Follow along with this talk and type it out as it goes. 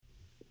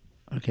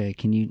Okay,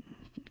 can you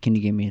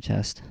give me a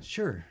test?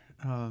 Sure.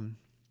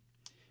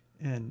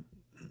 And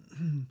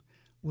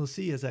we'll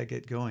see as I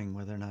get going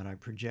whether or not I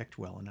project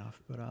well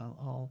enough, but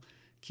I'll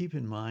keep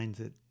in mind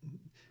that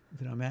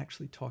I'm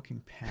actually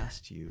talking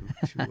past you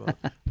to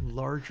a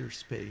larger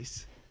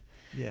space.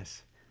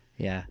 Yes.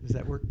 Yeah. Does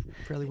that work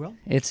fairly well?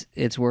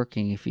 It's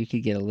working. If you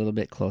could get a little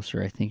bit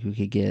closer, I think we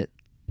could get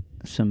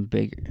some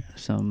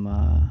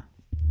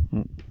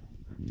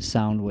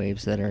sound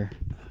waves that are.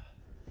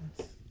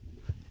 Let's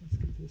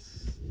get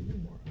this a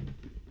little more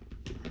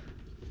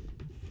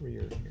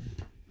freer here.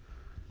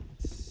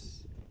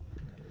 Let's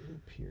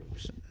loop here.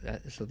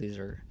 So these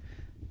are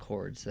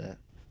chords that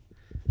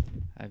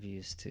I've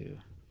used to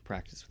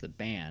practice with a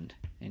band,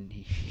 and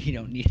you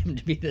don't need them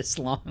to be this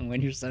long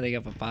when you're setting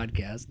up a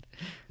podcast.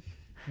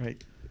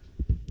 Right.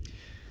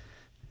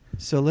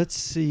 So let's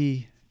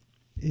see.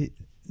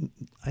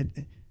 I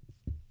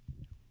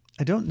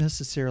don't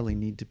necessarily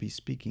need to be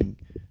speaking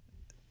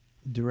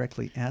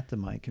directly at the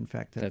mic. In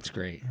fact, that's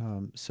great.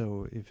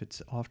 So if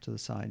it's off to the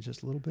side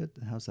just a little bit,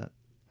 how's that?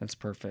 That's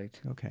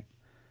perfect. Okay.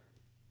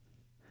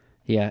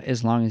 Yeah,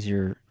 as long as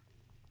you're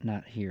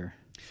not here.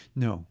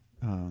 No.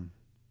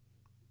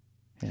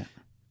 Yeah,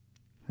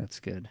 that's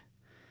good.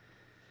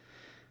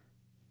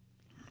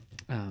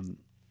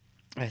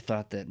 I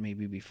thought that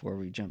maybe before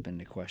we jump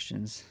into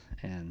questions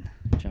and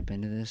jump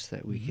into this,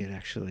 that we could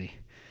actually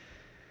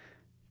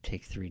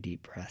take 3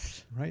 deep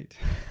breaths. Right.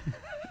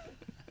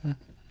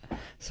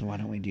 So why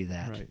don't we do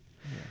that? Right.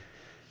 Yeah.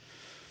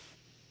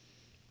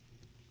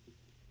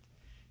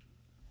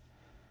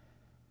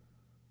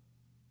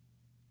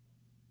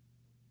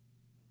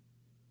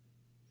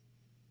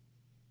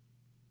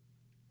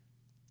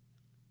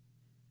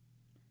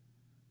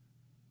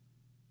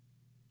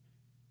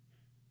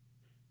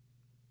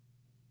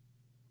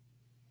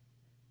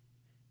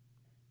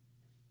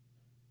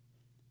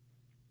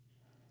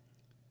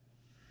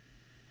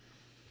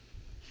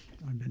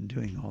 I've been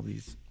doing all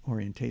these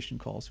orientation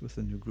calls with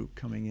the new group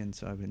coming in,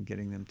 so I've been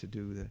getting them to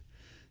do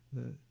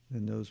the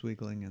nose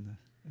wiggling and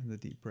the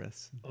deep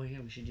breaths. Oh yeah,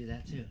 we should do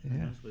that too.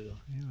 Yeah. Nose wiggle.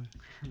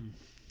 Yeah.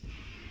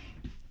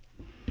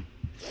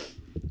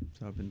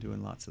 So I've been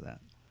doing lots of that.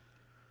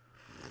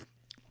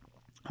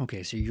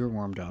 Okay, so you're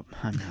warmed up.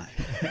 I'm not.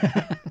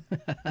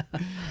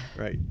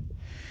 Right.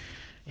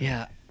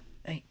 Yeah,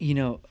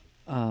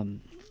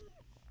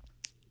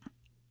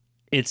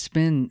 it's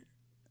been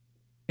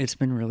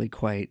really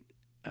quite.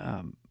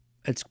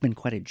 It's been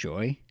quite a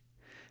joy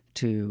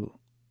to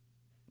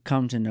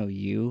come to know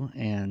you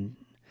and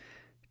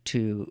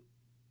to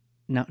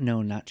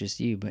not just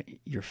you, but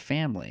your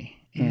family.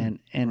 And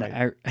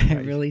right. I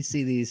really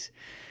see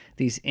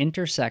these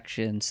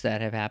intersections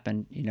that have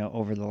happened,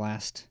 over the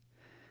last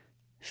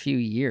few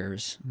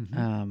years,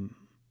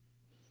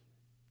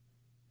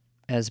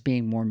 as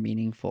being more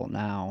meaningful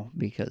now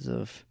because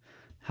of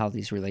how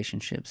these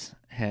relationships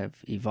have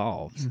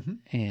evolved.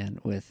 And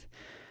with,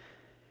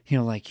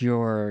 like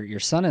your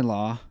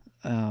son-in-law,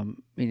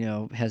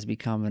 has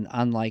become an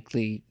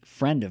unlikely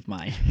friend of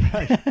mine.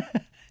 Right.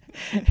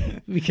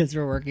 Because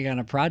we're working on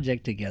a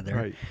project together.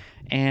 Right.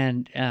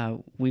 And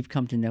we've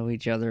come to know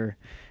each other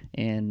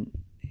in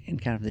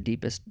kind of the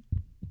deepest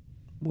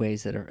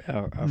ways that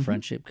our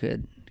friendship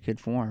could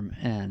form.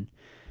 And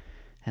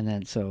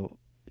then so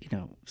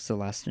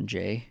Celeste and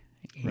Jay,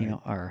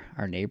 are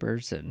our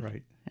neighbors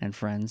and and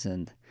friends,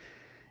 and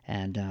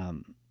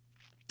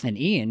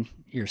Ian,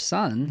 your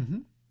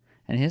son,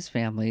 and his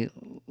family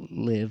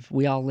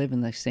we all live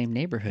in the same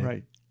neighborhood.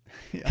 Right.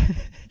 Yeah.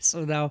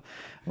 So now,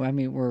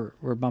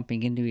 we're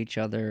bumping into each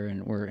other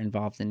and we're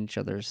involved in each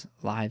other's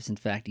lives. In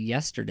fact,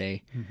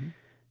 yesterday,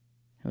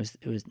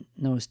 it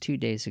was 2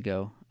 days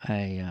ago,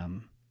 I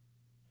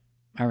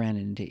ran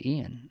into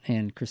Ian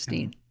and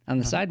Christine on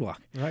the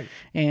sidewalk. Right.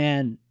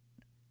 And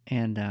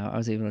I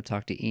was able to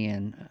talk to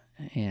Ian,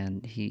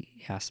 and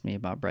he asked me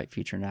about Bright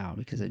Future Now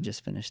because I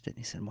just finished it. And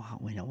he said, "Wow,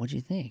 what'd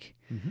you think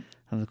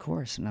of the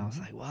course?" And I was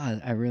like, "Wow,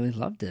 I really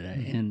loved it."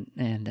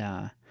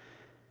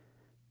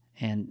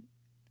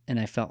 And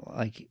I felt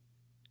like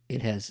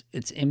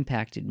it's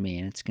impacted me,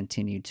 and it's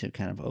continued to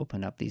kind of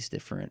open up these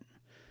different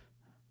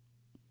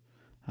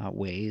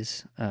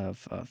ways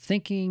of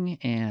thinking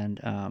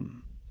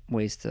and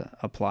ways to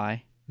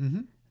apply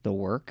the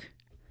work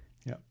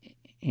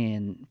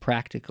in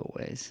practical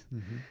ways.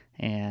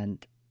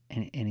 And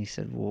he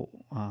said, well,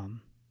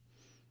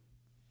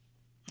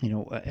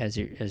 as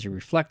you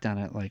reflect on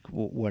it, like,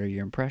 well, what are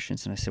your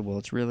impressions? And I said, well,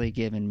 it's really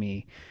given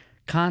me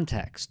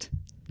context.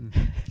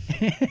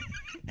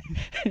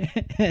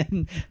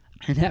 And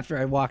after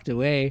I walked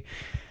away,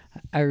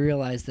 I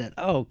realized that,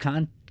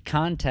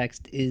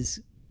 context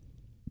is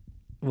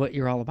what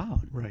you're all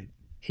about. Right.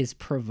 Is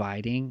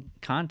providing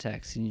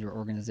context, and your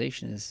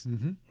organization is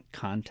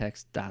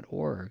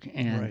context.org.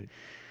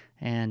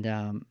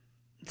 And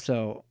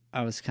so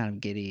I was kind of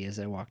giddy as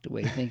I walked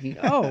away thinking,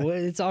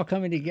 it's all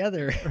coming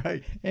together.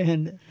 Right.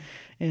 And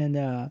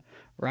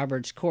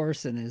Robert's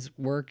course and his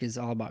work is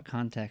all about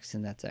context,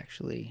 and that's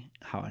actually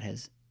how it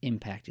has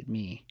impacted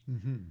me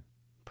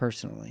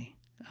personally.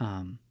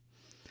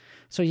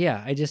 So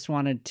yeah, I just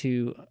wanted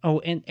to. Oh,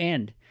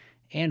 and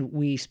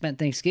we spent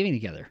Thanksgiving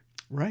together.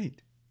 Right.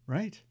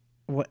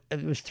 What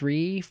it was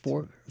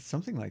 3-4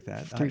 Something like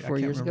that. 3-4 I can't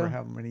years remember ago.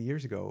 how many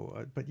years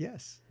ago, but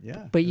yes,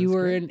 yeah. But it you was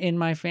were great. in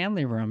my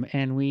family room,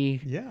 and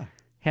we Yeah,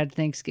 had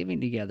Thanksgiving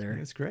together.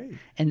 it's great.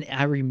 And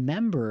I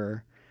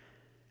remember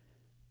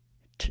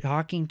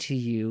talking to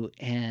you,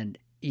 and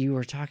you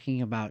were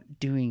talking about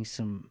doing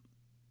some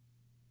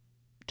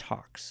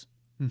talks.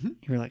 Mm-hmm.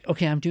 You were like,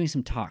 okay, I'm doing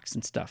some talks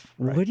and stuff.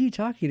 Right. What are you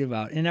talking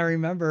about? And I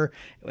remember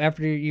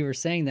after you were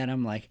saying that,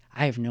 I'm like,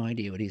 I have no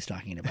idea what he's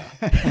talking about.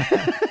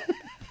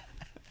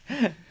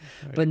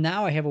 But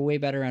now I have a way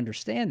better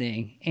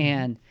understanding,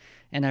 and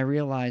I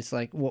realize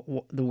like what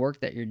the work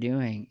that you're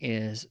doing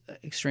is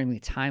extremely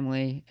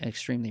timely,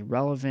 extremely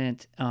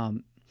relevant.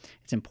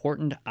 It's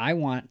important. I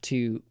want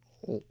to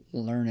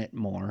learn it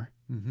more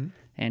Mm-hmm.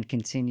 and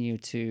continue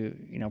to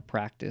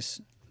practice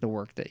the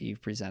work that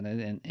you've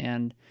presented,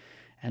 and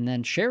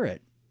then share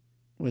it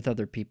with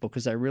other people,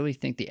 because I really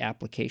think the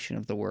application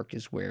of the work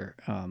is where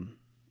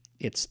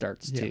it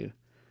starts to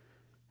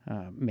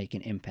make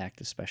an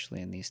impact, especially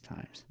in these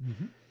times.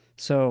 Mm-hmm.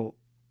 So,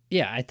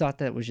 yeah, I thought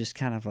that was just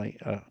kind of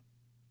like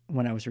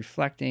when I was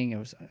reflecting, I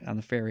was on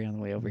the ferry on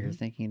the way over here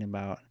thinking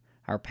about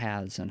our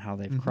paths and how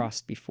they've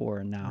crossed before,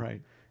 and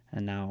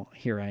now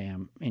here I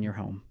am in your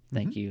home.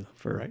 Thank you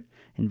for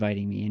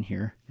inviting me in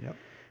here. Yep.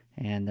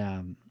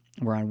 And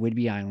we're on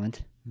Whidbey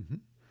Island,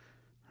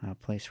 a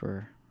place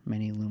where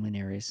many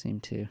luminaries seem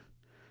to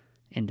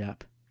end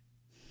up.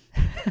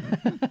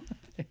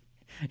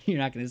 You're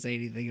not going to say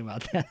anything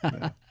about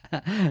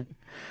that.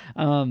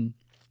 No.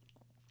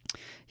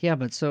 Yeah,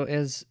 but so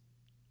as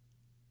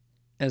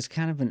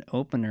kind of an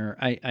opener,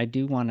 I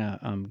do want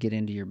to get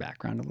into your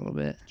background a little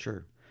bit.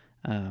 Sure.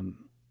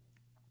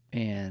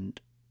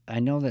 And I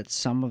know that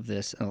some of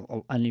this,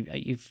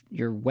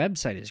 your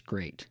website is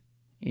great.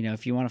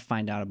 If you want to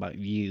find out about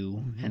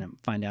you and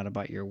find out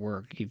about your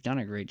work, you've done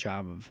a great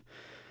job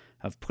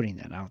of putting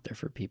that out there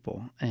for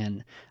people.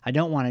 And I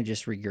don't want to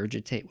just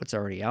regurgitate what's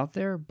already out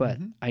there, but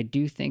I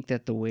do think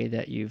that the way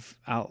that you've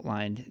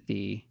outlined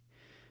the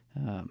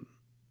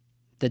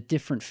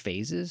different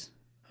phases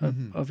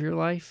of your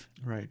life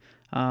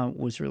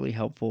was really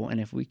helpful. And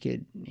if we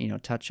could,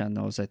 touch on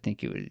those, I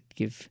think it would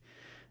give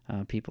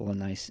people a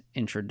nice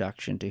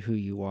introduction to who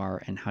you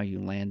are and how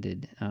you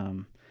landed,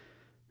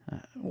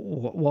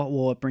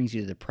 what brings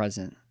you to the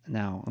present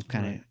now of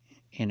kind of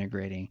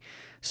integrating.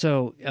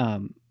 So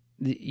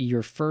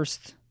your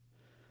first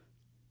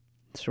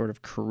sort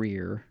of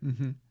career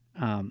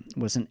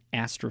was an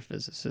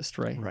astrophysicist,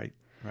 right?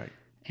 Right.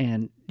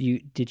 And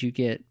you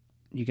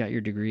got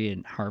your degree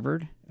in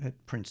Harvard? At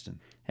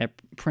Princeton. At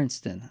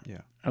Princeton.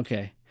 Yeah.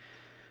 Okay.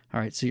 All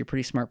right. So you're a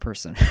pretty smart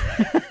person.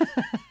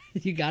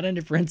 You got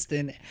into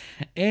Princeton,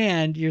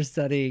 and you're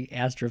studying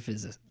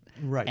astrophysics.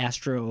 Right.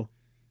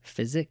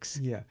 Astrophysics?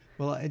 Yeah.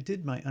 Well, I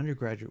did my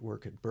undergraduate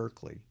work at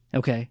Berkeley.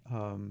 Okay.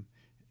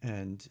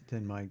 And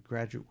then my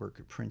graduate work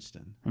at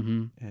Princeton.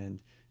 And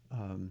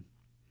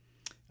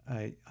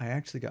I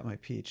actually got my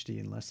PhD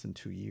in less than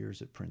 2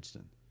 years at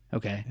Princeton.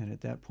 Okay. And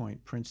at that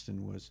point,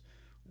 Princeton was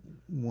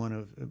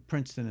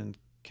Princeton and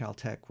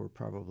Caltech were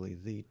probably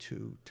the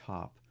two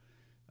top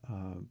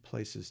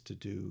places to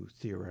do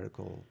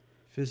theoretical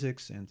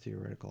physics and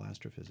theoretical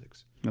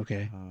astrophysics.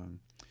 Okay.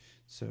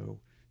 So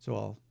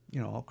I'll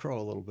crow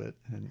a little bit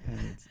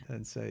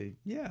and say,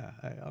 yeah,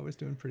 I was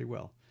doing pretty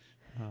well.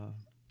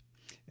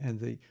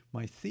 And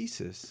my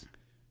thesis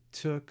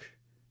took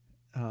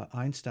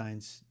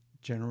Einstein's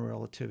general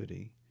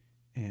relativity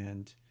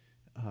and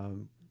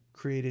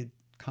created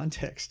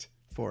context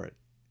for it.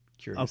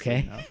 Curiously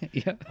enough.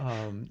 Yeah.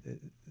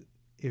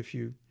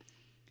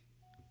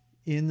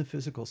 In the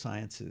physical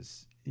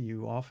sciences,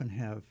 you often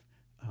have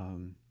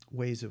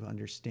ways of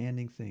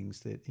understanding things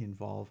that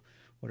involve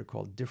what are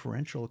called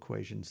differential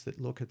equations that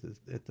look at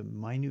the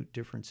minute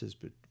differences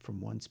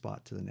from one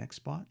spot to the next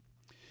spot.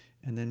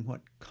 And then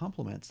what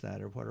complements that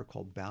are what are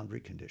called boundary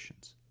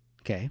conditions.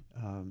 Okay.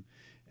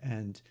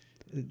 And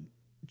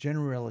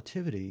general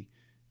relativity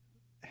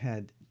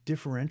had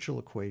differential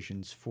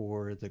equations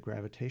for the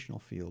gravitational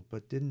field,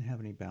 but didn't have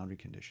any boundary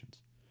conditions.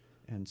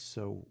 And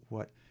so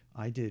what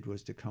I did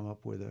was to come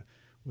up with a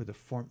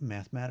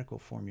mathematical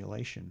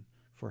formulation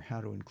for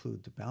how to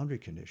include the boundary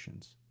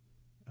conditions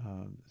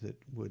that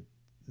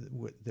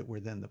were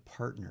then the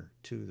partner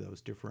to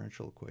those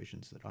differential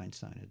equations that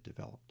Einstein had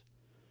developed.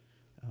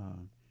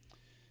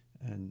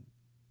 And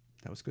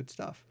that was good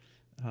stuff.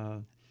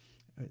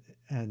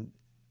 And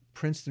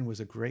Princeton was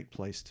a great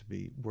place to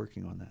be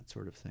working on that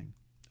sort of thing.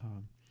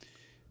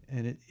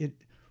 And it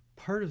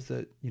part of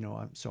the,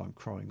 I'm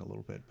crowing a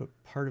little bit, but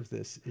part of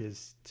this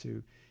is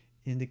to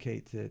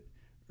indicate that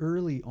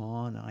early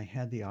on I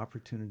had the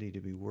opportunity to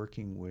be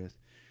working with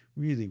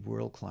really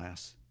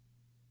world-class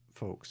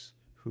folks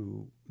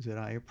that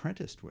I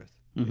apprenticed with,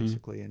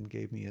 basically, and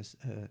gave me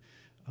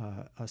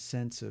a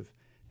sense of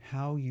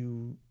how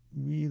you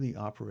really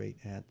operate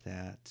at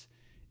that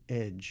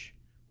edge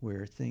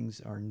where things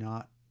are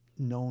not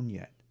known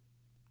yet.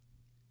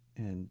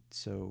 And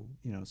so,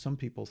 some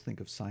people think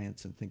of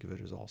science and think of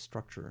it as all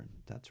structure and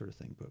that sort of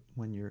thing. But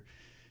when you're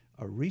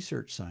a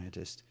research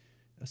scientist,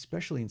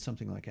 especially in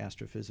something like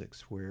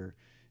astrophysics, where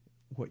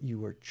what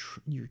you're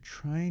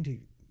trying to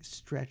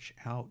stretch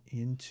out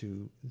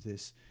into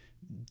this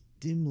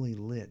dimly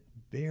lit,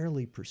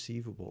 barely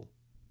perceivable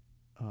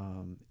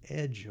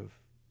edge of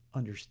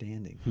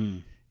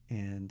understanding,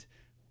 and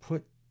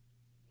put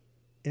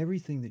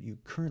everything that you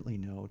currently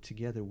know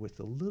together with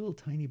the little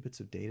tiny bits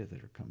of data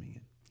that are coming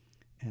in,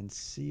 and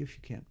see if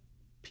you can't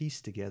piece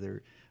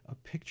together a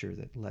picture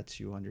that lets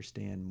you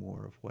understand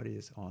more of what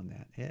is on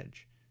that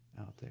edge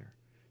out there.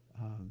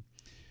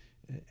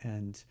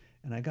 And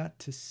I got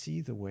to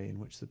see the way in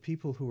which the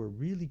people who are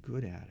really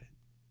good at it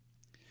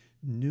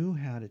knew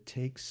how to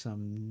take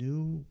some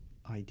new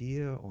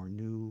idea or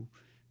new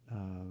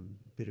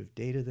bit of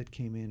data that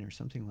came in or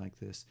something like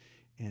this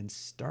and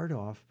start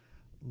off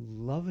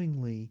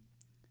lovingly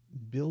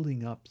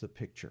building up the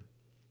picture.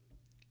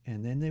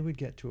 And then they would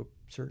get to a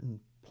certain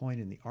point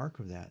in the arc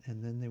of that,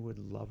 and then they would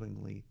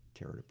lovingly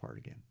tear it apart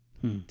again.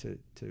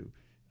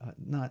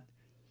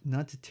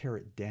 Not to tear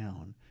it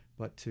down,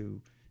 but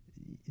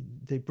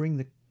they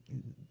bring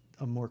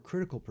a more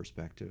critical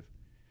perspective,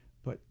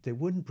 but they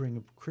wouldn't bring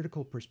a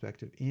critical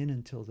perspective in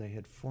until they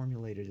had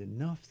formulated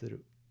enough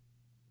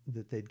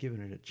that they'd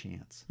given it a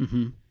chance,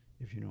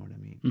 if you know what I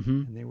mean.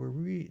 And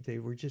they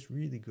were just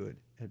really good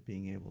at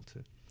being able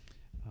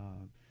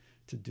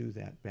to do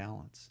that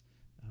balance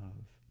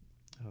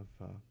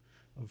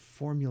of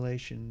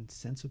formulation,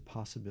 sense of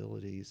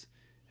possibilities.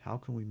 How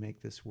can we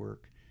make this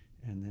work?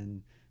 And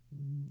then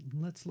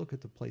let's look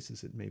at the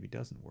places it maybe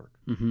doesn't work.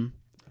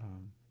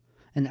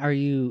 And are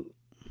you?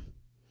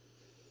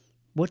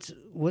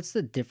 What's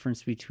the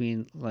difference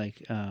between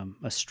like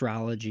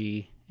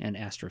astrology and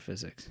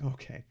astrophysics?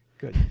 Okay,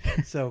 good.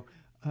 So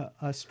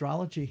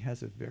astrology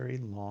has a very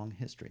long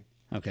history.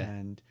 Okay.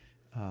 And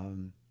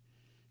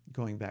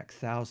going back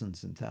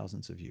thousands and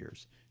thousands of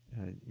years.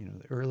 The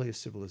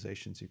earliest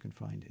civilizations, you can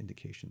find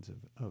indications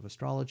of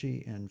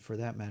astrology, and for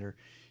that matter,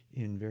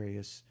 in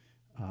various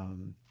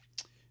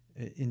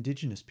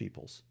indigenous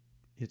peoples,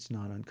 it's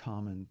not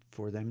uncommon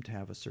for them to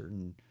have a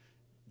certain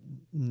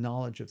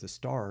knowledge of the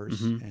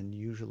stars, and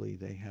usually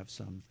they have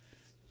some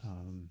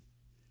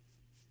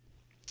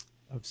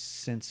of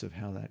sense of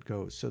how that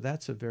goes. So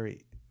that's a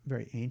very,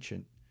 very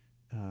ancient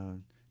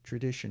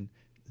tradition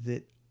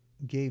that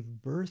gave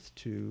birth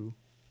to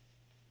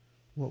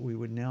what we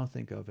would now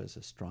think of as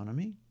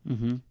astronomy.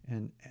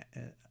 And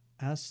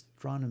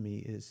astronomy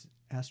is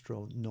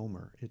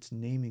astronomer. It's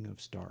naming of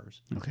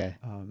stars. Okay.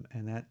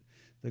 And that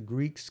the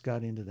Greeks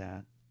got into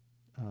that.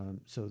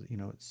 So,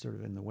 it's sort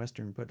of in the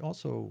Western, but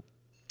also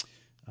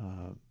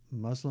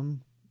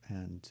Muslim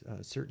and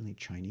certainly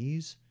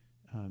Chinese.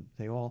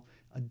 They all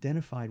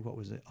identified what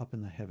was up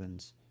in the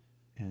heavens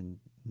and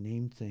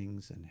named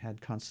things and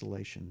had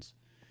constellations.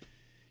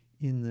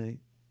 In the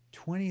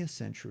 20th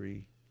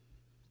century,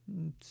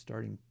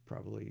 starting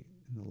probably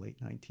in the late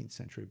 19th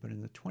century, but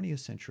in the 20th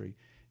century,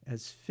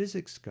 as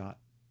physics got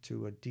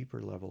to a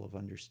deeper level of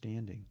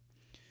understanding,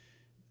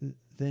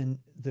 then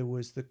there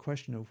was the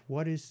question of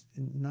what is,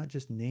 not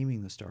just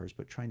naming the stars,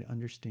 but trying to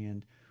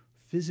understand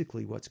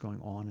physically what's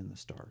going on in the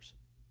stars.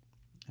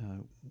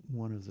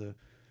 One of the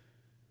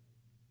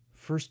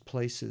first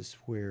places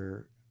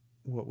where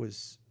what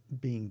was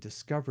being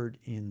discovered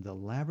in the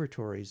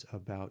laboratories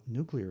about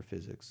nuclear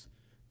physics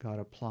got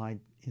applied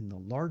in the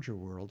larger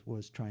world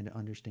was trying to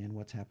understand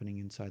what's happening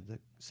inside the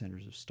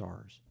centers of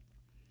stars.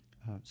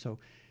 So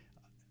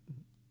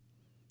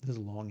this is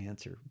a long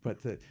answer, but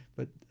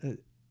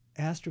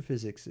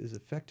astrophysics is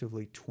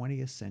effectively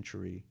 20th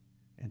century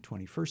and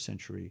 21st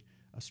century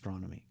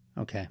astronomy.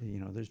 Okay.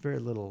 There's very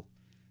little.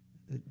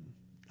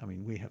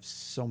 We have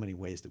so many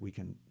ways that we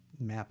can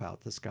map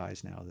out the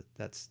skies now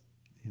that's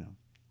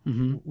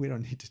we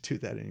don't need to do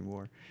that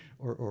anymore,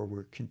 or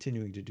we're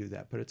continuing to do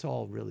that. But it's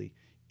all really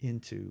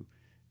into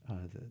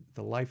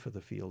the life of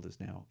the field is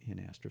now in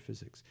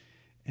astrophysics.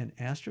 And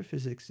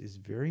astrophysics is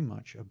very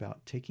much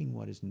about taking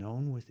what is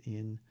known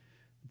within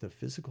the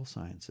physical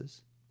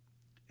sciences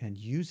and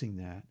using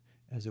that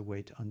as a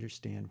way to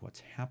understand what's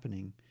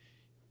happening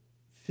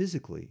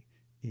physically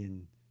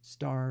in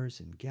stars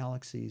and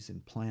galaxies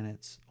and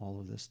planets, all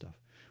of this stuff.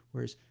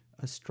 Whereas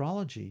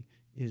astrology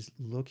is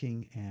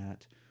looking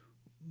at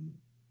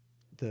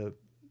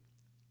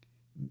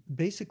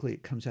basically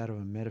it comes out of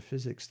a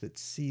metaphysics that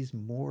sees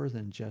more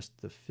than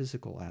just the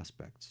physical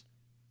aspects,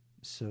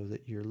 so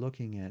that you're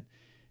looking at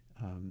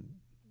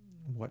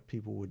what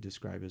people would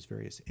describe as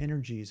various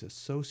energies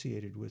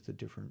associated with the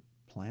different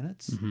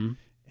planets,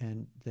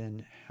 and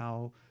then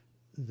how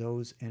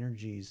those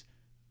energies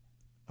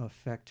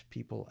affect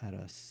people at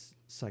a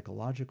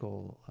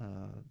psychological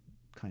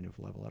kind of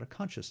level, at a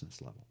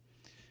consciousness level.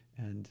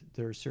 And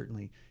there's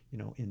certainly,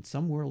 in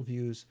some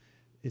worldviews,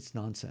 it's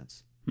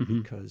nonsense,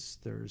 because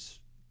there's,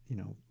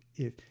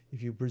 if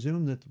you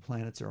presume that the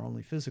planets are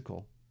only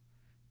physical,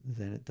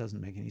 then it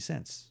doesn't make any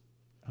sense.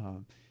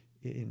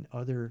 In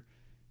other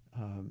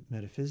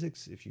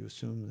metaphysics, if you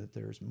assume that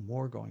there's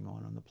more going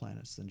on the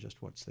planets than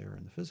just what's there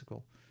in the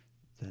physical,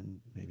 then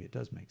maybe it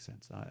does make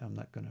sense. I'm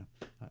not going to,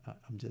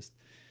 I'm just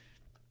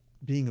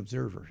being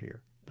observer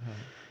here.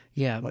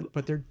 Yeah.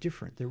 But they're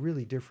different. They're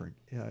really different,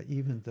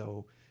 even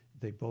though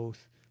they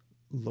both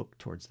look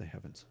towards the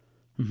heavens.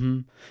 Mm-hmm.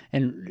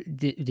 And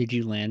did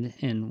you land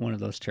in one of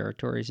those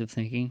territories of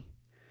thinking?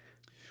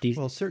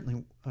 Well,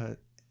 certainly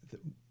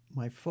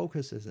my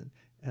focus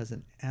as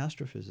an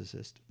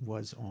astrophysicist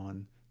was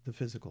on the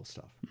physical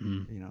stuff.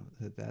 Mm-hmm. You know,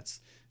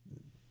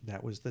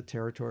 that was the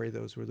territory.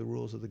 Those were the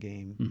rules of the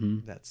game. Mm-hmm.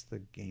 That's the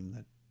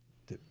game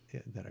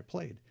that I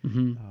played,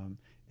 Mm-hmm.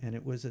 and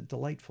it was a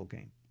delightful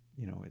game.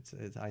 You know, it's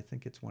I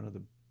think it's one of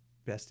the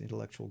best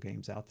intellectual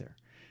games out there.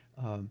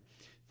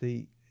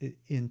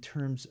 In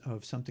terms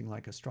of something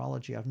like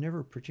astrology, I've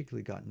never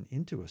particularly gotten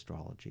into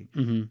astrology,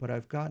 Mm-hmm. but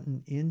I've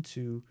gotten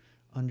into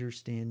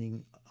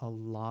understanding a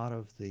lot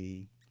of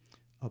the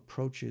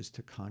approaches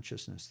to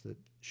consciousness that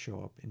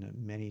show up in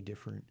many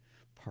different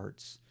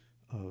parts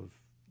of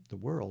the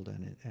world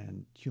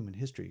and human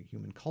history,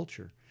 human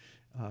culture,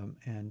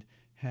 and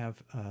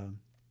have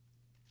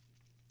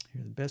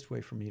here, the best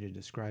way for me to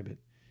describe it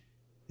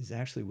is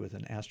actually with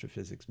an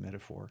astrophysics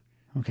metaphor,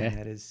 Okay. and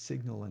that is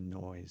signal and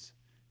noise.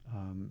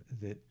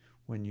 That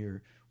when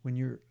you're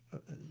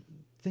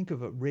think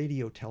of a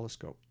radio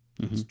telescope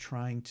that's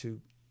trying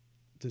to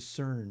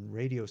discern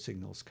radio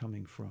signals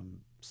coming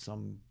from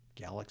some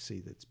galaxy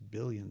that's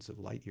billions of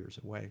light years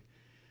away,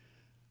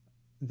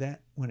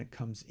 that when it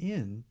comes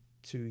in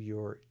to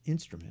your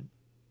instrument,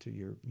 to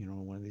your,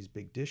 one of these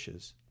big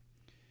dishes,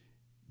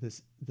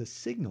 the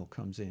signal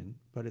comes in,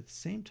 but at the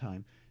same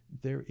time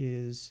there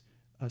is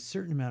a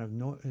certain amount of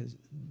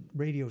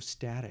radio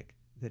static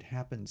that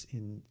happens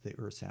in the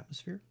Earth's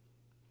atmosphere.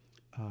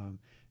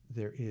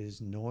 There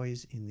is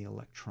noise in the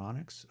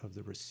electronics of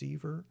the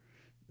receiver.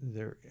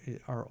 There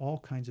are all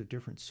kinds of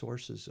different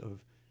sources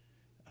of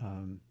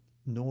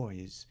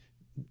noise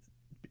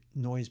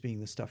being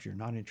the stuff you're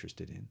not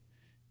interested in,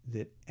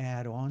 that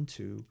add on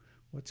to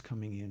what's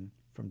coming in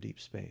from deep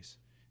space.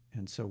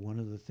 And so one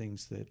of the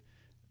things that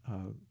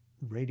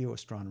radio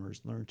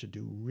astronomers learn to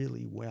do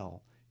really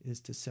well is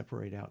to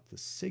separate out the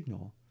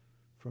signal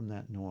from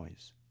that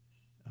noise.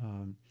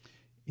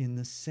 In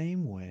the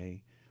same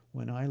way,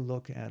 when I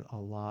look at a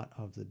lot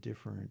of the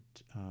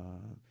different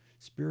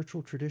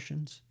spiritual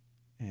traditions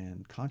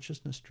and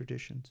consciousness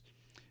traditions,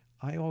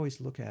 I always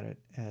look at it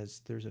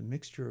as there's a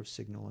mixture of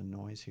signal and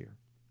noise here.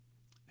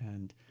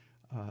 And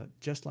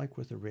just like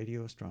with the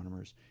radio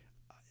astronomers,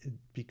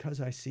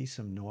 because I see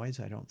some noise,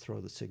 I don't throw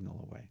the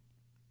signal away.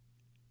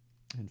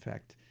 In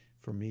fact,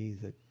 for me,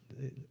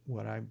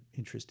 what I'm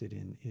interested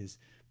in is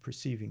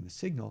perceiving the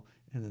signal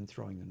and then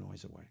throwing the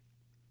noise away.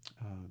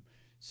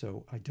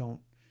 So I don't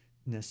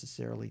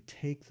necessarily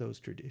take those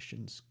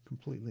traditions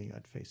completely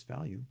at face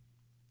value,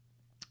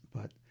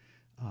 but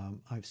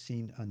I've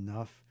seen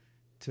enough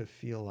to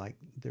feel like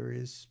there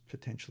is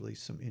potentially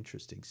some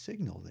interesting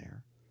signal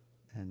there,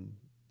 and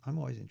I'm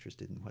always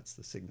interested in what's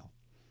the signal.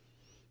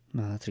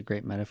 Well, that's a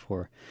great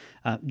metaphor.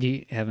 Do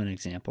you have an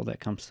example that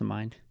comes to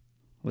mind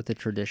with the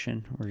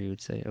tradition where you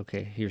would say,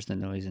 okay, here's the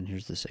noise and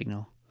here's the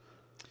signal?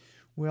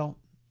 Well,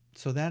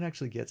 so that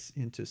actually gets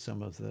into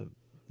some of the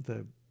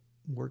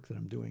work that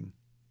I'm doing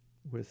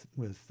with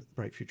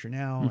Bright Future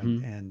Now,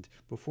 and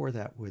before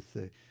that with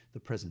the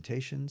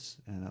presentations,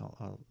 and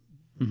I'll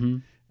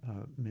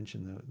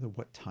mention the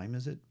what time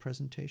is it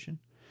presentation.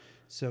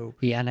 So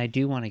yeah, and I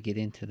do want to get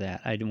into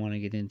that. I do want to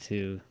get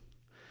into.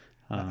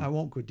 I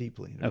won't go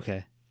deeply into okay.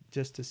 it.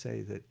 Just to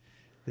say that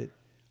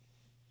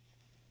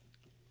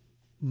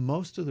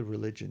most of the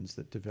religions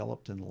that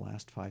developed in the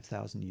last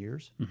 5,000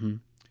 years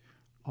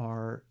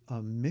are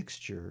a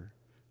mixture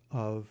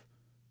of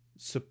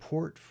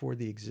support for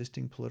the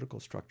existing political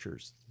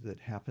structures that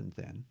happened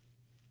then,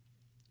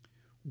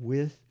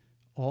 with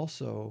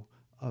also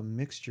a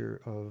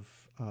mixture of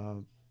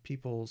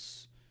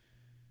people's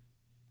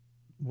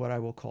what I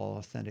will call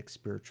authentic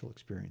spiritual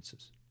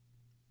experiences.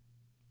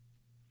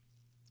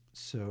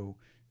 So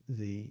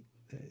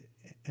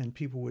and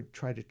people would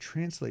try to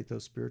translate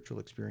those spiritual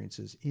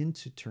experiences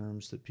into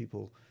terms that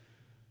people,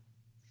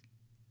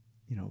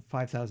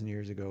 5,000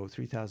 years ago,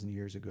 3,000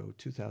 years ago,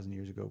 2,000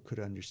 years ago could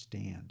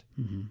understand.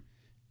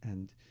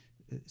 And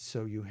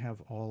so you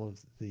have all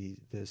of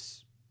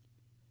this,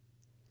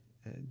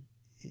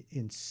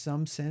 in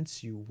some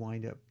sense, you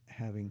wind up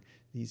having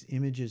these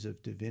images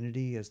of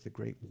divinity as the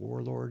great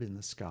warlord in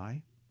the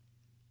sky.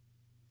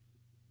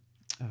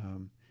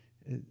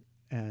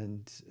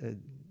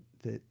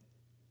 That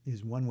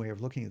is one way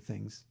of looking at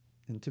things,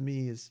 and to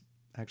me is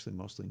actually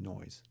mostly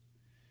noise.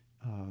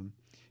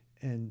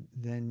 And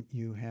then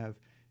you have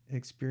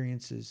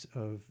experiences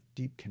of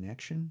deep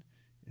connection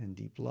and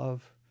deep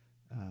love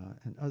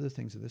and other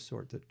things of this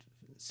sort that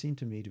seem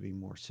to me to be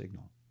more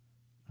signal.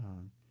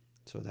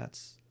 So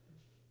that's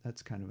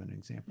kind of an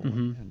example.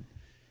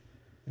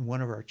 And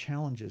one of our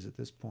challenges at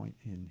this point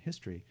in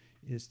history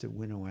is to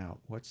winnow out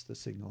what's the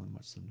signal and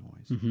what's the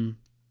noise.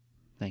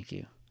 Thank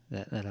you.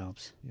 That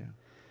helps. Yeah.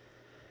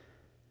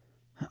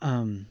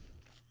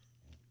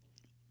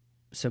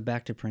 So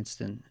back to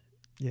Princeton.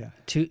 Yeah.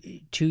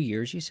 2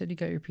 years, you said you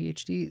got your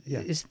PhD? Yeah.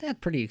 Isn't that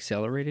pretty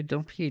accelerated?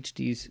 Don't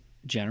PhDs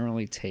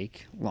generally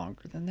take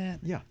longer than that?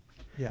 Yeah.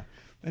 Yeah.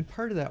 And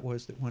part of that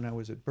was that when I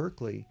was at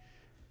Berkeley,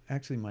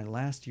 actually my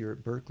last year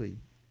at Berkeley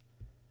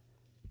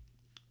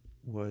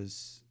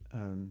was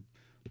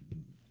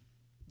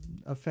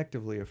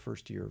effectively a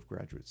first year of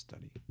graduate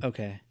study.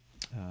 Okay.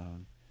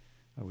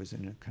 I was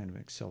in a kind of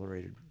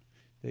accelerated.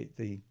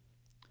 There's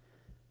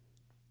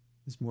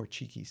more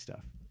cheeky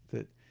stuff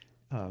that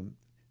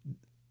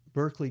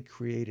Berkeley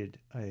created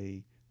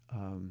and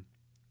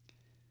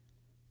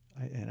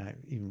I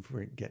even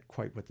forget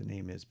quite what the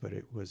name is, but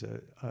it was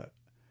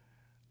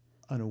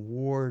an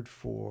award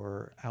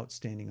for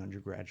outstanding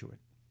undergraduate,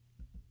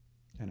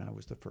 and I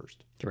was the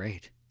first.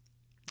 Great.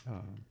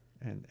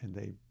 And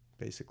they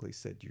basically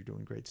said, "You're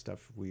doing great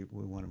stuff. We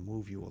want to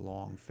move you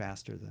along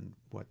faster than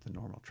what the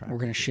normal track. We're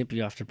going to ship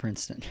you off to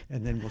Princeton."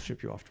 And then we'll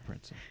ship you off to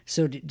Princeton.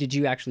 So did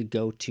you actually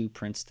go to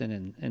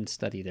Princeton and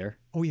study there?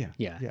 Oh yeah,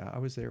 Yeah. yeah. I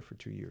was there for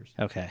 2 years.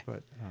 Okay.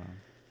 But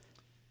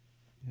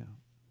yeah.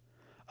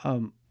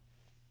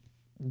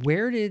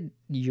 Where did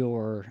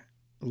your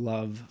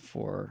love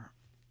for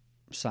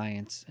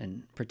science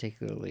and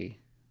particularly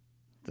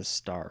the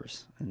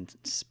stars and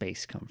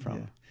space come from?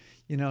 Yeah.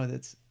 You know,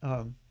 that's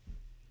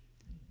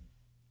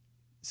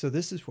so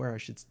this is where I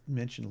should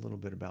mention a little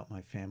bit about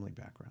my family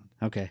background.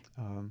 Okay.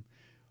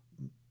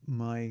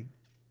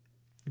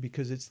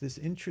 Because it's this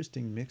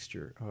interesting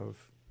mixture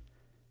of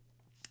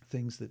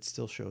things that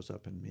still shows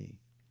up in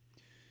me.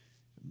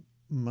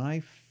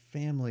 My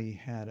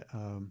family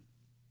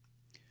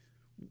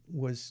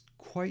was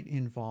quite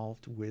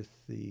involved with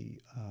the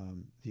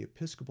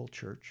Episcopal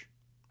Church,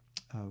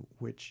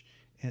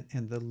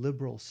 and the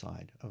liberal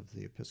side of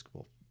the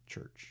Episcopal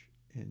Church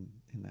in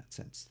that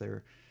sense.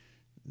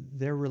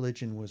 Their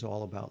religion was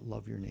all about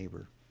love your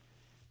neighbor,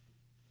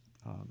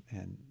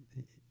 and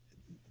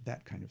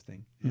that kind of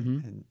thing,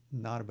 and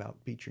not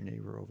about beat your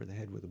neighbor over the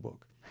head with a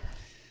book.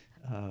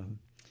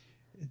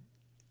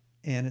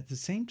 And at the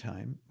same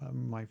time,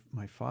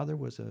 my father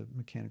was a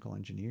mechanical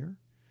engineer.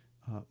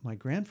 My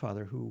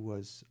grandfather, he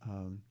was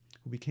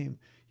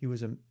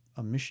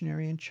a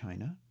missionary in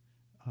China,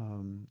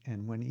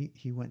 and when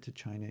he went to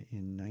China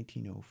in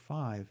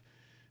 1905,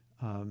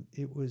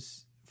 it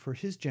was, for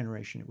his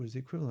generation, it was the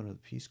equivalent of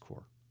the Peace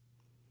Corps.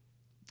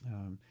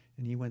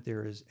 And he went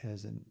there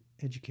as an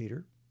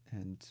educator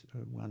and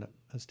wound up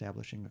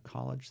establishing a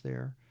college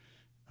there,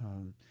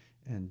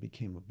 and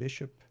became a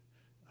bishop.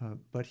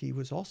 But he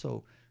was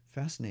also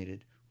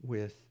fascinated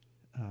with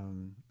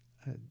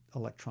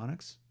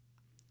electronics.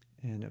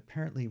 And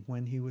apparently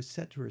when he was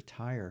set to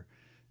retire,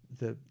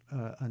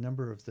 a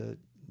number of the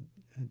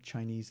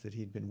Chinese that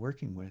he'd been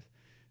working with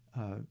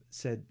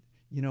said,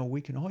 "You know,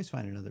 we can always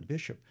find another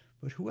bishop,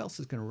 but who else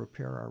is going to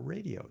repair our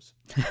radios?"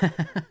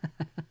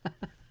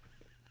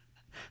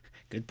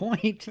 Good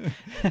point.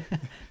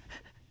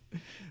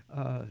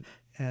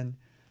 And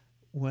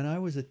when I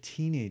was a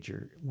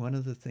teenager, one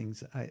of the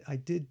things I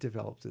did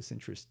develop this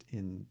interest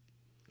in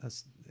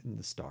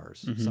the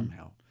stars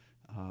somehow.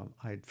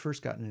 I had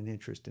first gotten an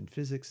interest in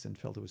physics and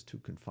felt it was too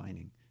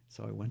confining,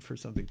 so I went for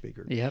something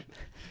bigger. Yep.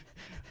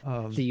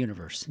 The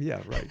universe.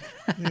 Yeah, right.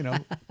 You know,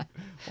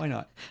 why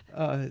not?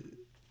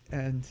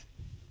 And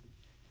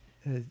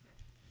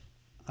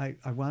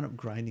I wound up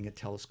grinding a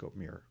telescope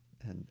mirror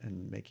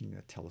and making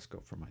a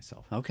telescope for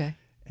myself. Okay.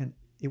 And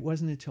it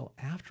wasn't until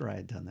after I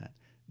had done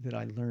that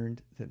I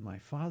learned that my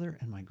father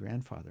and my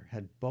grandfather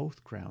had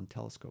both ground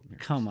telescope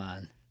mirrors. Come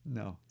on.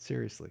 No,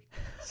 seriously.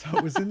 So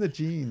it was in the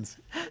genes.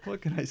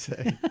 What can I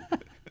say?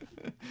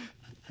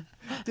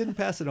 Didn't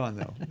pass it on,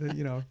 though.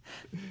 You know.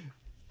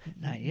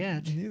 Not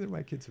yet. Neither of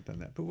my kids have done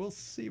that, but we'll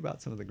see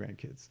about some of the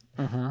grandkids.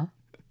 Uh-huh.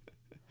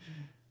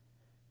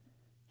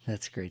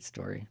 That's a great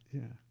story.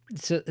 Yeah.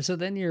 So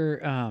then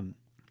you're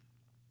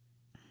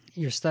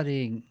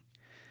studying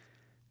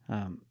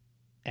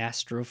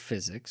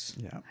astrophysics.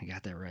 Yeah. I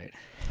got that right.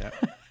 Yeah.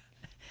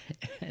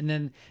 And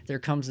then there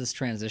comes this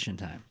transition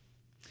time,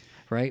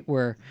 right,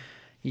 where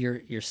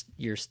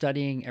you're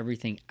studying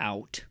everything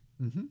out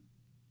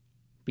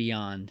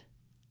beyond.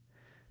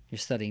 You're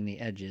studying the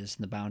edges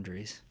and the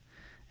boundaries,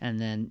 and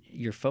then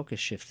your focus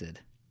shifted.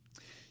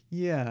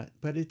 Yeah,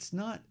 but it's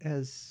not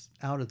as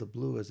out of the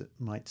blue as it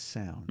might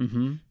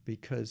sound,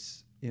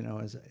 because, you know,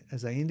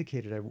 as I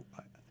indicated,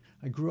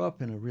 I grew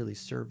up in a really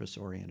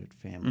service-oriented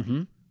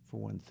family, for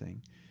one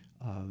thing.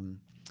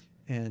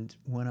 And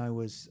when I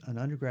was an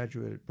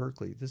undergraduate at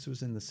Berkeley, this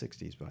was in the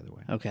 60s, by the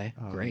way. Okay,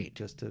 great.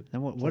 Just to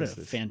what a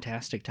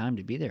fantastic time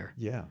to be there.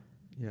 Yeah,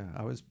 yeah.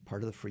 I was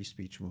part of the free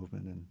speech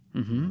movement and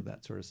you know,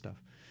 that sort of stuff.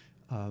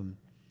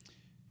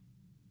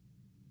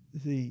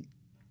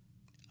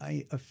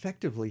 I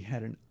effectively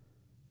had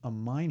a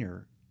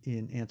minor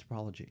in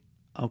anthropology.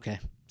 Okay.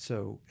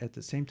 So at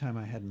the same time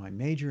I had my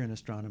major in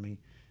astronomy,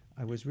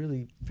 I was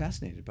really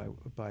fascinated by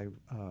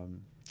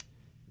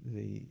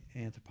the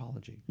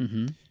anthropology.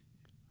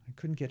 I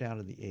couldn't get out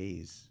of the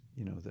A's.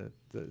 You know,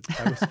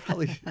 I was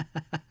probably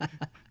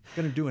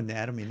going to do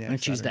anatomy next. I'm going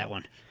to choose that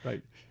one.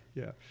 Right.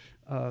 Yeah.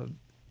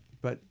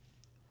 but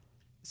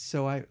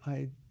so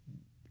I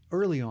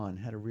early on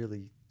had a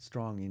really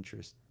strong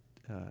interest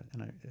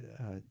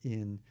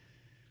in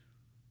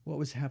what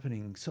was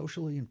happening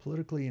socially and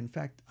politically. In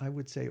fact, I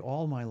would say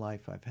all my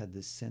life I've had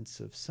this sense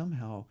of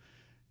somehow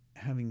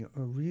having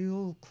a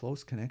real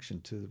close connection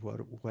to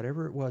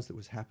whatever it was that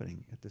was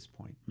happening at this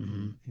point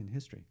in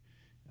history.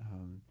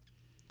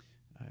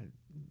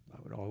 I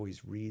would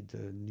always read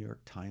the New York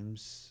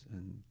Times,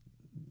 and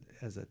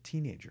as a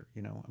teenager,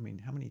 I mean,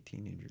 how many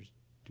teenagers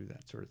do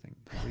that sort of thing?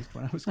 At least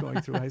when I was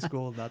going through high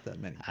school, not that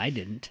many. I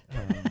didn't.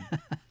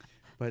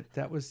 But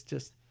that was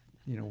just,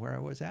 where I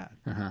was at.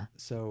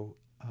 So,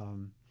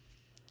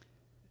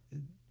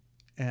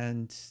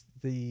 and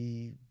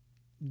the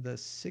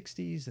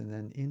 60s and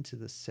then into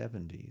the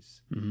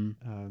 70s,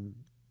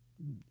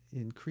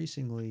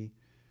 increasingly,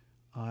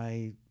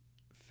 I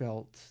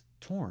felt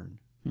torn.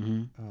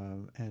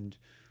 And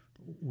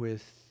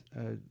with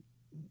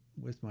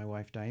my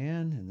wife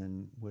Diane, and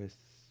then with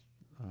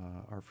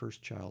our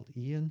first child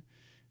Ian,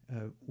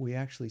 we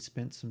actually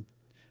spent some.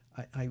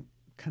 I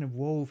kind of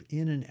wove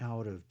in and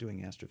out of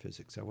doing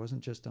astrophysics. I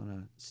wasn't just on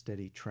a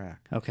steady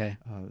track. Okay.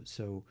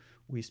 So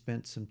we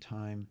spent some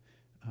time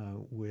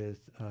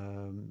with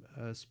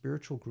a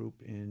spiritual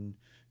group in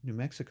New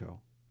Mexico.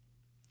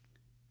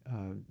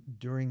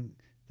 During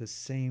the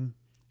same,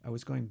 I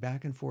was going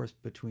back and forth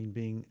between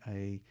being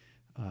an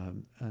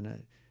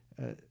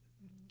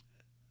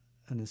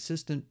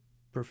assistant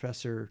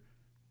professor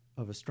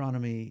of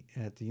astronomy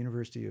at the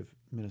University of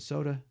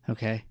Minnesota.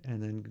 Okay.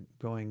 And then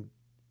going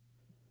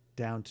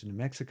down to New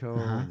Mexico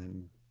and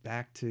then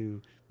back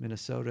to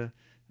Minnesota.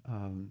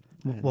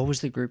 What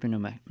was the group in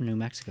New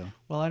Mexico?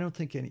 Well, I don't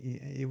think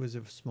it was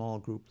a small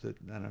group that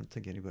I don't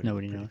think anybody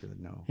knows.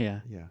 No.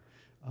 Yeah.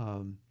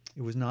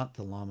 It was not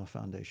the Lama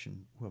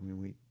Foundation. Well, I mean,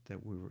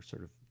 we were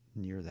sort of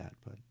near that,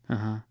 but it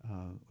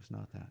was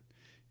not that.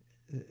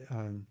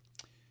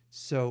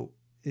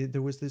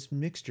 There was this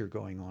mixture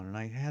going on, and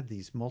I had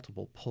these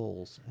multiple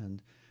poles.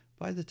 And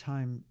by the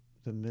time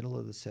the middle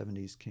of the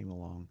 70s came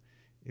along,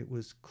 it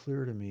was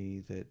clear to me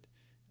that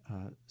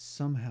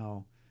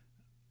somehow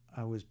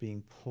I was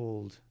being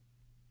pulled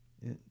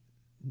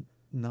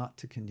not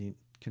to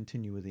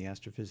continue with the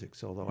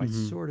astrophysics, although I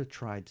sort of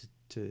tried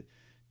to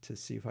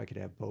see if I could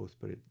have both,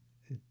 but it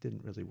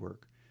didn't really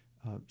work.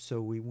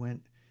 So we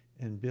went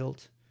and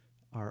built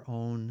our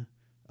own,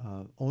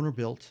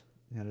 owner-built.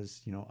 That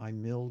is, I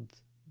milled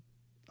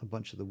a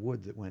bunch of the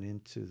wood that went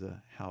into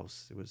the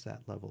house. It was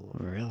that level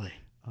of really.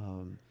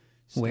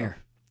 Stuff. Where?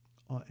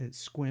 At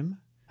Sequim.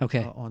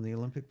 Okay. On the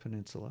Olympic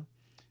Peninsula.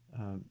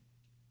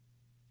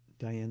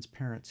 Diane's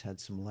parents had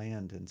some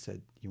land and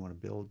said, "You want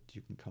to build?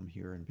 You can come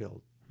here and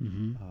build."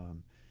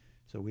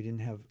 So we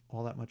didn't have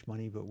all that much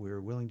money, but we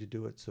were willing to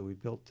do it. So we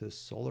built this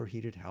solar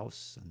heated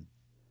house, and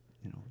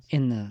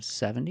in the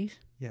 70s.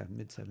 Yeah,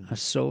 mid 70s. A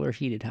solar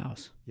heated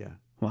house. Yeah.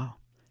 Wow.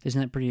 Isn't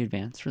that pretty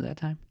advanced for that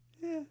time?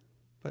 Yeah,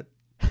 but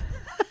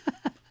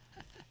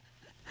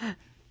I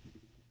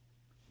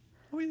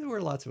mean, there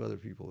were lots of other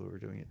people who were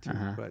doing it too,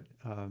 but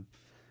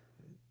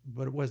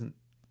it wasn't.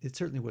 It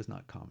certainly was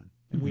not common.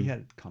 And we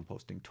had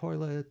composting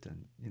toilet,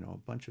 and a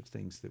bunch of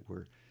things that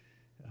were.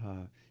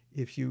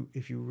 If you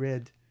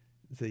read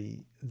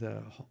the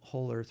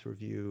Whole Earth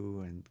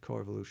Review and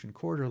Coevolution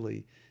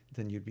Quarterly,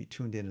 then you'd be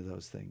tuned into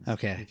those things.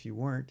 Okay. If you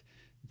weren't,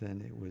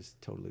 then it was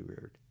totally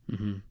weird.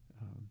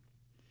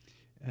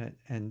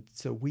 And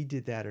so we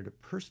did that at a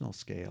personal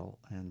scale,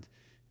 and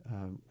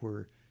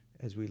we're,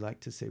 as we like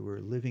to say, we're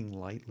living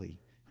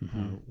lightly.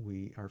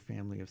 Our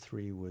family of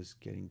three was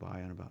getting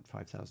by on about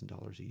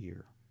 $5,000 a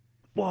year.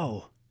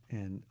 Whoa.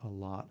 And a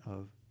lot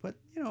of, but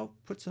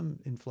put some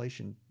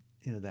inflation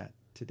into that.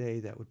 Today,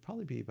 that would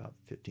probably be about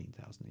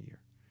 $15,000 a year.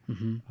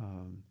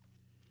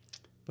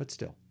 But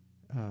still,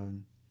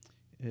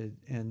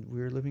 and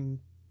we were living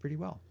pretty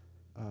well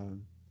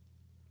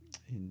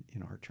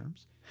in our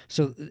terms.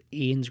 So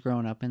Ian's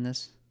growing up in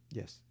this?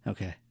 Yes.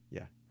 Okay.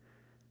 Yeah.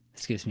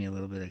 This gives me a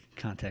little bit of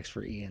context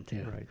for Ian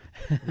too. Right.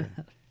 Yeah.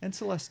 And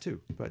Celeste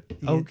too, but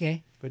Ian,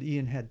 okay. But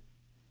Ian had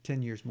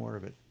 10 years more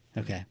of it.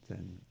 Okay.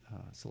 Than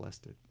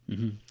Celeste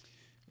did.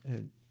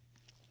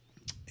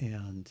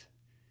 And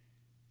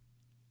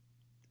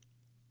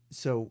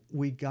so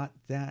we got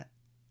that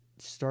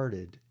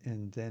started,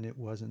 and then it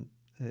wasn't,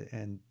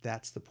 and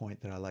that's the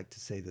point that I like to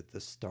say, that the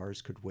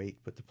stars could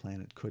wait, but the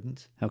planet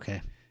couldn't.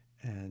 Okay.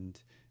 And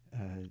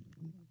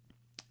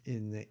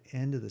in the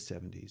end of the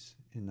 70s,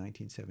 in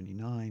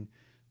 1979,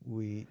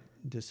 we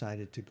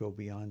decided to go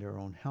beyond our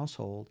own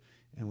household,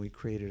 and we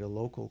created a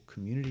local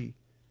community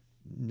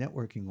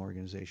networking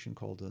organization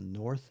called the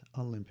North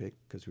Olympic,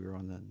 because we were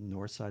on the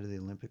north side of the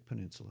Olympic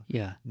Peninsula.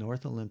 Yeah.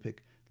 North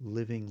Olympic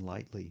Living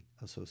Lightly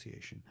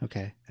Association.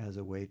 Okay. As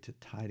a way to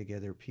tie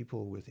together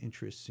people with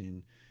interests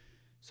in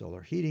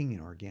solar heating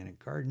and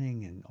organic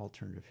gardening and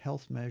alternative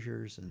health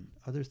measures and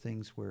other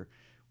things, where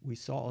we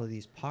saw all of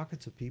these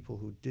pockets of people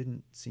who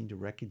didn't seem to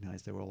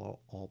recognize they were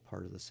all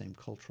part of the same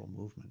cultural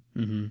movement.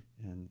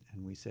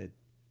 And we said,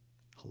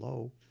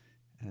 hello.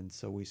 And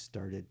so we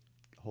started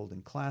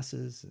holding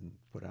classes and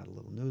put out a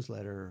little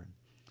newsletter.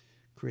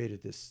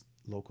 created this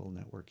local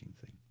networking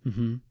thing.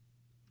 Mm-hmm.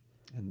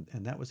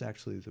 And that was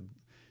actually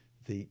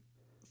the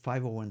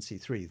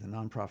 501c3, the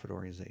nonprofit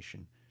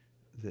organization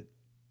that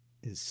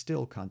is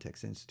still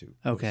Context Institute.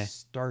 Okay. Was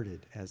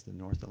started as the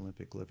North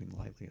Olympic Living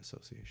Lightly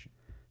Association.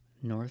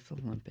 North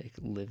Olympic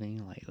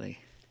Living Lightly.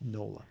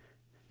 NOLA.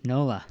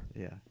 NOLA.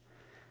 Yeah.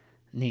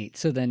 Neat.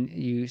 So then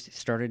you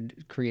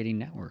started creating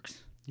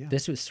networks. Yeah.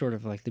 This was sort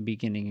of like the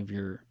beginning of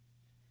your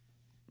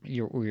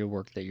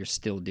work that you're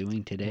still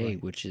doing today,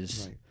 Right. which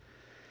is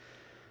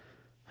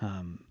right.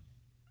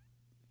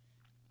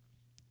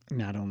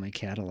 Not only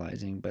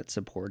catalyzing but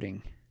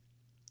supporting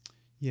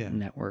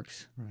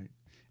networks. Right.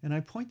 And I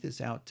point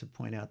this out to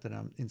point out that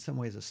I'm in some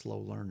ways a slow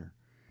learner.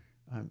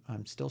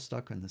 I'm still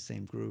stuck in the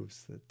same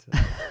grooves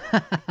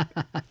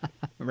that.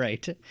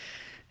 Right.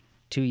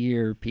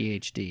 2-year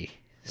PhD, right.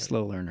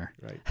 Slow learner.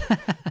 Right.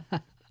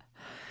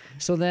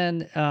 So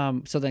then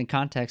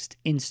Context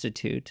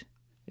Institute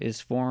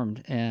is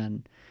formed,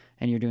 and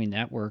you're doing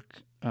that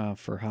work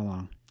for how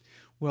long?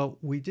 Well,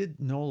 we did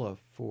NOLA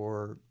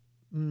for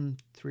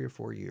 3 or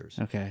 4 years.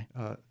 Okay.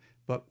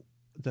 But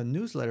the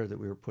newsletter that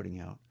we were putting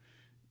out,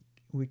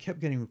 we kept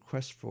getting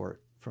requests for it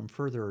from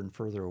further and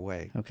further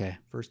away. Okay.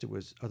 First it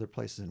was other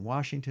places in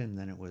Washington,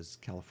 then it was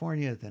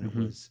California, then it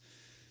was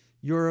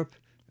Europe,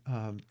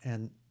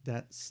 and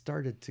that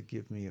started to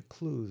give me a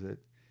clue that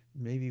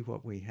maybe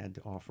what we had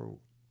to offer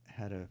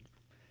had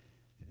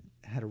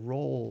a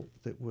role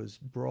that was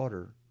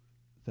broader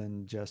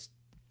than just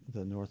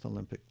the North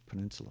Olympic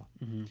Peninsula.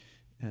 Mm-hmm.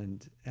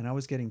 And I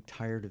was getting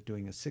tired of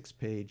doing a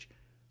 6-page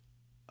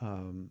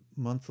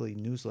monthly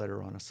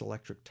newsletter on a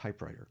Selectric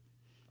typewriter.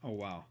 Oh,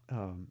 wow.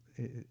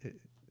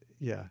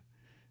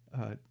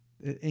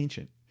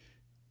 Ancient.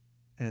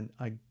 And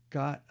I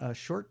got a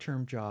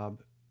short-term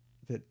job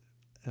that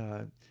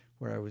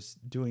where I was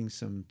doing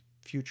some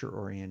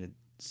future-oriented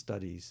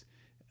studies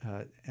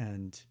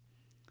and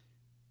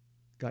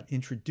got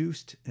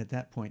introduced at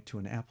that point to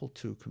an Apple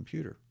II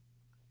computer.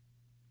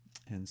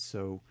 And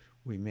so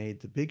we made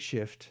the big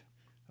shift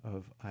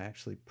of I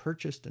actually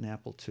purchased an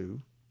Apple II,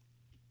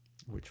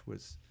 which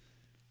was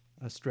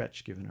a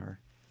stretch given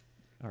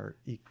our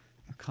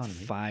economy.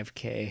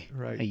 $5K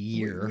right. a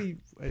year.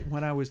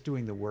 When I was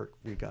doing the work,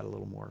 we got a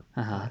little more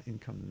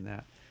income than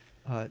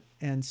that,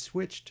 and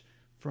switched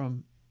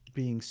from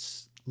being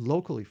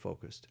locally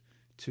focused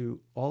to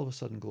all of a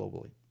sudden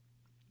globally.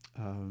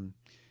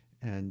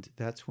 And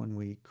that's when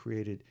we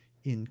created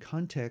In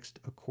Context,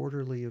 a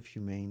quarterly of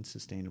humane,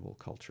 sustainable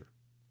culture.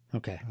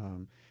 Okay.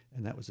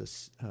 And that was a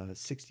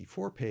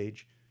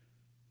 64-page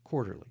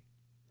quarterly.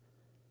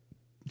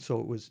 So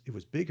it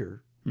was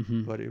bigger,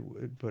 but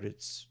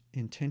its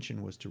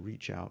intention was to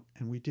reach out,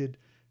 and we did.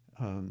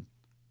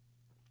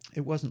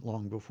 It wasn't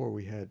long before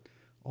we had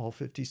all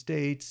 50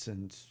 states,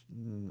 and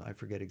I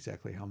forget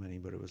exactly how many,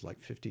 but it was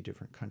like 50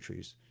 different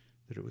countries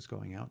that it was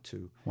going out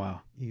to.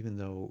 Wow! Even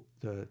though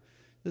the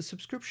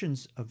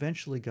subscriptions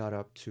eventually got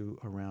up to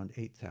around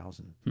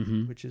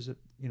 8,000, which is a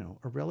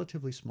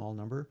relatively small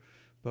number,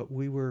 but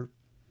we were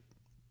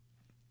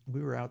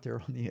out there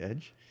on the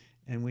edge,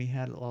 and we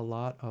had a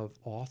lot of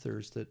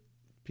authors that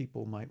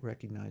people might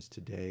recognize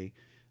today,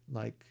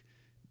 like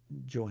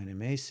Joanna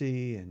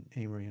Macy and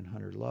Amory and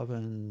Hunter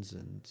Lovins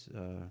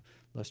and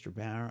Lester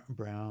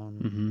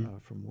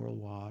Brown from World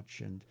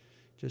Watch, and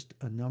just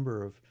a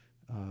number of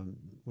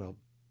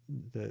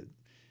the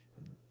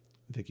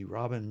Vicki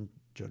Robin,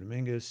 Joe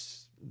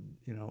Dominguez,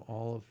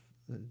 all of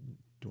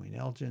Dwayne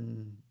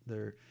Elgin,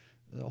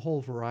 a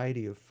whole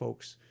variety of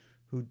folks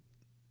who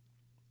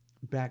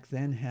back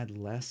then had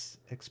less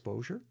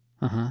exposure.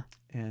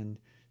 And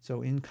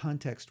so In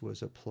Context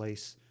was a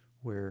place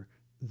where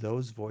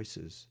those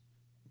voices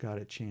got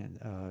a chance.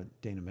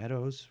 Dana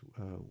Meadows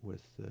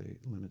with the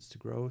Limits to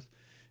Growth.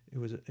 It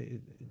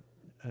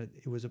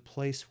was a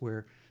place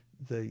where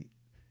the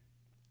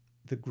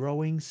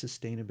growing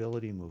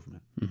sustainability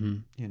movement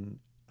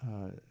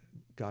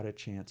got a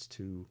chance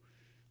to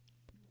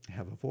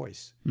have a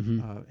voice.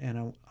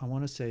 And I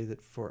want to say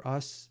that for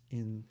us,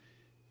 when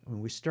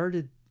we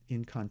started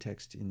In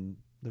Context,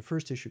 the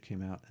first issue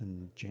came out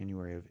in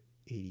January of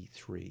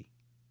 '83.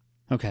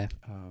 Okay.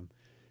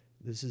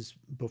 This is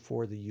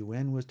before the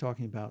UN was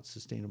talking about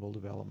sustainable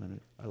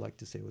development. I like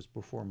to say it was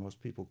before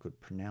most people could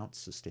pronounce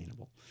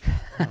sustainable.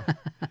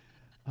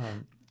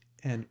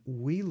 And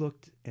we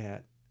looked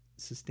at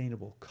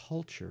sustainable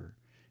culture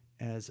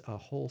as a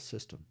whole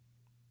system.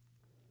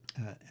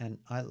 And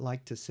I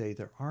like to say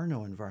there are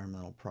no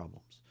environmental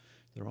problems.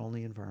 There are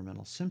only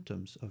environmental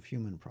symptoms of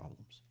human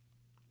problems.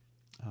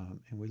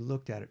 And we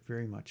looked at it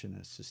very much in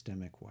a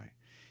systemic way.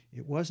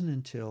 It wasn't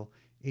until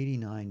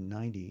 89,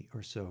 90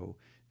 or so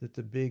that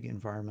the big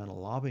environmental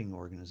lobbying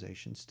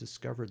organizations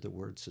discovered the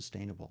word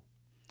sustainable.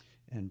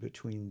 And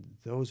between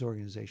those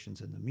organizations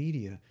and the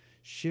media,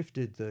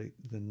 shifted the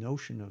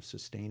notion of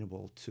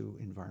sustainable to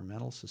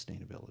environmental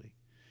sustainability.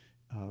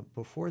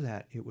 Before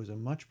that, it was a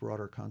much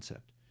broader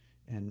concept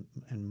and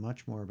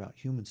much more about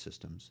human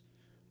systems,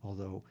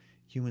 although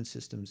human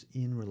systems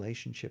in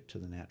relationship to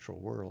the natural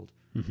world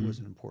was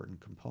an important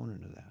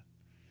component of that.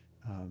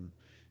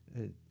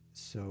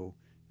 So,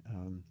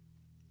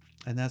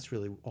 and that's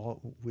really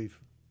all we've,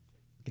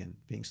 again,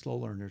 being slow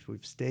learners,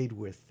 we've stayed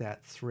with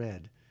that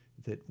thread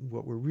that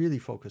what we're really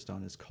focused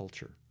on is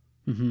culture.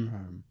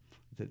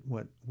 That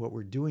what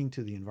we're doing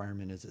to the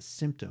environment is a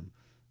symptom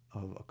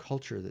of a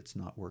culture that's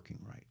not working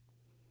right.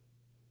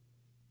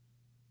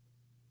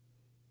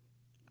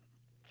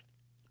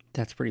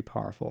 That's pretty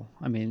powerful.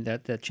 I mean,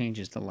 that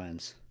changes the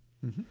lens.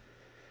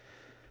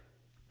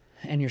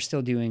 And you're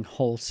still doing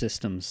whole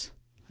systems.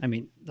 I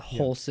mean, the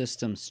whole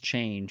systems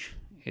change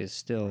is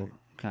still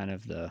kind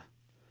of the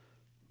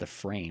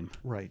frame.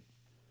 Right.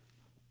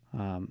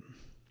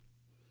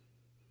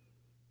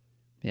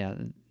 Yeah,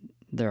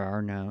 there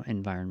are no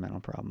environmental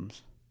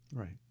problems.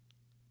 Right.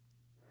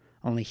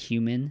 Only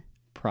human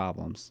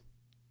problems,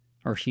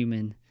 or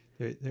human.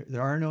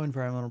 There are no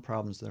environmental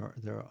problems. There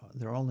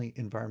are only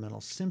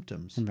environmental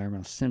symptoms.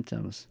 Environmental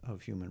symptoms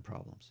of human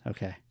problems.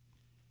 Okay.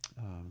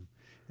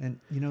 And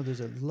there's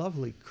a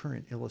lovely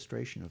current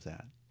illustration of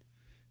that.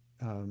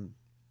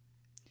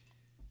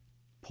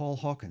 Paul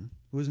Hawken,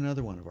 who is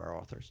another one of our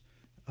authors,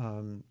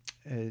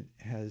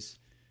 has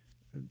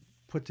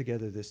put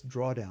together this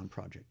drawdown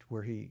project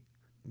where he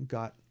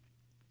got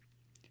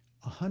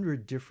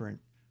 100 different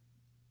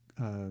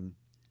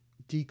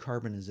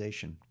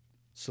decarbonization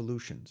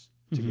solutions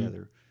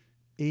together,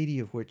 80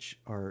 of which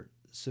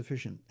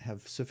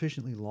have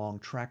sufficiently long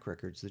track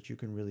records that you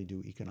can really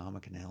do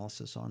economic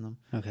analysis on them.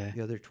 Okay.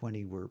 The other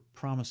 20 were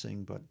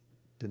promising but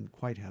didn't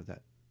quite have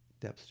that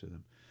depth to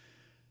them.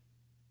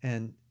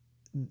 And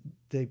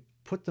they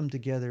put them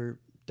together,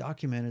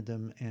 documented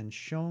them, and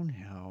shown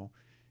how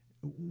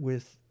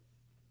with,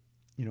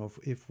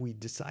 if we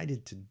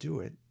decided to do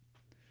it,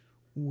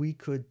 we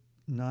could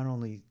not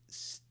only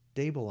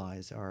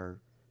stabilize our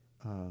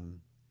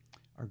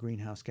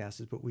greenhouse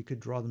gases, but we could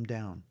draw them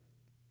down.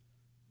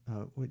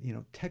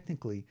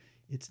 Technically,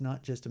 it's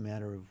not just a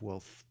matter of,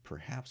 well,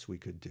 perhaps we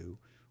could do.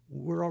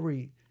 We're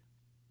already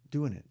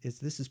doing it.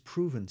 This is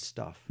proven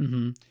stuff.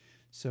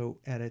 So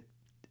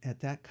at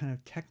that kind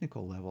of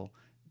technical level,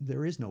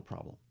 there is no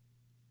problem.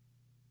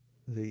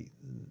 The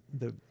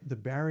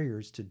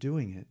barriers to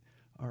doing it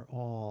are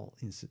all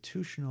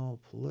institutional,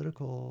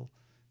 political,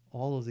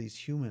 all of these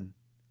human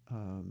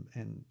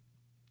and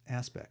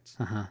aspects.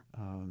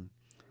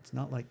 It's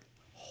not like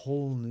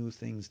whole new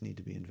things need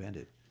to be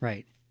invented.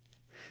 Right.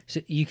 So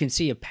you can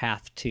see a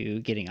path to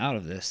getting out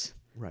of this.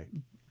 Right.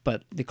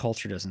 But the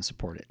culture doesn't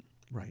support it.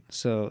 Right.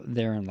 So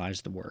therein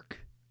lies the work.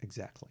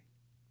 Exactly.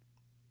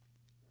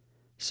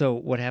 So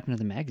what happened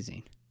to the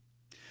magazine?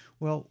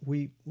 Well,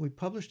 we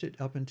published it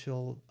up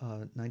until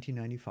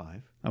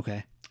 1995.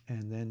 Okay.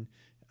 And then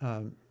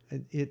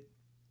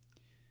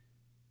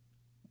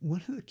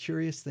one of the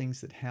curious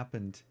things that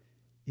happened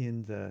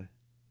in the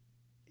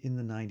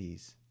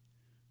 90s,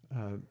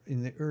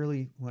 in the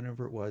early,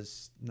 whenever it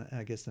was,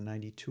 I guess the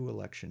 92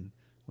 election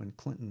when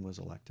Clinton was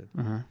elected.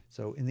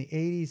 So in the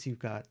 80s, you've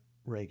got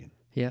Reagan.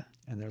 Yeah.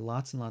 And there are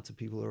lots and lots of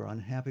people who are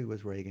unhappy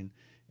with Reagan,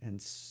 and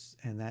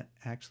that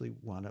actually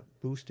wound up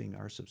boosting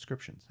our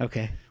subscriptions.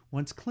 Okay.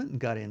 Once Clinton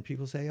got in,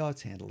 people say, oh,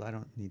 it's handled. I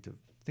don't need to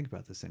think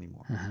about this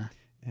anymore.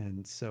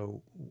 And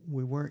so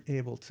we weren't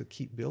able to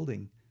keep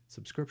building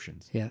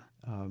subscriptions. Yeah.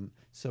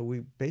 So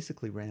we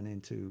basically ran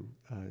into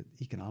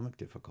economic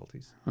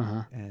difficulties.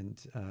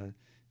 And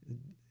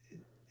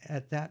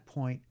at that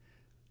point,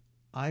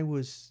 I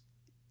was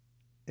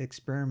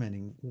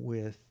experimenting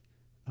with,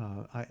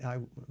 I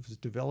was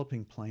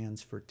developing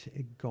plans for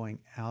going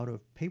out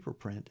of paper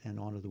print and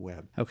onto the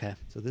web. Okay.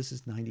 So this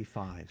is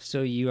 95.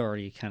 So you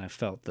already kind of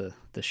felt the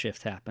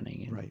shift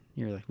happening, and right.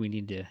 You're like, we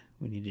need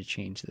to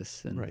change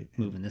this and right.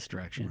 move in this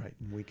direction. Right.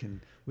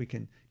 And we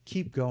can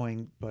keep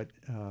going, but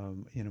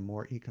in a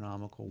more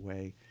economical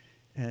way.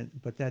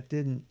 But that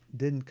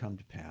didn't come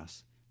to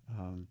pass,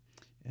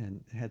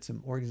 and had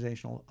some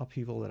organizational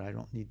upheaval that I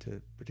don't need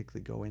to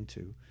particularly go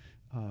into.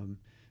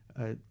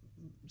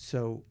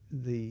 So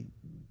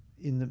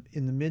in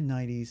the mid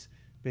 90s,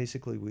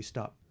 basically we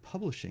stopped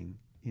publishing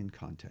in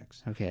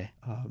context. Okay.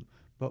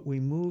 But we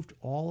moved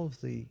all of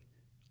the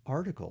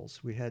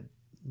articles. We had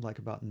like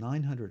about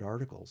 900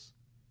 articles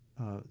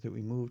that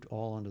we moved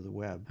all onto the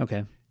web.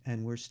 Okay.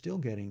 And we're still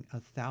getting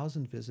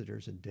 1,000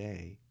 visitors a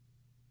day.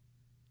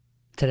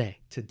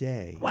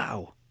 Today.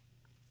 Wow.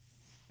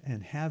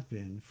 And have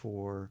been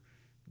for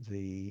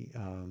the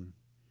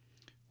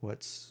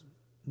what's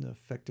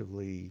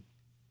effectively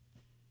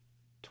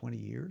 20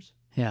 years.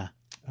 Yeah.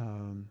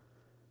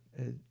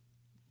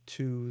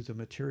 To the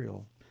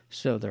material.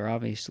 So they're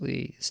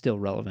obviously still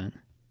relevant.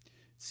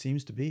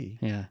 Seems to be.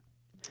 Yeah.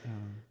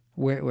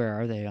 Where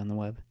are they on the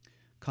web?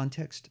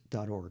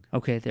 Context.org.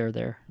 Okay, they're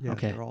there. Yeah,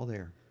 okay. They're all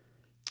there.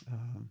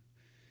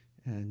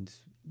 And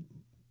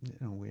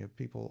we have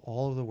people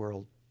all over the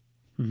world.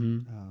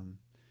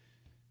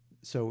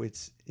 So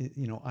it's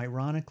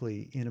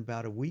ironically, in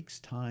about a week's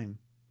time,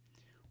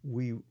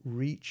 we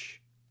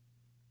reach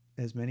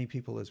as many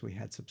people as we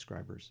had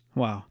subscribers.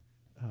 Wow.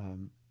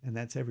 And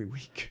that's every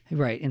week.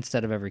 Right,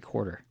 instead of every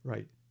quarter.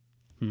 Right.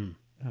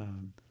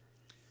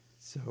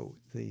 So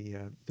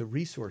the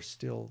resource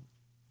still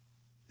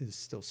is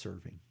still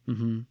serving.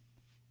 Mm-hmm.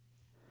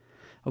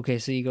 Okay,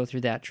 so you go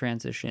through that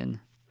transition.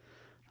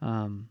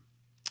 And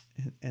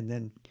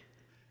then,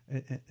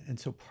 and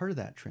so part of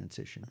that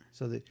transition,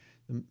 so that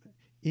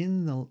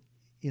in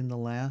the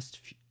last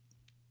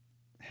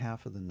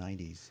half of the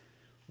 90s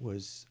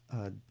was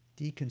a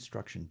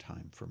deconstruction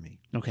time for me.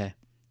 Okay.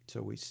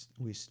 So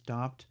we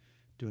stopped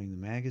doing the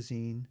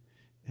magazine,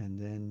 and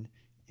then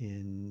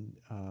in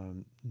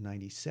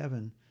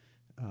 97,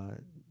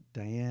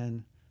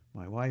 Diane,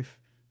 my wife,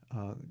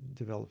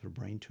 developed a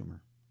brain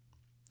tumor.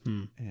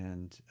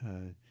 And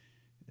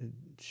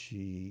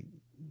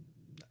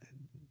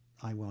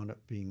I wound up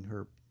being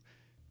her,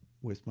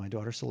 with my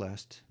daughter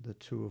Celeste. The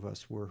two of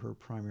us were her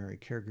primary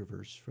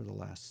caregivers for the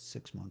last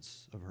 6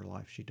 months of her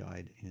life. She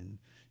died in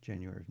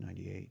January of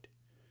 98.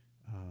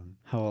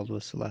 How old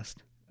was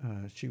Celeste?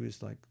 She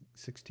was like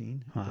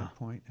 16 at that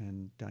point,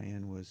 and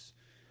Diane was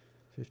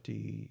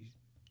 50,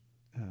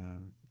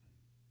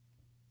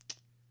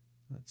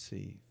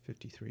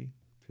 53,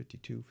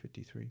 52,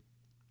 53.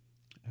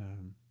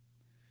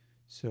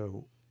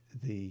 So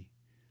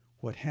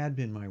what had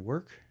been my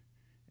work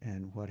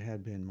and what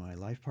had been my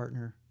life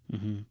partner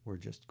were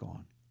just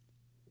gone.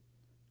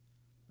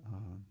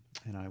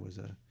 And I was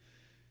a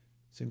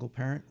single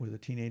parent with a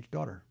teenage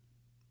daughter,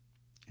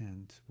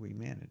 and we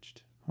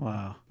managed.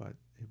 Wow. But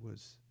it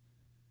was,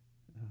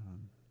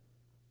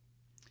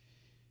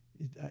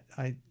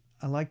 I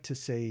like to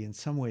say in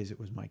some ways it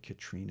was my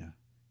Katrina,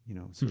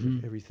 sort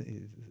of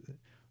everything,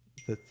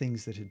 the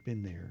things that had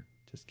been there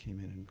just came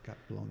in and got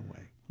blown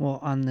away. Well,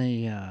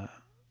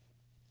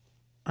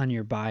 on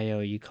your bio,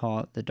 you call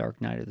it the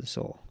dark night of the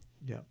soul.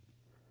 Yep.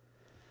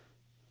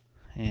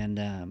 And,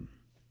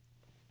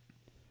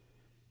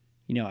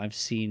 I've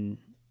seen,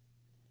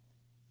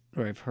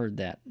 or I've heard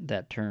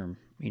that term,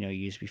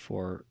 used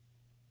before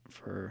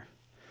for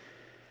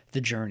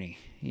the journey,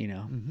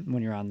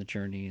 when you're on the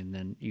journey, and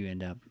then you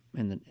end up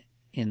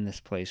in this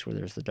place where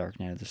there's the dark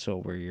night of the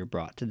soul, where you're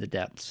brought to the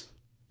depths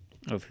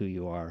of who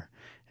you are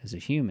as a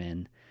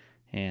human.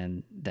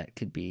 And that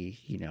could be,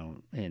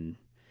 in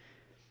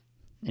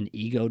an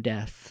ego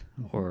death,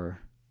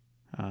 or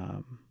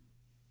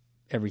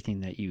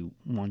everything that you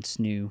once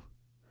knew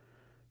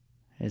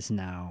is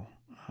now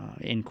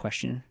in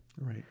question.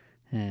 Right.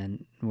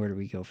 And where do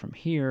we go from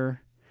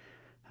here?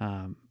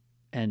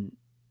 And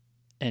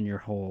your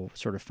whole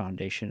sort of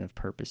foundation of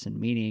purpose and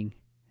meaning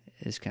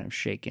is kind of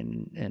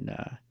shaken and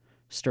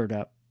stirred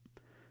up.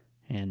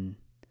 And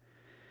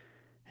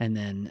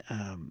then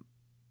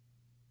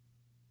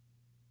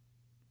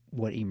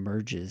what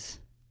emerges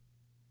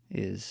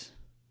is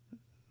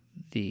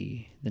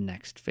the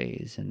next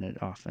phase, and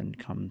it often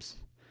comes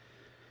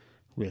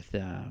with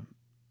a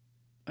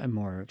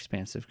more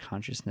expansive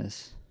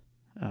consciousness,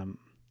 a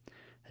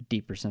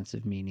deeper sense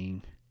of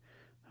meaning,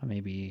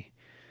 maybe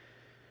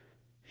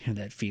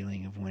that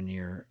feeling of when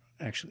you're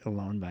actually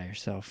alone by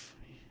yourself,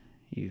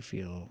 you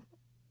feel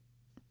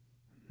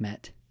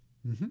met.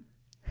 Mm-hmm.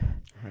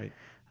 Right.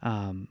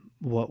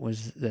 What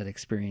was that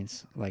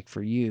experience like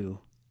for you,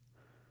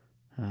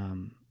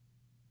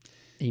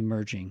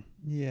 emerging?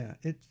 Yeah,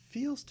 it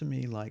feels to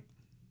me like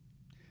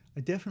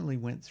I definitely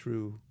went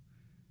through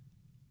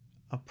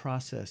a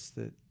process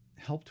that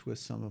helped with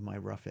some of my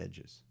rough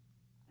edges,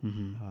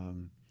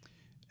 and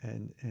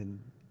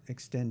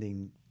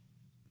extending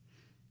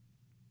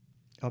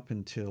up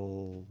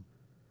until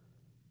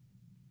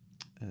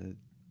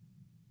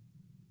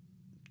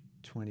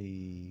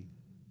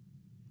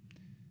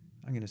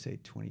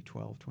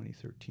 2012,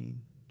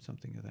 2013,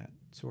 something of that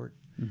sort.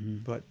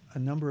 But a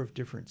number of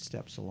different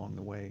steps along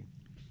the way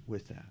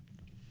with that.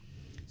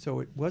 So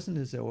it wasn't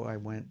as though I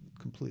went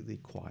completely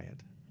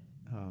quiet.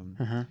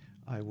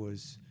 I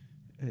was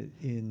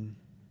in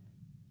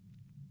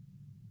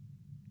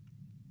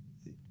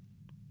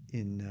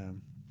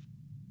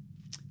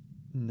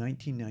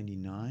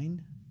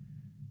 1999,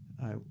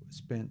 I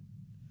spent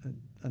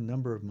a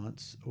number of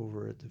months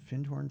over at the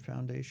Findhorn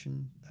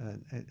Foundation.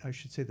 I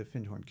should say the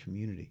Findhorn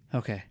community.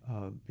 Okay.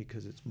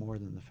 Because it's more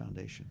than the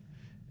foundation.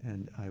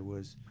 And I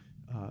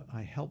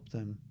helped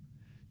them.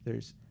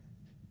 There's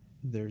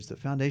the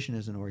foundation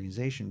as an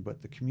organization,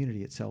 but the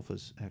community itself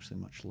is actually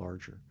much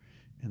larger.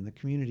 And the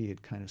community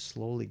had kind of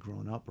slowly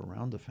grown up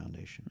around the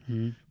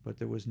foundation, but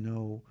there was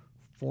no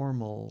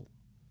formal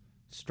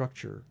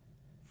structure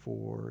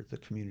for the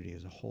community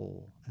as a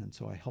whole. And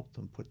so I helped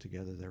them put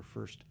together their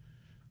first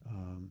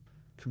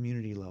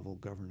community-level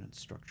governance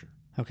structure.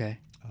 Okay.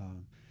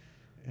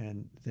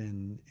 And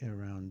then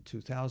around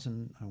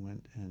 2000, I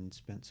went and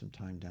spent some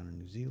time down in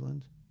New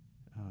Zealand.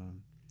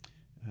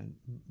 And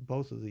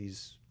both of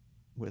these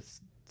with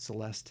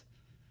Celeste,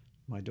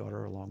 my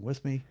daughter, along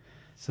with me.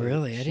 So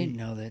really? I didn't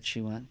know that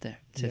she went there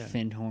to Yeah.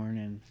 Findhorn.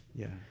 And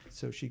Yeah,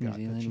 so she New got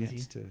Zealand the with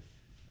chance to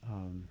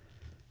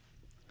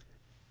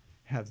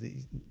have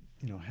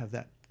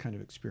that kind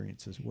of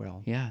experience as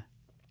well. Yeah.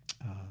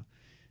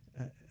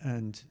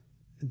 And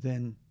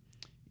then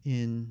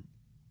in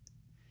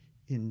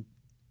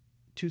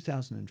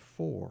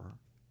 2004,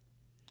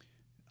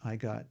 I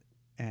got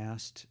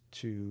asked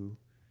to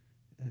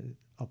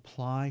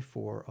apply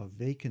for a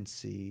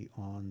vacancy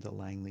on the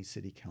Langley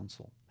City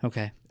Council.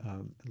 Okay.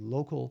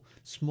 Local,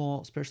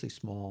 small, especially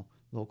small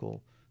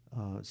local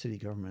city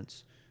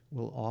governments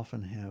will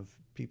often have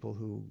people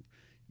who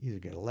either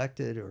get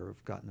elected or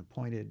have gotten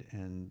appointed,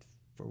 and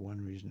for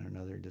one reason or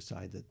another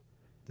decide that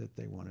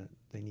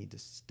they need to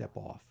step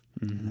off,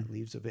 and that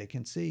leaves a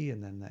vacancy,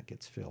 and then that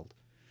gets filled.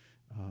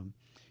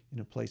 In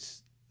a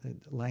place,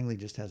 Langley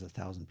just has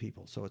 1,000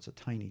 people, so it's a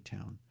tiny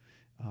town,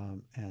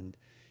 and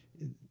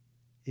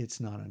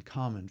it's not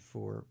uncommon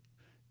for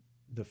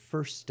the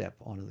first step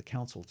onto the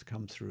council to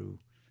come through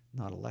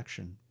not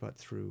election but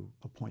through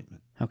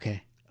appointment.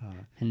 Okay.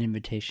 An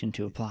invitation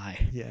to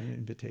apply. Yeah, an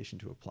invitation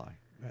to apply.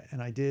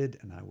 And I did,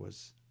 and I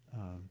was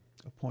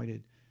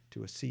appointed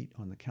to a seat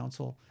on the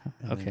council,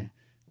 and Okay. then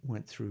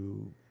went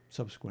through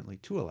subsequently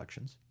 2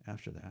 elections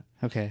after that.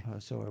 Okay.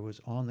 So I was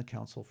on the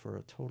council for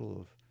a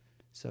total of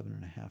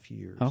 7.5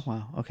 years. Oh,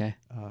 wow. Okay.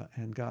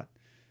 And got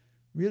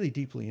really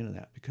deeply into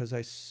that because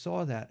I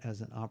saw that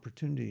as an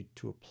opportunity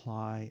to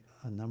apply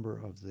a number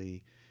of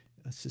the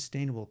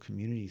sustainable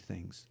community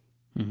things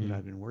that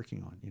I've been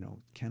working on. You know,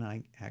 can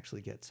I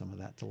actually get some of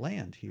that to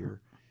land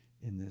here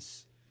in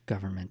this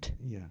government?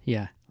 Yeah.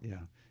 Yeah. Yeah.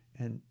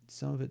 And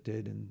some of it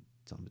did and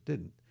some of it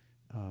didn't.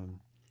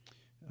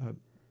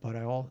 But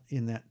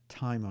in that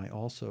time, I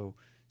also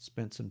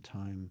spent some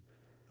time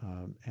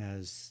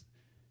as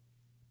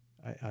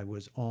I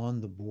was on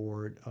the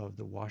board of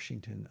the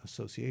Washington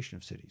Association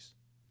of Cities.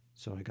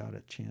 So I got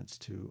a chance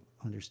to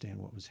understand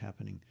what was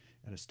happening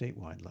at a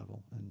statewide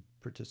level and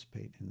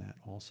participate in that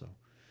also.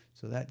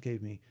 So that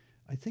gave me,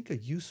 I think, a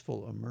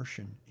useful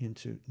immersion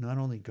into not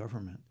only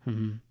government,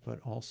 but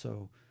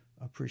also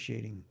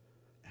appreciating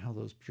how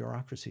those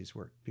bureaucracies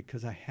work,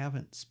 because I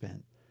haven't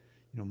spent,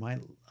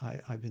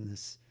 I've been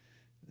this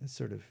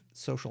sort of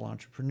social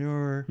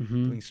entrepreneur,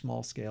 doing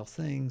small scale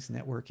things,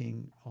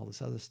 networking, all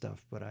this other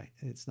stuff, but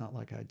it's not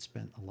like I'd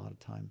spent a lot of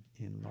time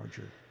in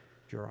larger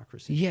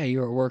bureaucracy. Yeah, you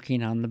were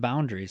working on the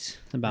boundaries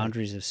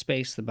Right. of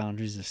space, the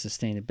boundaries of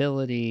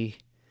sustainability,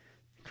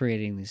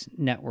 creating these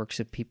networks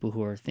of people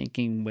who are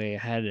thinking way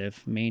ahead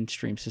of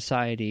mainstream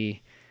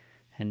society,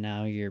 and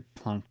now you're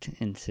plunked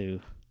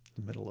into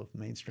The middle of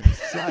mainstream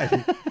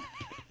society.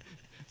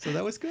 So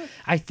that was good.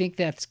 I think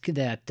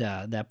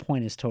that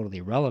point is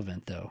totally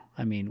relevant, though.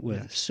 I mean,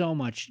 with so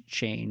much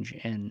change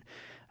and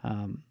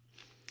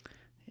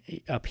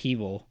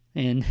upheaval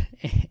in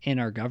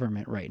our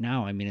government right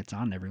now, I mean, it's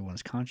on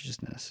everyone's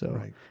consciousness. So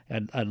Right.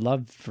 I'd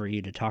love for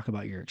you to talk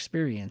about your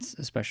experience,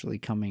 especially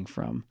coming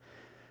from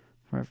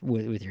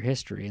with your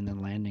history and then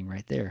landing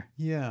right there.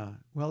 Yeah.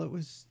 Well, it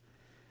was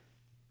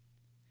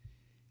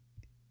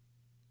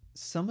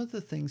some of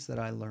the things that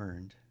I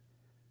learned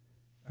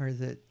are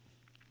that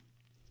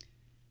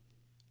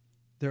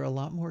there are a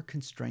lot more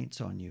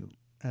constraints on you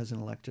as an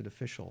elected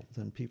official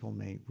than people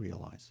may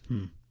realize.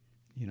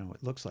 You know,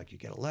 it looks like you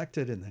get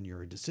elected and then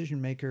you're a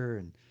decision maker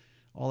and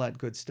all that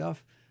good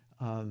stuff,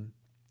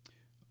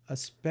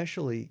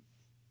 especially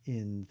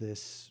in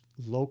this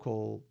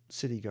local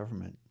city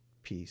government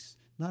piece.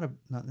 Not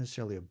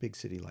necessarily a big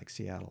city like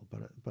Seattle,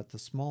 but the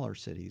smaller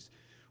cities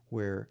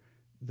where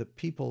the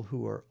people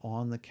who are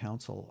on the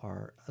council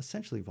are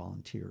essentially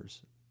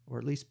volunteers, or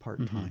at least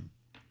part-time.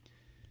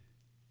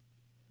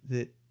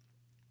 That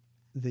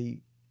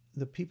the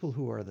people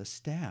who are the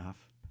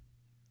staff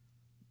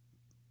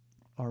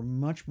are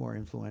much more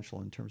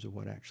influential in terms of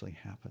what actually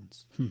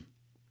happens.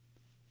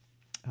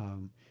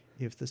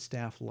 If the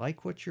staff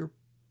like what you're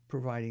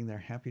providing, they're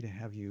happy to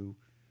have you,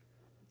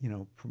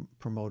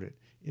 promote it.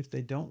 If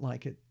they don't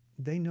like it,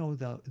 they know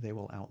that they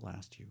will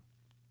outlast you.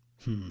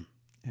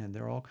 And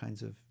there are all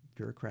kinds of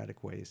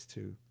bureaucratic ways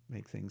to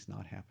make things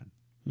not happen.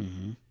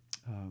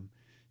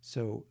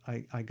 So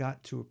I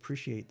got to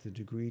appreciate the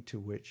degree to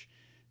which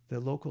the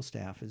local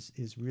staff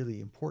is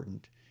really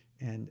important.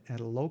 And at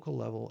a local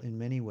level, in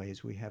many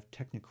ways, we have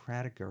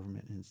technocratic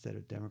government instead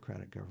of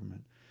democratic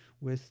government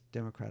with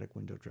democratic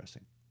window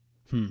dressing.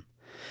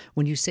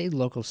 When you say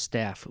local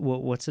staff,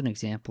 what's an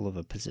example of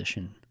a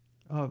position?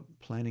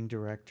 Planning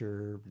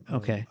director,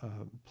 Okay.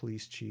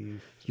 Police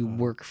chief. You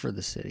work for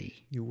the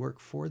city. You work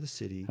for the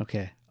city.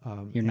 Okay.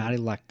 You're not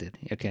elected.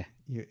 Okay.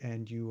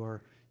 You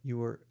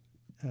are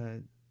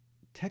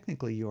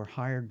technically you are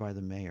hired by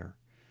the mayor.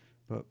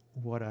 But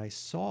what I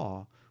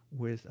saw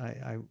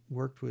I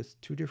worked with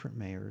 2 different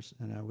mayors,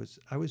 and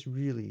I was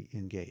really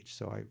engaged.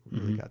 So I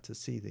really got to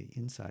see the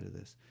inside of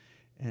this.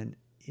 And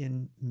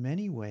in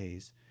many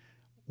ways,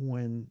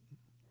 when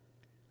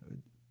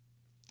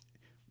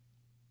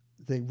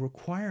the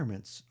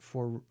requirements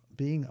for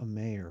being a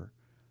mayor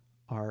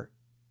are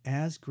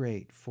as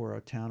great for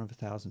a town of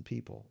 1,000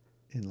 people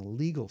in a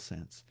legal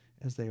sense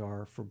as they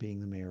are for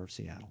being the mayor of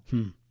Seattle.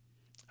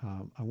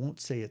 I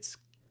won't say it's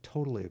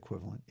totally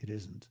equivalent. It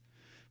isn't.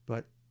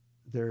 But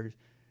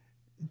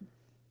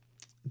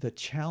the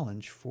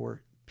challenge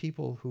for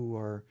people who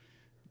are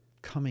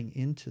coming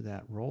into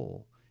that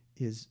role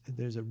is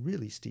there's a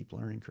really steep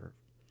learning curve.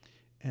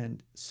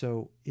 And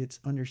so it's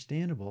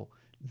understandable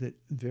that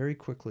very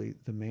quickly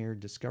the mayor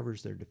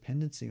discovers their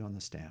dependency on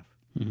the staff.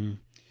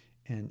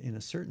 And in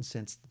a certain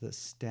sense, the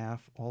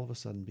staff all of a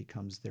sudden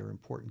becomes their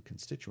important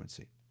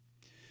constituency.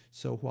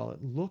 So while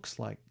it looks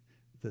like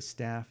the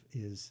staff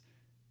is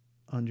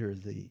under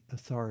the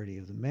authority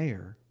of the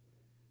mayor,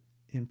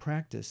 in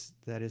practice,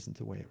 that isn't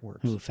the way it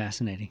works. Ooh,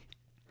 fascinating.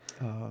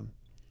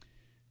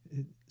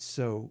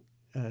 So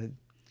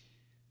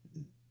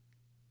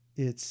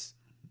it's,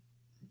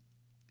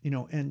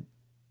 and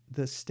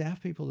the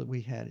staff people that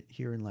we had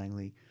here in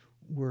Langley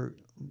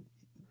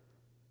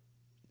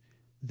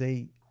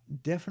they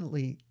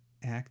definitely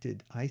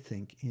acted, I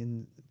think,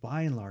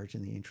 by and large,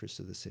 in the interests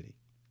of the city.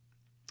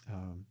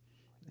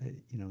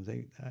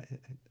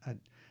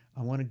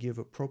 I want to give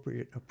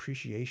appropriate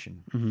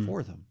appreciation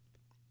for them.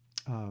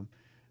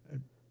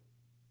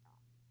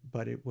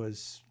 But it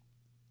was,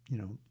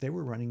 they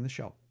were running the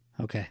show.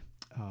 Okay.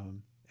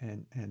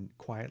 And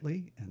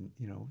quietly and,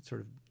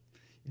 sort of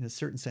in a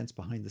certain sense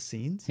behind the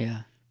scenes.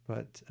 Yeah.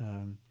 But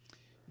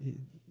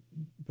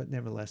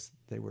nevertheless,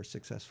 they were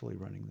successfully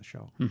running the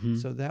show. Mm-hmm.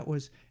 So that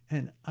was,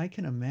 and I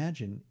can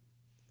imagine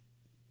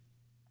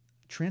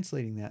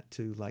translating that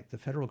to like the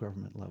federal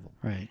government level,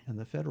 right, and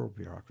the federal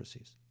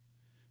bureaucracies,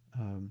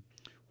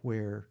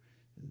 where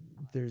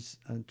there's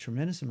a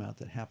tremendous amount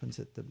that happens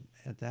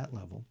at that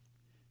level.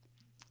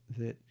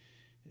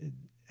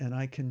 And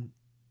I can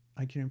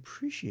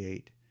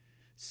appreciate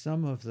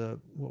some of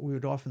what we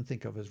would often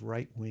think of as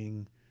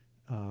right-wing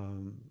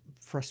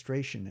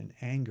frustration and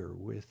anger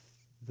with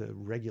the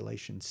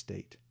regulation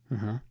state.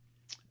 Uh-huh.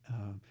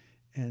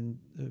 And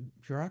the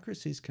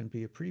bureaucracies can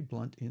be a pretty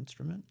blunt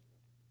instrument,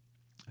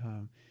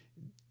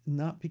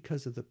 not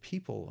because of the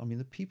people. I mean,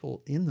 the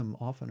people in them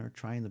often are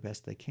trying the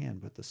best they can,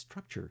 but the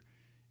structure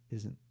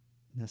isn't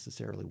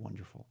necessarily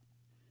wonderful.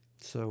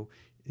 So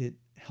it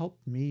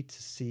helped me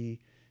to see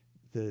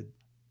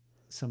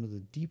some of the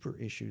deeper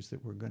issues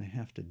that we're going to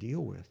have to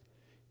deal with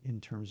in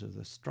terms of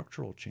the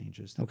structural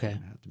changes that we're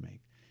going to have to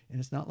make. And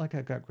it's not like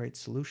I've got great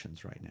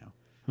solutions right now,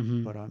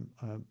 mm-hmm.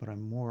 but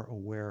I'm more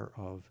aware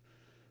of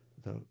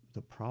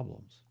the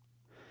problems.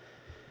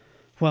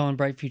 Well, in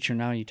Bright Future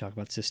Now, you talk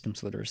about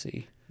systems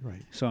literacy.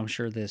 Right. So I'm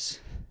sure this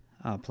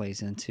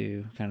plays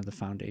into kind of the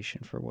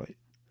foundation for what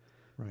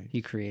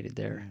you created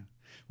there. Yeah.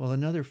 Well,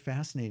 another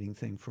fascinating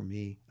thing for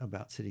me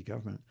about city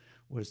government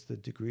was the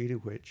degree to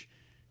which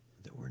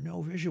there were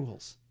no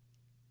visuals.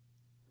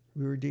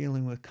 We were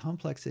dealing with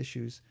complex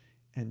issues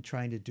and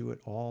trying to do it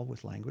all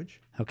with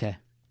language. Okay.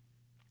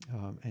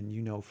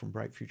 And from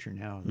Bright Future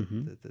Now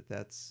mm-hmm.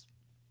 that's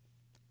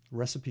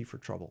recipe for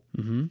trouble.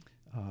 Mm-hmm.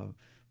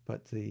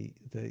 But the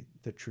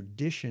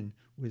tradition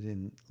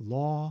within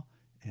law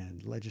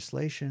and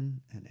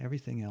legislation and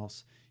everything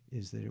else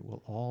is that it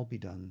will all be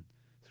done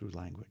through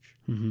language.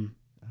 Mm-hmm.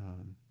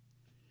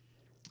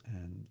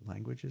 And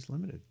language is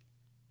limited.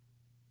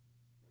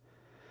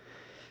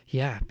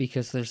 Yeah,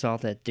 because there's all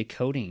that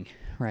decoding,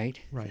 right?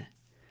 Right.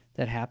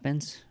 That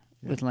happens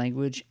with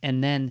language.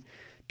 And then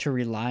to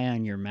rely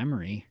on your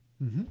memory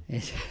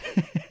is...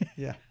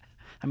 Yeah.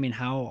 I mean,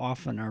 how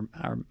often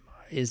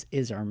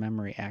is our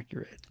memory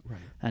accurate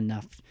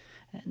enough?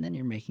 And then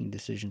you're making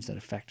decisions that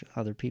affect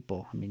other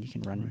people. I mean, you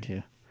can run into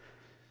a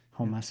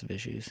whole mess of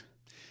issues.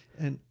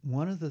 And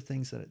one of the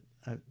things that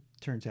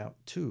turns out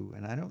too,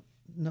 and I don't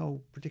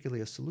know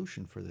particularly a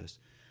solution for this,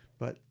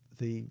 but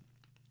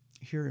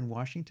here in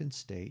Washington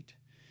State,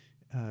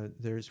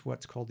 there's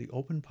what's called the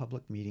Open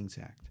Public Meetings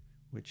Act,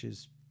 which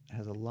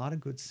has a lot of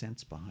good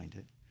sense behind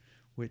it,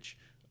 which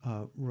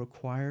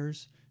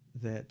requires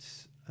that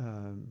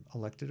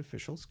elected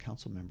officials,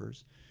 council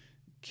members,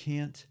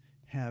 can't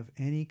have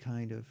any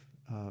kind of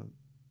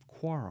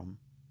quorum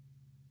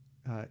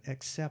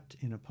except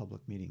in a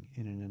public meeting,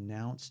 in an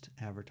announced,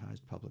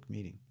 advertised public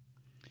meeting.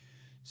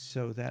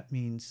 So that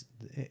means,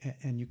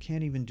 and you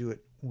can't even do it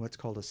what's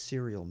called a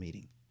serial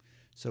meeting.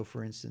 So,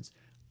 for instance,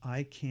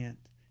 I can't,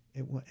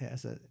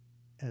 as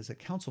a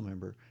council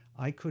member,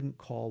 I couldn't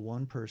call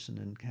one person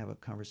and have a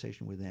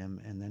conversation with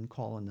them and then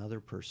call another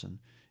person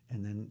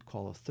and then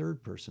call a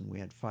third person. We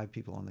had 5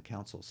 people on the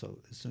council, so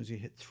as soon as you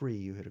hit 3,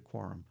 you hit a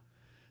quorum.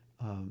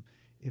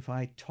 If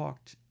I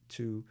talked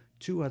to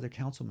 2 other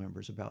council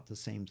members about the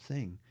same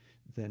thing,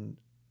 then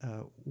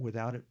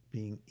without it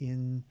being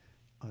in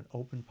an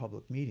open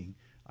public meeting,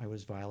 I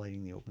was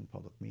violating the Open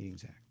Public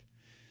Meetings Act.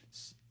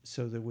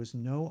 So there was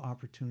no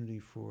opportunity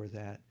for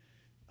that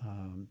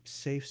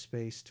safe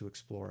space to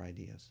explore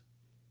ideas.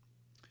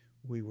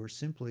 We were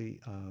simply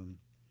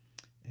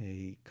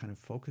a kind of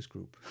focus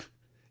group,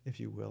 if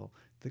you will,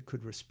 that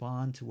could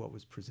respond to what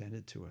was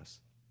presented to us.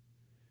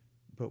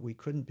 But we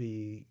couldn't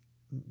be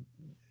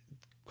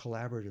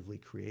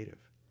collaboratively creative.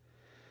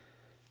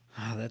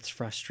 Oh, that's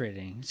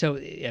frustrating. So,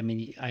 I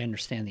mean, I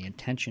understand the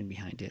intention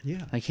behind it.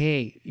 Yeah. Like,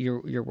 hey,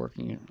 you're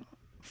working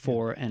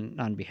for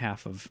and on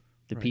behalf of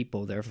the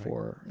people,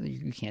 therefore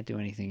you can't do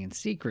anything in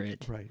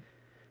secret. Right.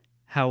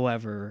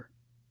 However,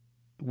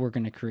 we're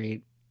going to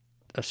create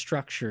a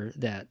structure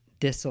that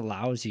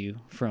disallows you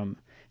from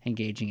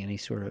engaging any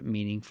sort of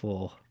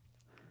meaningful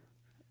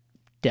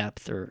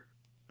depth or,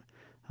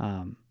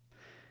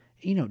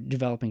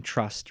 developing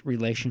trust,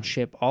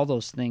 relationship, all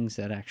those things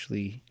that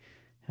actually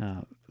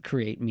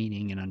create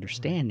meaning and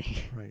understanding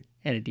Right.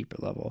 at a deeper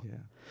level.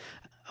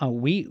 Yeah.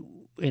 We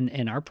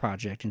in our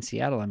project in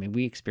Seattle, I mean,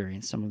 we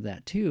experienced some of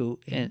that too,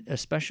 and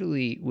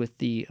especially with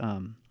the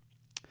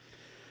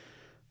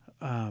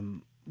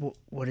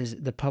what is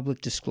it? The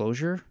public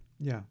disclosure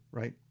Yeah.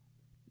 Right.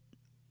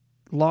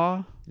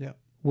 law, Yeah.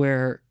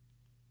 where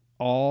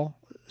all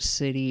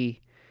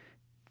city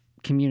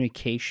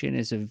communication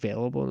is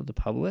available to the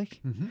public.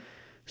 Mm-hmm.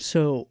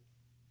 So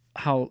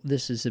how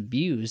this is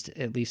abused,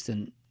 at least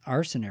in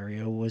our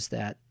scenario, was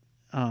that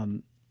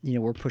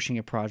we're pushing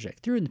a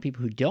project through, and the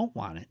people who don't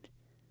want it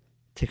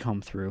to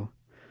come through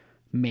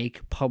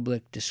make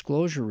public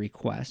disclosure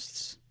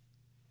requests,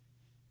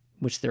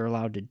 which they're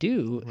allowed to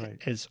do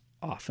Right. as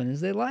often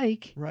as they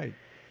like, Right.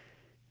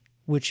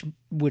 which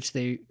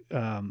they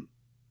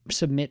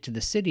submit to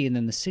the city, and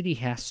then the city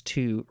has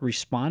to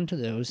respond to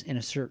those in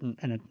a certain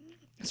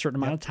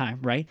amount of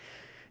time, right?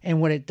 And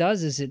what it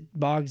does is it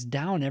bogs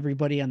down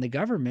everybody on the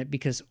government,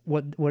 because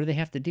what do they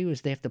have to do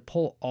is they have to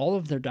pull all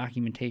of their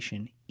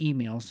documentation,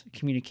 emails,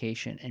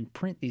 communication, and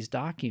print these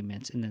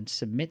documents and then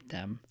submit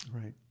them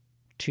Right.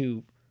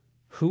 to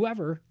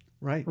whoever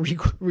Right.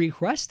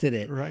 requested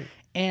it. Right.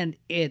 And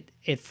it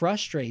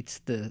frustrates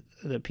the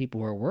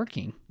people who are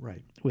working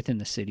Right. within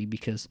the city,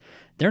 because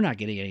they're not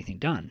getting anything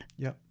done.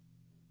 Yep.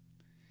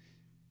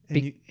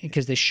 And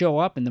Because they show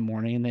up in the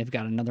morning and they've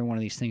got another one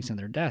of these things on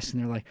their desk,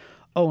 and they're like,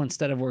 oh,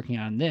 instead of working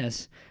on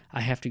this,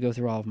 I have to go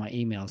through all of my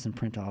emails and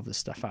print all of this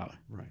stuff out.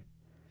 Right.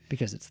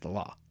 Because it's the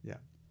law. Yeah.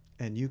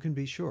 And you can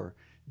be sure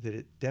that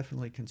it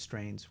definitely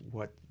constrains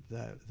what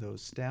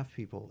those staff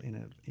people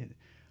in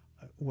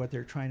what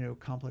they're trying to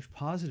accomplish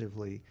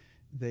positively.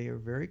 They are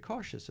very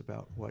cautious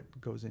about what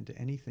goes into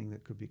anything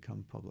that could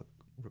become public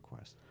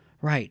request.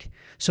 Right.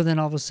 So then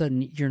all of a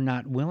sudden you're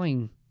not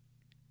willing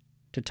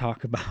to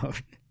talk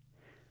about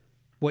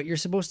what you're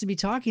supposed to be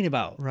talking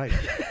about. Right.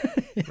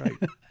 Right.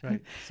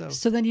 Right.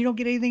 So then you don't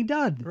get anything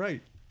done.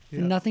 Right. Yeah.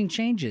 And nothing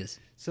changes.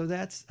 So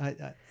that's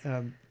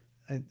and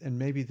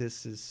maybe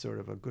this is sort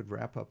of a good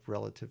wrap up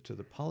relative to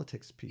the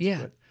politics piece.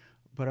 Yeah.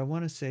 But I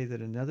want to say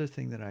that another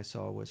thing that I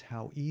saw was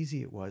how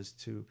easy it was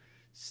to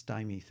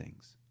stymie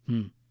things.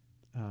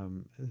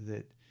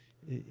 That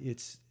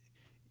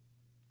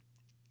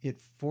it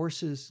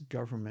forces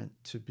government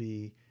to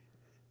be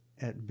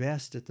at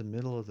best at the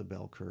middle of the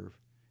bell curve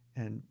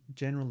and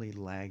generally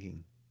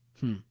lagging.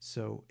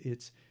 So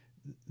it's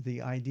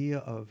the idea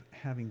of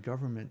having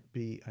government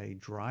be a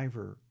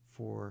driver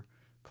for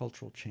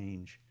cultural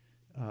change.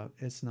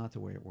 It's not the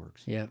way it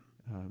works. Yeah.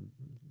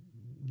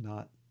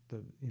 Not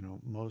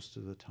most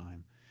of the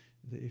time.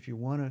 If you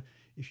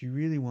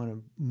really want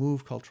to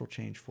move cultural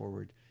change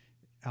forward,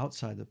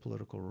 outside the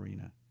political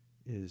arena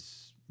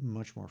is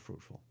much more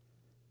fruitful.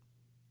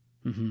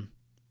 Mm-hmm.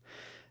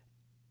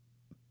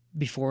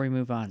 Before we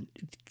move on,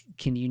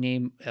 can you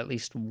name at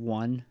least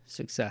one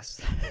success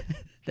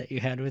that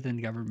you had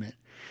within government?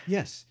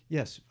 Yes.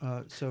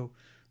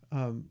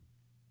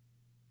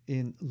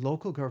 In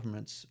local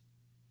governments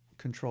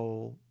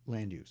control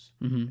land use.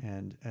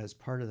 And as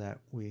part of that,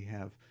 we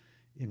have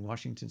in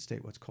Washington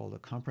State what's called a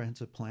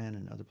comprehensive plan,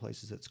 and other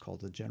places it's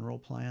called the general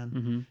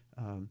plan.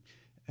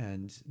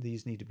 And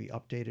these need to be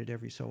updated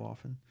every so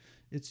often.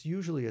 It's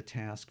usually a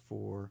task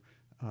for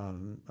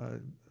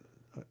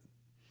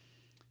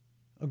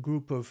a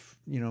group of,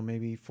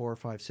 maybe 4 or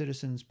 5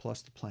 citizens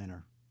plus the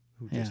planner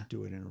who just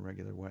do it in a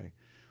regular way.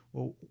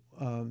 Well,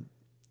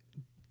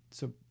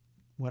 so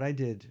what I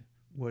did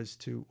was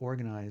to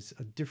organize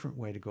a different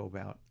way to go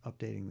about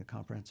updating the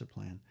comprehensive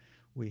plan.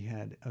 We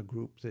had a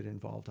group that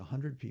involved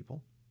 100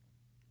 people,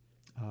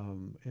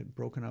 it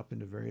broken up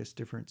into various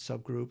different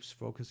subgroups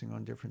focusing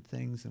on different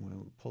things, and we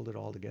pulled it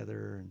all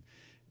together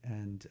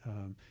and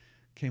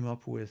came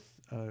up with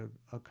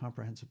a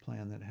comprehensive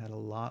plan that had a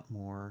lot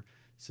more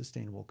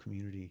sustainable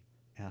community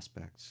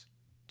aspects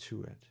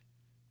to it.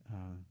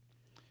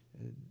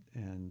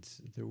 And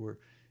there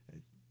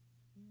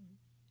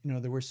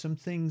were some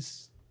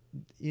things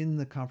in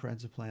the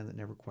comprehensive plan that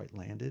never quite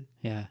landed.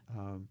 Yeah.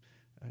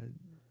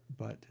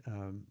 But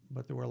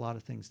there were a lot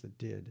of things that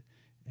did.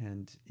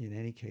 And in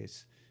any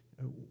case,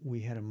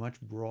 we had a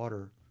much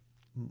broader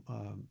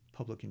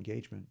public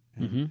engagement.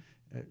 And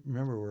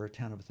remember, we're a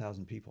town of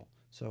 1,000 people.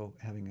 So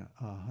having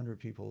 100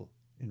 people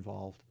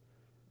involved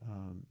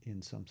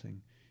in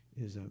something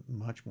is a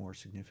much more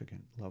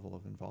significant level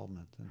of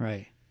involvement than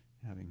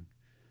having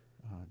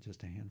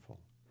just a handful.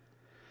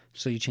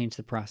 So you changed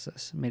the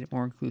process, made it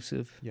more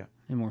inclusive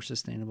and more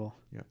sustainable.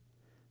 Yeah.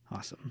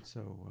 Awesome.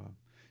 So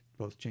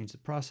both changed the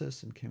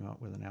process and came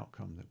out with an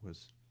outcome that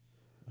was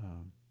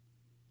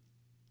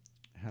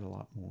had a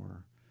lot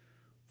more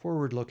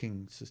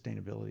forward-looking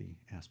sustainability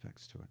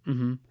aspects to it.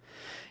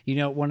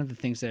 One of the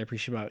things that I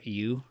appreciate about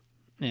you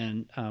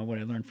and what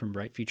I learned from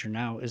Bright Future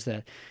Now is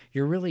that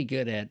you're really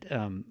good at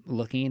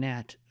looking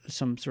at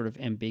some sort of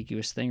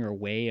ambiguous thing or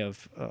way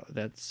of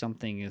that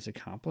something is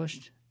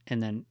accomplished,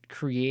 and then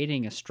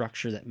creating a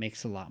structure that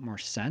makes a lot more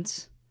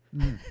sense.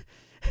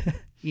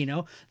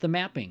 The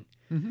mapping.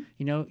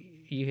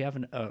 You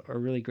have a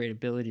really great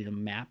ability to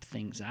map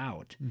things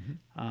out.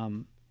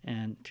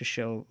 and to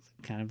show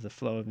kind of the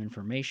flow of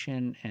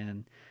information.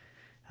 And,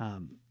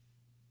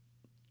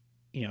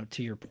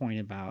 to your point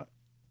about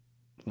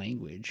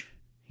language,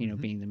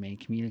 being the main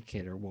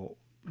communicator, well,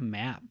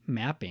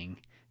 mapping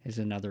is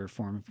another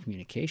form of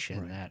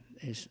communication that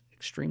is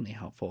extremely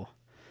helpful.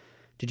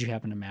 Did you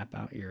happen to map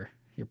out your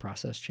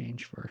process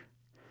change for?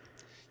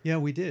 Yeah,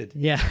 we did.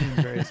 Yeah.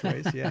 In various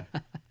ways, yeah.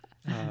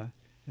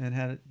 And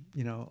had,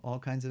 all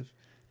kinds of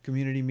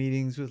community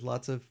meetings with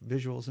lots of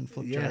visuals and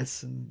flip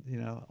charts and,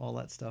 all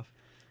that stuff.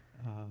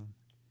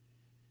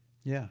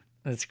 Yeah.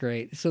 That's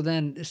great. So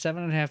then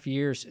 7.5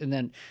 years, and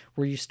then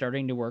were you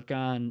starting to work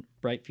on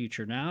Bright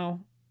Future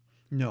Now?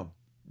 No,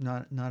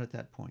 not at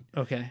that point.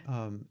 Okay.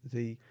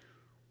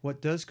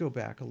 What does go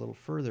back a little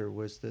further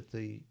was that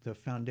the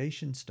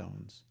foundation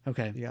stones,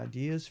 Okay. the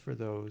ideas for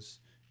those,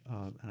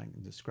 and I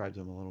can describe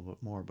them a little bit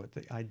more, but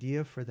the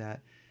idea for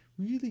that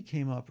really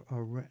came up,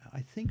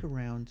 I think,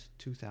 around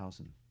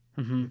 2000,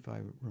 if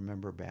I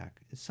remember back.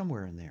 It's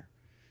somewhere in there.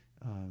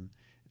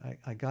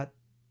 I got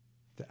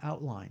the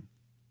outline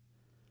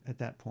at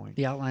that point.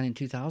 The outline in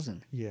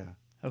 2000. Yeah.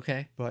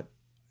 Okay. But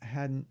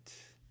hadn't,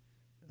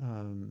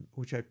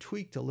 which I've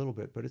tweaked a little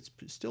bit, but it's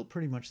still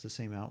pretty much the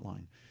same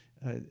outline.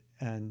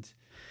 And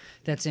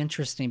that's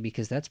interesting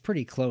because that's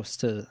pretty close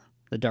to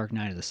the Dark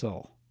Night of the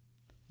Soul.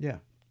 Yeah.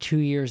 2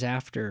 years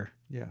after.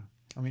 Yeah.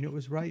 I mean, it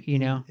was right.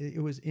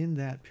 It was in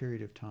that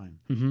period of time.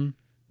 Mm-hmm.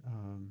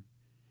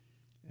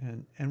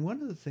 And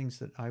one of the things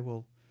that I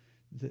will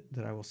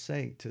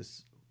say, to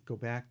go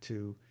back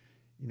to,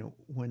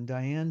 when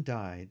Diane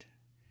died,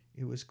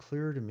 it was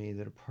clear to me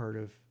that a part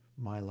of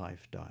my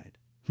life died.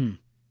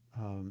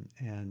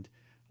 And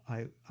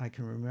I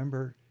can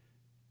remember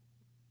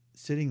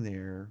sitting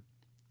there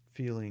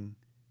feeling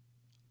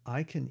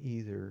I can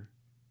either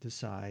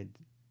decide,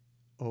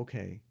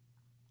 okay,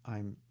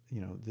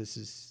 this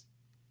is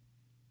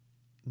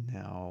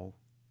now,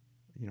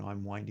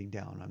 I'm winding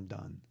down, I'm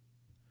done.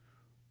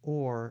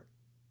 Or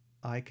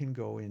I can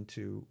go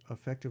into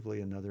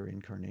effectively another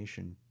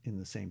incarnation in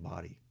the same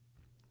body.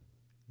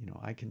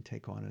 I can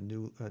take on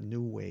a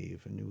new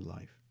wave, a new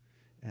life.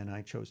 And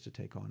I chose to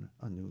take on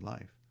a new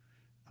life.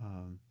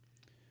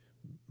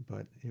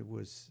 But it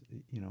was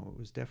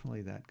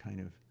definitely that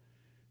kind of,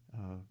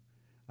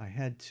 I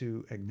had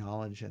to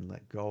acknowledge and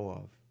let go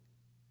of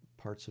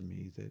parts of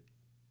me that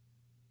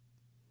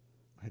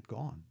had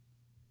gone.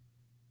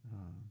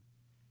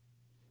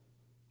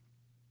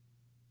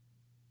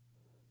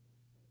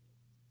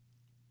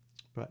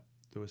 But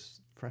there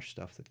was fresh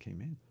stuff that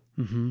came in.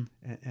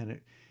 Mm-hmm.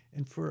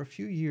 And for a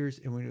few years,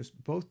 and when it was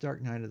both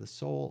Dark Night of the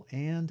Soul,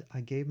 and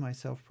I gave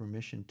myself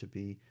permission to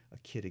be a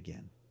kid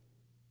again.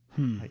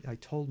 I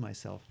told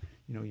myself,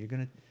 you're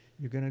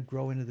gonna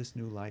grow into this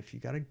new life. You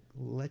got to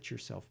let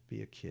yourself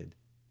be a kid.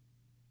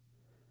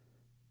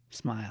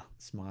 Smile,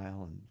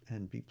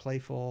 and be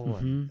playful,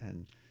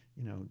 and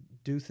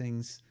do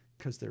things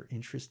because they're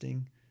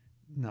interesting,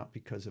 not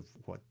because of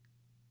what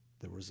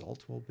the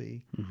result will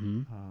be.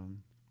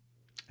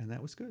 And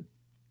that was good.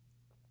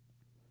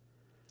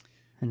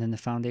 And then the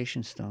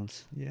foundation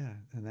stones. Yeah,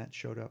 and that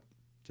showed up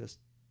just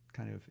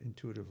kind of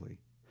intuitively.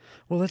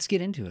 Well, let's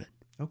get into it.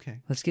 Okay.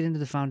 Let's get into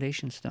the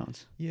foundation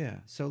stones. Yeah.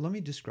 So let me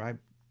describe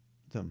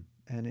them.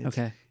 And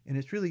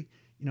it's really,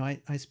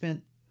 I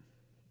spent,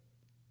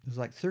 it was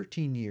like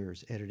 13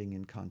 years editing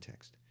in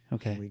context.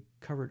 Okay. And we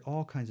covered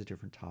all kinds of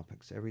different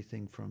topics,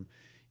 everything from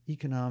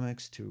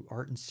economics to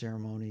art and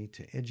ceremony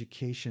to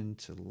education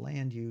to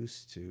land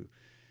use to,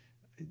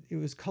 it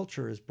was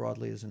culture as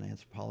broadly as an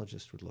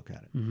anthropologist would look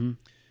at it. Mm-hmm.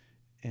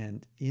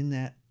 And in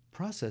that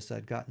process,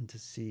 I'd gotten to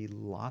see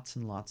lots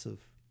and lots of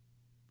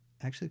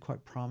actually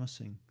quite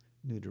promising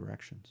new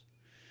directions.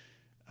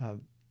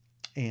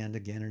 And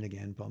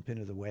again bump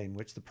into the way in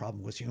which the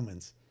problem was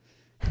humans.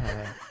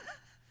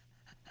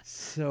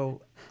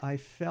 So I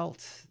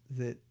felt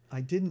that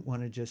I didn't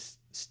want to just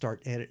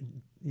start I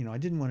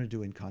didn't want to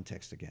do in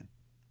context again,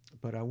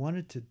 but I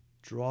wanted to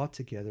draw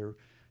together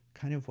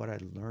kind of what I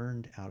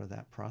learned out of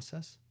that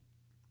process.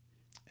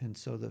 And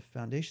so the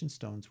foundation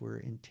stones were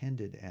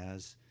intended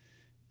as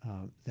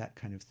that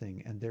kind of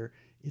thing. And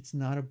it's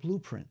not a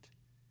blueprint.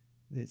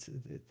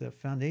 The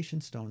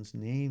foundation stone's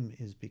name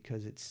is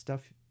because it's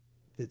stuff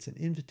that's an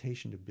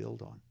invitation to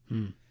build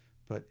on.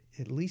 But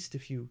at least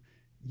if you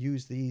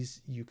use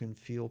these, you can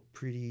feel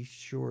pretty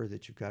sure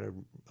that you've got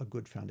a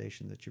good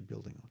foundation that you're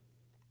building on.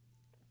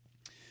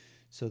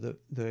 So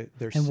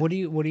there's. And what are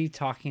you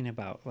talking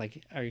about?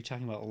 Like, are you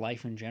talking about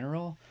life in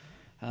general?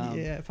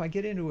 Yeah, if I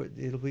get into it,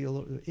 it'll be a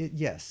little.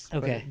 Yes.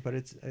 Okay. But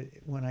it's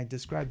when I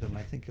describe them,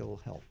 I think it'll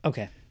help.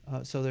 Okay.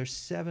 So there's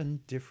 7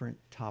 different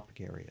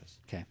topic areas.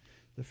 Okay.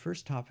 The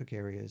first topic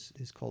area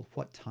is called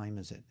 "What Time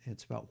Is It?"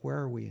 It's about where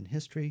are we in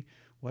history,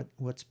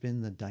 what's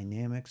been the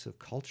dynamics of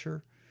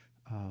culture,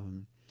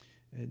 and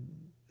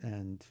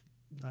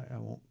I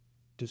won't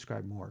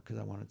describe more because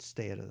I want to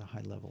stay at a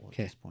high level at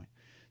this point.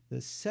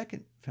 The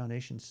second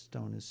foundation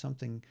stone is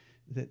something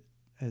that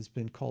has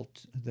been called,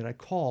 that I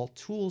call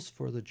tools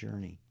for the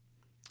journey.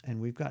 And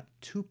we've got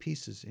 2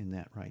 pieces in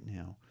that right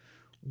now.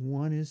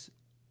 One is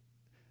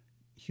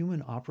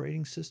human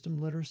operating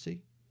system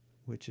literacy,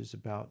 which is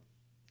about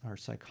our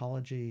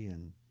psychology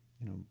and,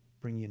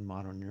 bringing in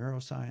modern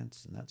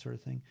neuroscience and that sort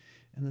of thing.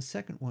 And the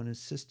second one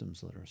is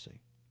systems literacy.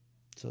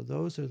 So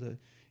those are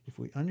if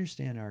we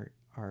understand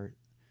our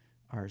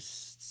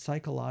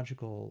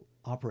psychological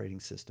operating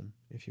system,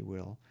 if you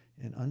will,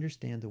 and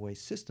understand the way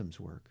systems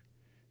work,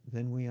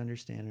 then we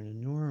understand an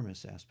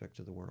enormous aspect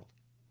of the world.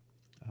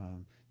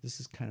 This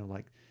is kind of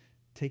like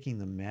taking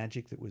the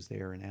magic that was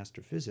there in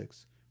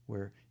astrophysics,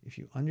 where if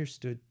you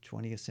understood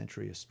 20th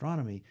century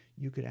astronomy,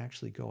 you could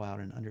actually go out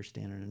and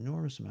understand an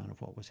enormous amount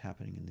of what was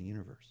happening in the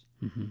universe.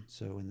 Mm-hmm.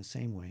 So in the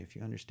same way, if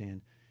you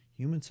understand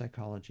human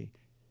psychology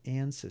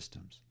and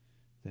systems,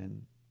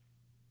 then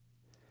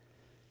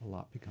a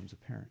lot becomes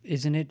apparent.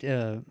 Isn't it?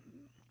 It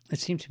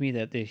seemed to me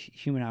that the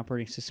human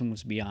operating system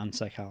was beyond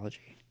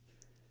psychology.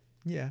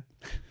 Yeah.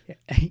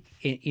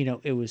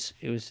 It was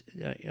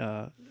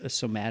a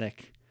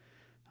somatic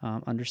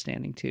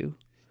understanding too.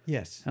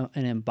 Yes.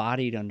 An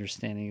embodied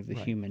understanding of the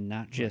Right. human,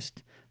 not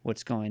just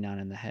what's going on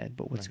in the head,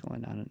 but what's Right.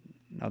 going on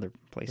in other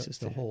places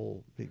The too.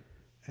 whole,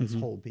 as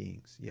whole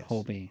beings. Yes.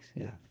 Whole beings.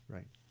 Yeah.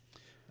 Right.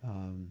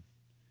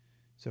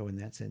 So in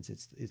that sense,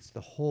 it's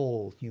the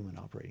whole human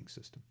operating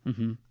system.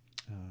 Mm-hmm.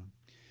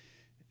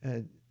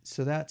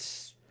 So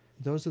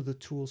those are the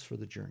tools for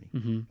the journey.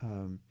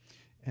 Mm-hmm.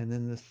 And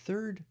then the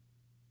third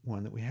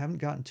one that we haven't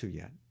gotten to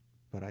yet,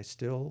 but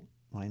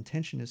my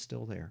intention is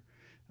still there,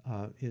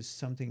 is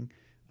something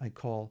I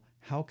call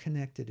how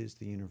connected is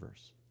the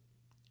universe.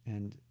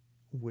 And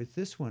with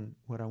this one,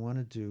 what I want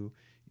to do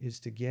is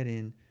to get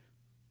in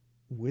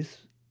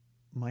with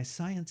my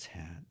science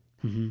hat,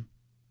 Mm-hmm.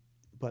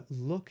 but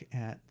look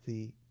at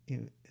the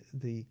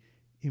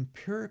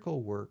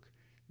empirical work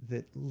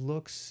that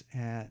looks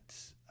at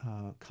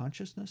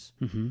consciousness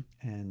Mm-hmm.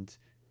 and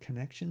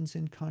connections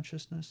in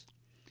consciousness,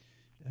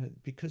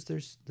 because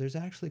there's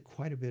actually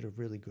quite a bit of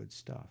really good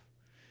stuff.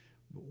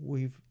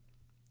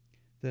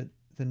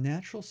 The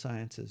natural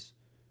sciences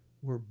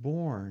were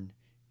born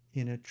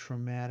in a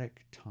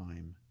traumatic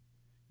time.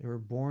 They were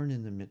born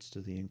in the midst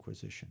of the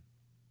Inquisition.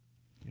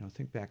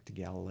 Think back to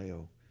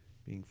Galileo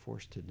being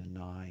forced to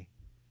deny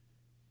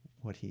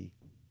what he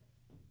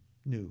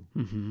knew,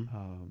 Mm-hmm.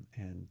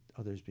 and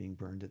others being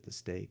burned at the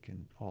stake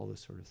and all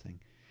this sort of thing.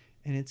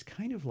 And it's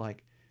kind of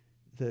like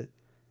the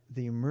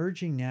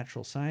emerging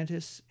natural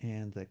scientists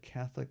and the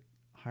Catholic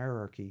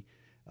hierarchy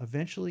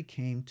eventually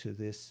came to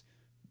this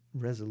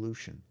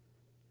resolution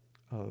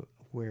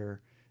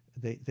where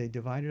they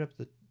divided up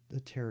the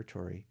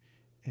territory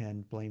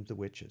and blamed the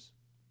witches.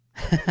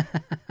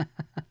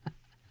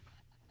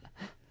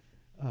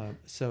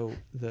 So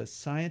the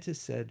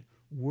scientists said,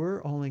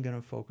 we're only going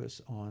to focus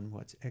on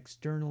what's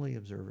externally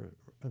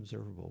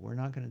observable. We're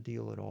not going to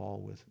deal at all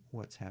with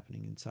what's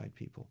happening inside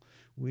people.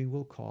 We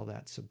will call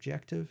that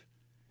subjective,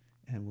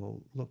 and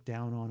we'll look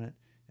down on it,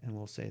 and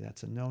we'll say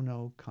that's a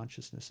no-no,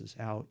 consciousness is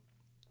out.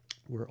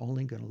 We're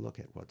only going to look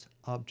at what's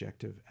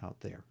objective out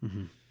there,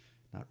 Mm-hmm.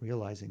 not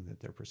realizing that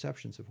their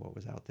perceptions of what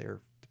was out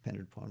there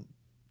depended upon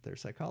their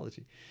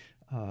psychology.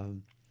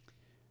 And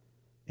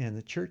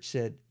the church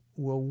said,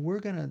 well, we're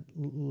going to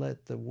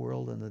let the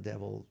world and the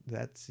devil,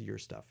 that's your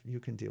stuff. You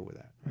can deal with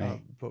that.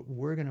 Right. But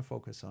we're going to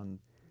focus on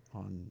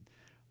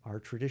our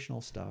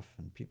traditional stuff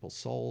and people's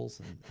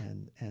souls.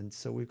 And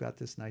so we've got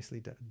this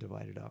nicely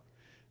divided up.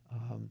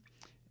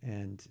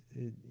 And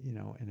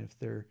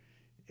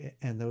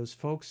those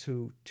folks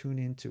who tune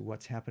into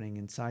what's happening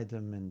inside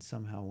them and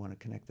somehow want to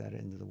connect that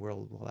into the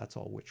world, well, that's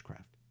all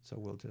witchcraft. So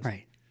we'll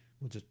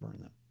just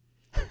burn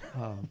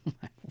them.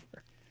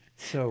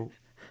 So,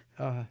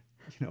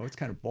 it's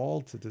kind of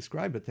bald to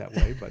describe it that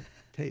way, but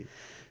hey,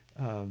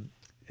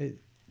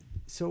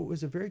 so it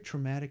was a very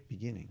traumatic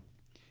beginning,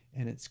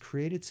 and it's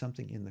created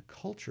something in the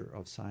culture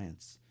of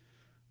science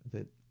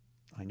that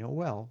I know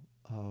well,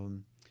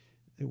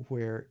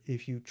 where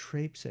if you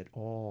traipse at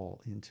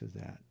all into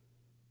that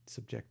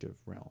subjective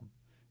realm,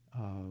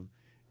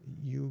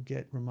 you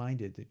get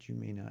reminded that you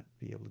may not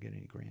be able to get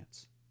any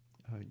grants.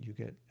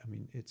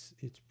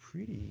 It's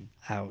pretty...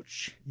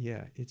 Ouch.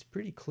 Yeah, it's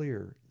pretty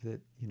clear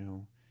that,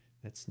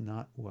 that's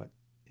not what,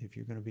 if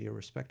you're going to be a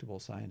respectable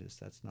scientist,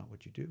 that's not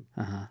what you do.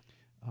 Uh-huh.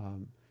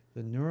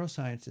 The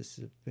neuroscientists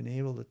have been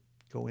able to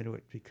go into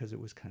it because it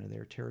was kind of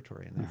their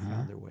territory, and they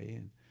found their way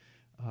in.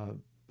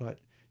 But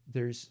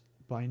there's,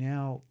 by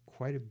now,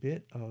 quite a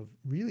bit of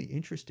really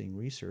interesting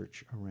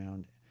research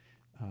around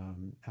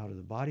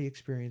out-of-the-body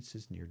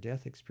experiences,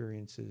 near-death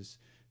experiences,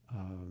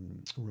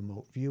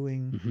 remote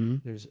viewing.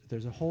 Mm-hmm.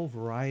 There's a whole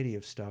variety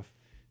of stuff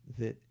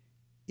that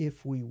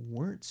if we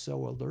weren't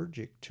so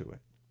allergic to it,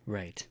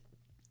 Right.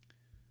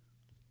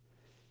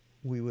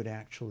 we would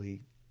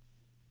actually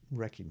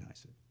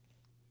recognize it.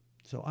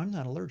 So I'm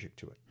not allergic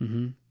to it.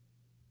 Mm-hmm.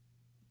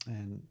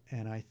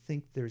 And I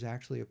think there's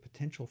actually a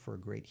potential for a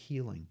great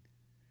healing,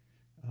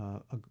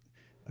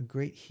 a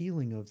great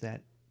healing of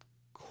that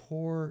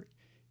core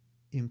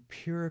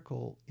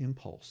empirical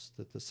impulse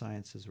that the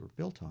sciences were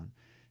built on,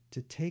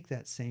 to take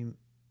that same,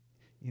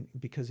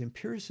 because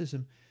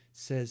empiricism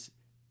says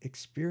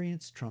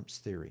experience trumps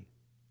theory.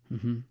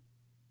 Mm-hmm.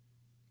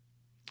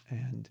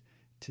 And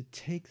to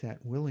take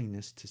that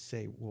willingness to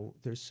say, well,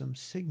 there's some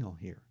signal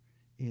here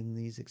in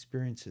these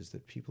experiences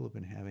that people have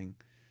been having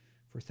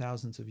for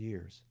thousands of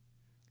years.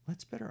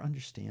 Let's better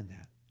understand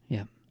that.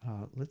 Yeah.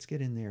 Let's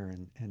get in there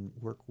and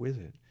work with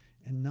it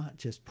and not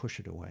just push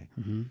it away.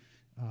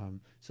 Mm-hmm.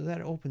 So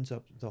that opens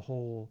up the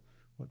whole,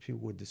 what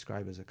people would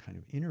describe as a kind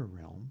of inner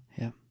realm.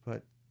 Yeah.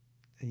 But,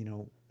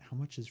 how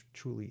much is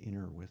truly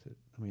inner with it?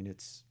 I mean,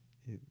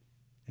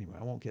 anyway,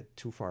 I won't get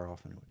too far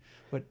off into it.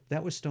 But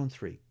that was stone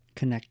 3.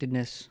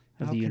 Connectedness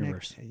of the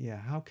universe. Yeah,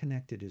 how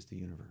connected is the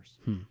universe?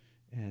 Hmm.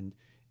 And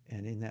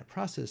in that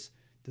process,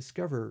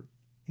 discover,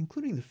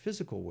 including the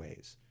physical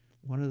ways.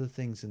 One of the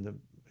things in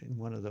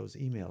one of those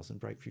emails in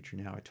Bright Future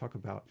Now, I talk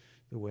about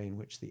the way in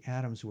which the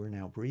atoms we're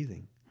now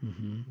breathing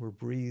were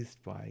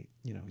breathed by,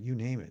 you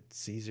name it,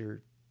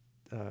 Caesar,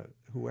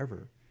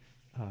 whoever.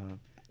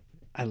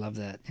 I love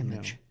that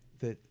image.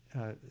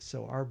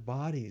 So our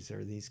bodies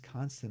are these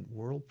constant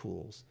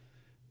whirlpools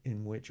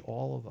in which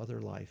all of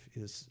other life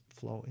is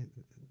flowing.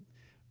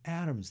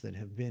 Atoms that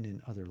have been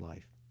in other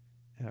life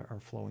are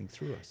flowing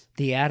through us.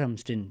 The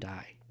atoms didn't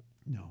die.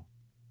 No.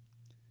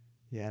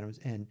 The atoms,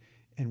 and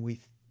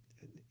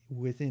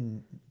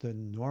within the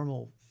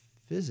normal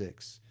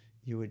physics,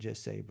 you would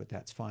just say, but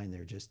that's fine.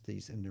 They're just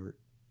these inert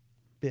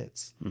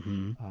bits.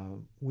 Mm-hmm.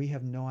 We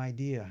have no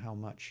idea how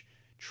much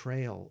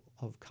trail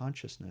of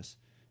consciousness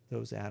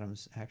those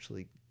atoms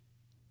actually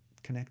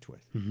connect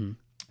with. Mm-hmm.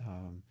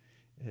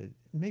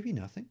 Maybe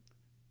nothing,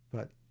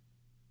 but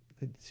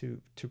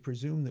to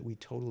presume that we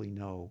totally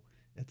know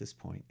at this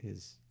point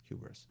is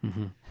hubris.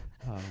 Mm-hmm.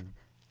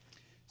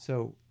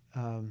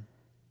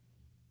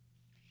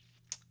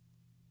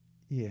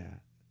 Yeah.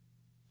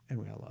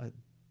 Anyway,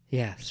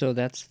 yeah, so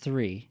that's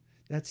 3.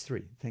 That's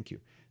 3. Thank you.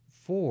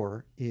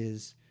 4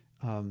 is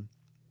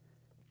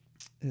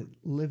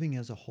living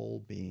as a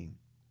whole being.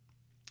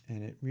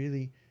 And it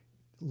really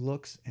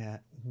looks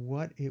at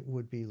what it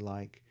would be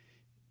like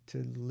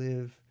to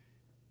live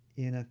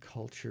in a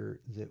culture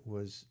that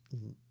was,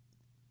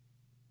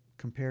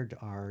 compared to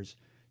ours,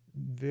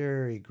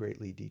 very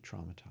greatly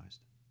de-traumatized.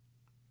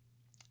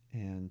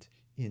 And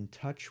in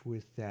touch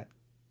with that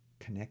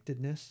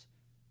connectedness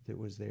that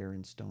was there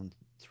in stone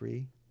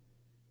 3,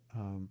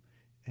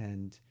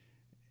 and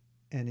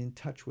in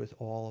touch with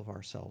all of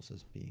ourselves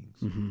as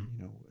beings,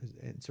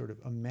 and sort of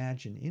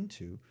imagine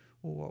into,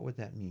 well, what would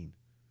that mean?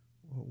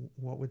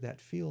 What would that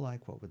feel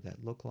like? What would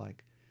that look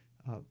like?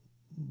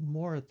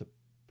 More at the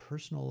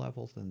personal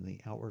level than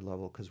the outward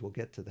level, because we'll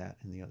get to that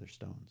in the other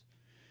stones.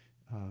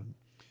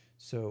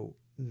 So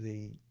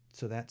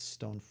that's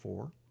stone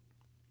 4.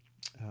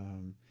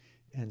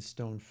 And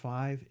stone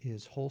 5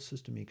 is whole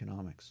system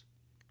economics.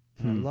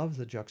 And I love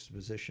the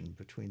juxtaposition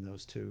between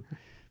those two,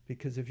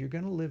 because if you're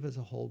going to live as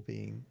a whole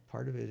being,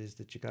 part of it is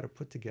that you got to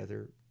put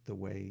together the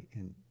way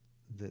in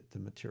that the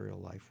material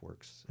life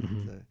works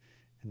and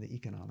the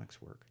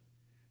economics work.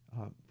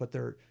 But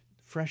there are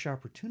fresh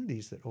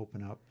opportunities that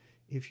open up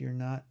if you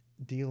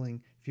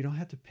don't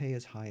have to pay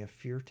as high a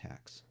fear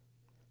tax,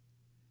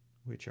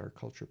 which our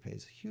culture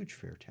pays a huge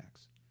fear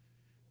tax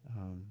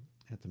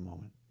at the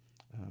moment,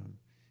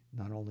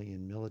 not only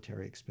in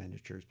military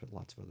expenditures, but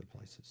lots of other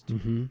places too.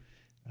 Mm-hmm.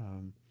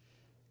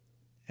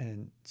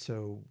 And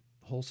so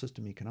whole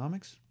system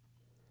economics,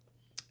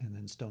 and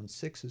then stone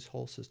 6 is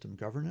whole system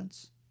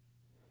governance.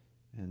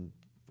 And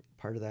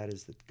part of that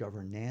is that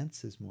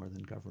governance is more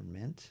than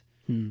government.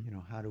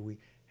 How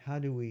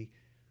do we,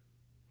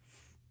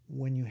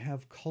 when you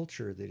have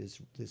culture that is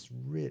this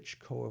rich,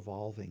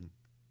 co-evolving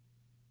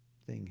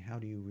thing, how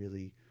do you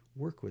really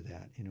work with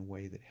that in a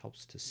way that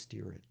helps to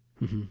steer it?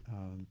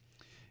 Mm-hmm.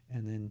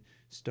 And then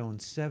stone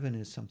 7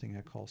 is something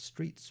I call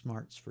street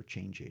smarts for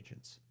change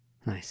agents.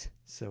 Nice.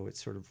 So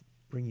it's sort of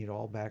bringing it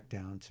all back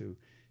down to,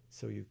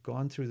 so you've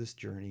gone through this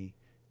journey,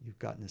 you've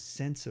gotten a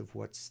sense of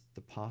what's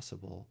the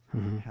possible.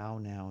 Mm-hmm. How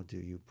now do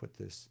you put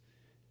this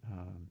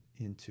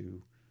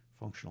into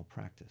functional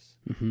practice?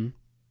 Mm-hmm.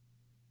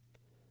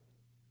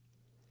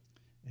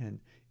 And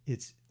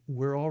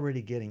we're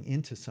already getting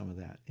into some of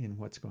that in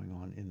what's going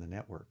on in the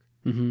network.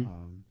 Mm-hmm.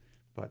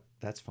 But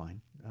that's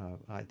fine.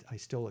 I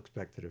still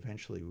expect that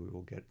eventually we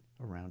will get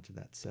around to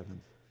that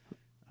 7th.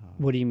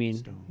 What do you mean?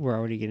 Stone. We're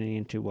already getting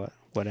into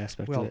what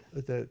aspect of it?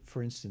 Well,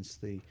 for instance,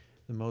 the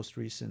most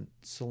recent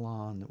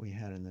salon that we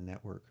had in the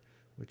network,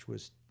 which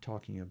was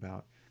talking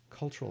about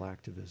cultural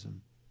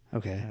activism,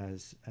 Okay.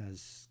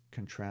 as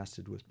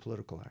contrasted with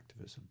political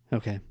activism,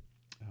 Okay.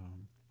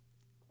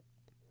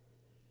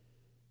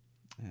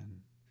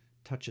 and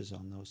touches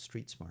on those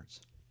street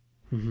smarts.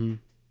 Mm-hmm.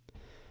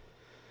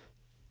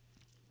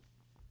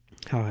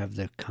 How have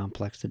the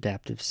complex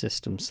adaptive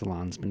system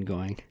salons been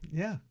going?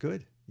 Yeah,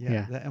 good.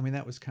 Yeah.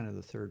 That was kind of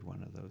the third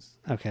one of those.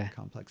 Okay.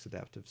 Complex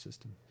adaptive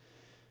system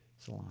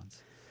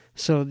salons.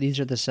 So these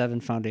are the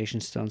 7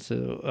 foundation stones.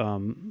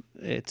 So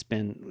it's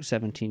been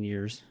 17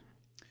 years.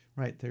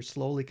 Right. They're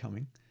slowly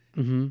coming.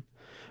 Mm-hmm.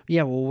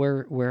 Yeah. Well,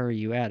 where are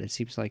you at? It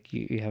seems like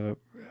you have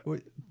We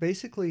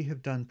basically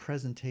have done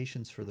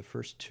presentations for the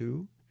first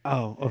 2.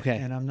 Oh, okay.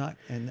 And I'm not.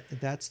 And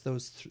that's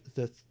those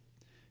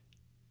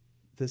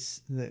the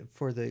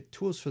for the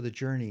tools for the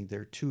journey,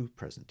 there are two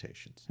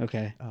presentations.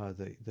 Okay.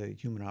 The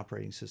human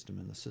operating system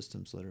and the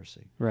systems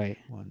literacy Right.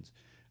 ones.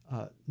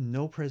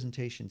 No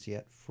presentations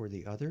yet for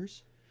the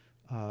others.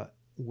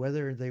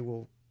 Whether they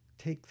will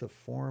take the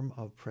form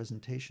of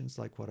presentations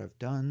like what I've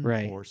done,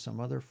 Right. or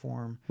some other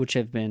form. Which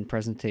have been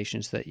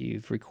presentations that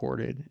you've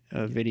recorded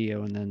a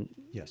video, and then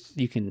Yes.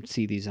 you can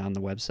see these on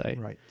the website.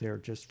 Right. They're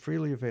just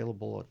freely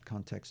available at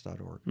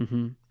context.org.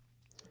 Mm-hmm.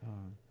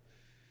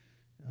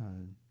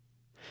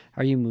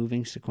 Are you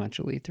moving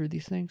sequentially through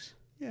these things?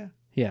 Yeah.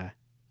 Yeah.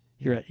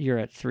 You're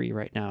at 3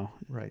 right now.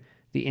 Right.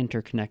 The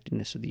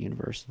interconnectedness of the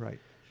universe. Right.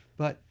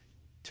 But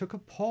took a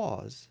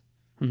pause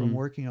from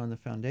working on the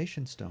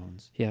foundation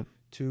stones Yep.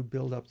 to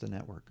build up the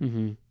network.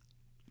 Mm-hmm.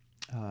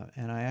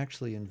 And I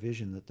actually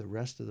envision that the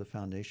rest of the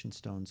foundation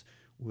stones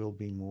will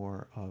be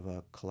more of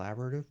a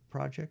collaborative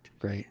project.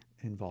 Great.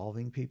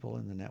 Involving people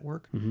in the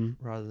network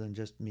rather than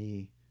just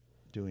me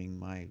doing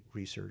my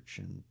research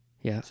and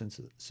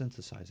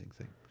synthesizing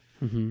thing.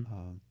 Mm-hmm.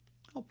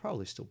 I'll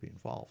probably still be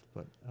involved,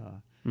 but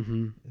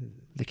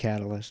the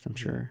catalyst, I'm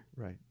sure.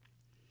 Right.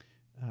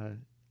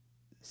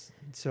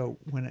 So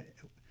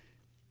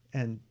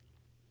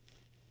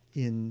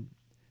in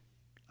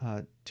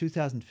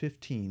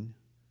 2015,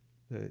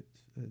 the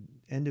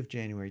end of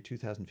January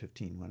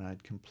 2015, when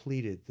I'd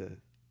completed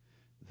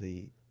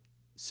the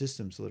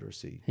systems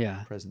literacy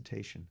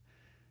presentation,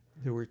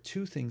 there were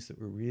two things that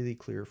were really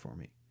clear for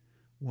me.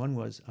 One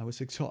was I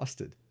was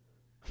exhausted.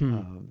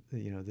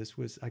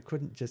 I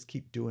couldn't just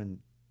keep doing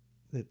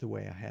it the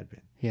way I had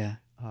been. Yeah.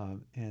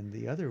 And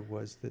the other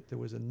was that there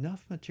was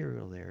enough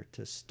material there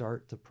to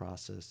start the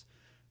process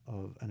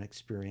of an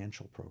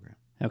experiential program.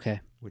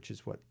 Okay. Which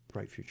is what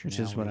Bright Future Which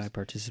now is what I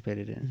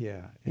participated in.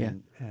 Yeah.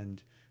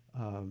 And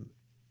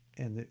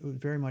it was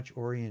very much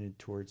oriented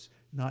towards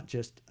not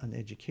just an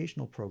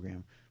educational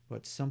program,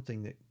 but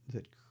something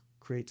that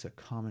creates a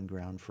common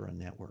ground for a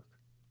network.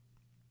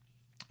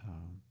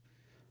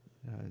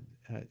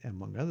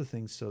 Among other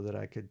things, so that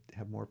I could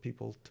have more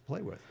people to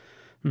play with.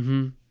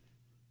 Mm-hmm.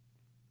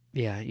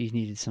 Yeah, you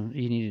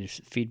needed a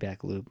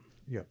feedback loop.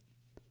 Yep.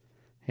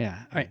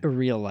 Yeah, a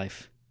real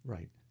life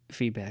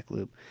feedback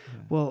loop. Yeah.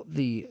 Well,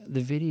 the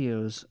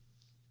videos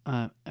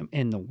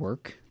and the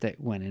work that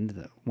went into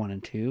the 1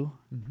 and 2,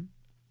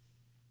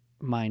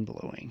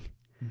 mind-blowing.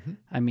 Mm-hmm.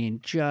 I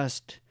mean,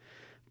 just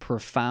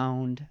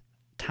profound,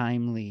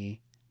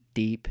 timely,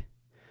 deep,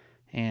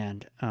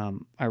 and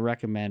I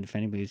recommend, if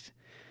anybody's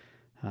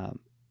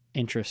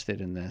interested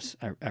in this,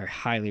 I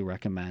highly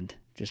recommend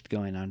just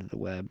going onto the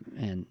web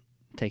and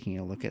taking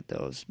a look at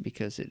those,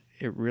 because it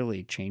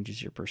really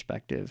changes your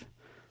perspective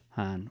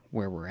on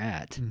where we're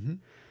at.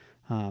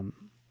 Mm-hmm.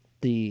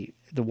 The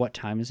what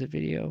time is it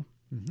video,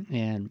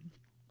 and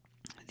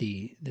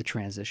the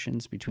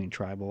transitions between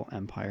tribal,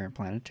 empire, and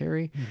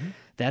planetary,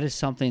 that is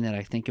something that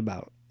I think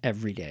about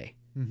every day.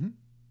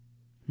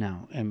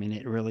 Now, I mean,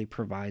 it really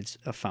provides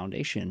a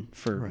foundation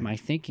for my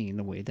thinking,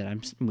 the way that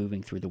I'm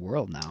moving through the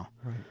world now.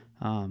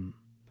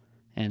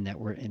 And that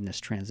we're in this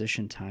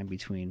transition time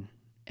between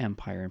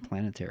empire and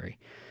planetary.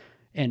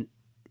 And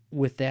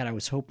with that, I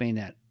was hoping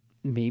that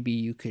maybe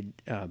you could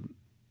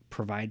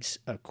provide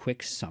a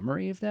quick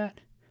summary of that.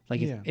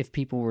 Like if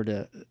people were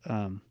to,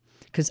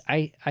 because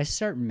I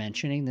start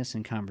mentioning this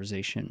in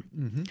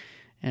conversation,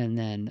 and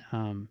then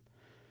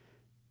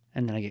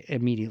I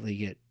immediately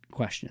get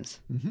questions,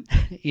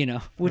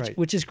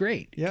 which is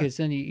great, because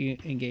then you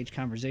engage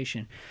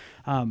conversation.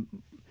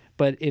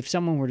 But if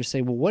someone were to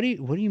say, well, what do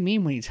you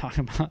mean when you talk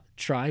about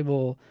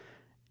tribal,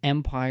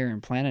 empire,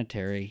 and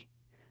planetary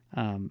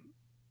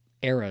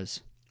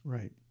eras?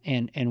 Right.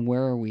 And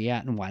where are we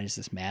at, and why does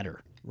this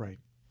matter? Right.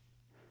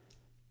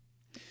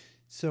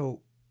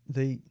 So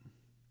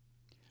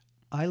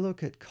I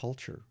look at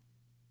culture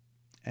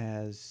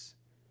as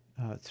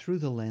through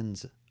the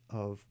lens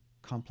of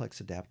complex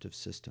adaptive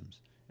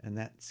systems. And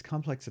that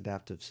complex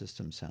adaptive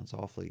system sounds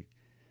awfully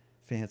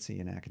fancy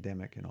and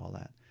academic and all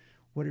that.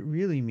 What it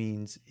really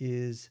means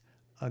is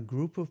a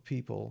group of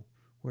people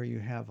where you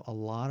have a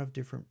lot of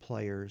different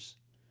players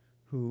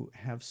who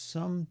have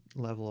some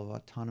level of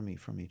autonomy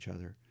from each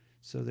other.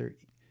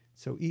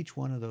 So each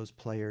one of those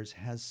players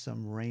has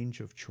some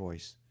range of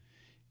choice,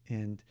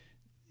 and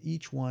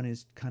each one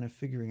is kind of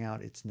figuring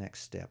out its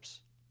next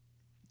steps.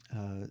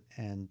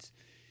 And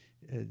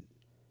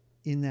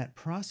in that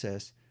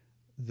process,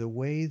 the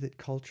way that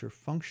culture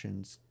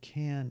functions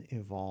can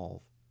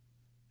evolve.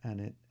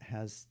 And it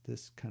has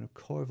this kind of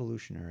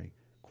coevolutionary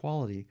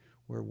quality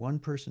where one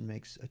person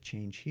makes a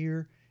change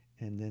here,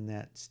 and then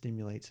that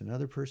stimulates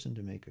another person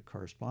to make a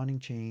corresponding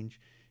change,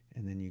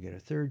 and then you get a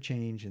third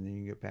change, and then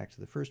you get back to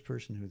the first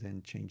person who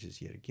then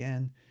changes yet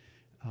again,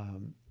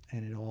 and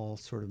it all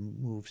sort of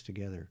moves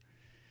together.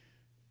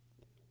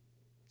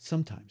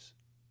 Sometimes.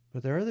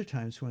 But there are other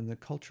times when the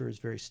culture is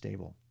very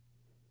stable.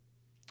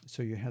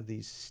 So you have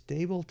these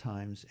stable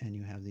times and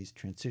you have these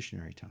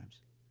transitionary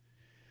times.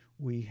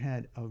 We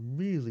had a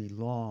really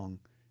long,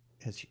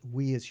 as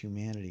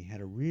humanity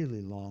had a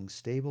really long,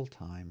 stable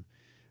time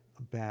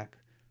back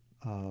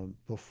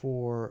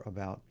before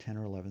about 10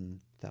 or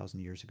 11,000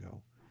 years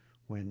ago,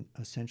 when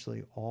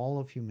essentially all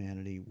of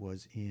humanity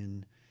was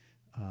in,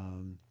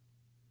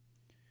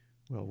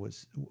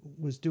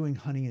 was doing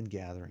hunting and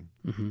gathering.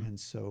 Mm-hmm. And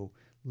so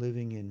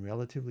living in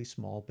relatively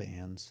small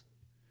bands,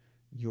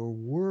 your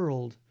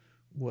world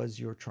was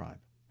your tribe.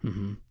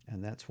 Mm-hmm.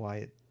 And that's why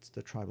it's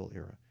the tribal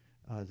era.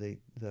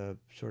 The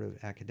sort of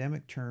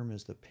academic term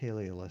is the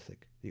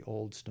Paleolithic, the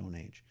Old Stone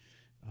Age.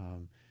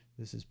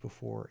 This is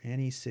before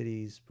any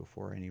cities,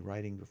 before any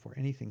writing, before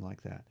anything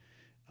like that.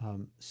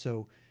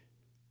 So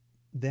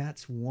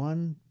that's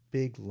one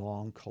big,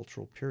 long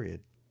cultural period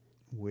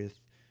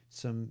with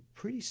some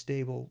pretty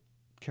stable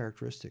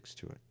characteristics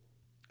to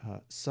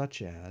it,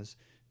 such as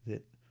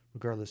that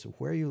regardless of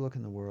where you look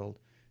in the world,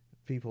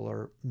 people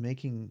are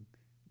making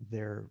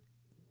their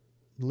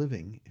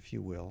living, if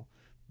you will,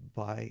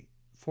 by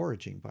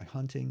foraging, by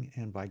hunting,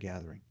 and by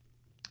gathering.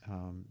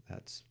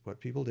 That's what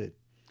people did.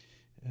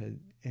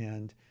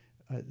 And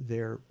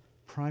their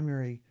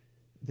primary,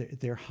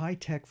 their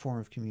high-tech form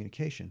of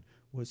communication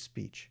was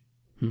speech,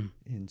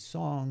 in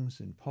songs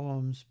and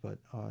poems, but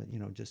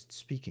just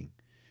speaking.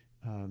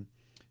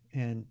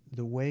 And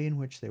the way in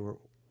which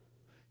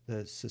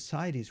the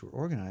societies were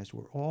organized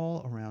were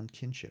all around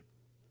kinship,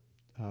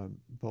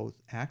 both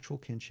actual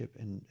kinship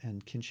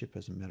and kinship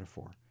as a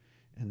metaphor.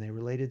 And they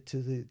related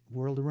to the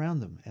world around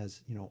them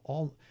as,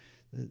 all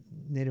the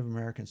Native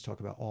Americans talk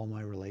about all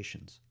my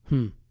relations.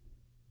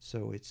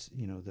 So it's,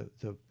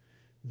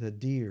 the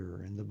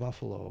deer and the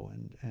buffalo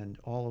and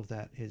all of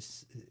that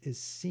is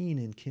seen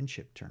in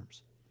kinship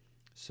terms.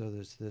 So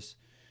there's this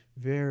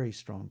very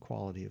strong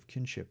quality of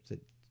kinship that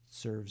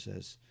serves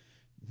as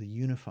the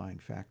unifying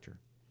factor.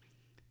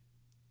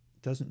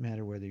 It doesn't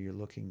matter whether you're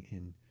looking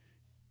in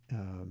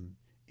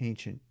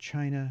ancient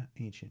China,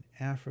 ancient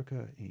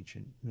Africa,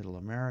 ancient Middle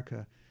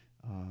America.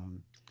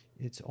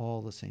 It's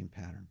all the same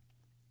pattern.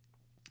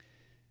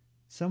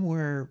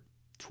 Somewhere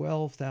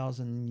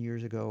 12,000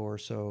 years ago or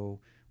so,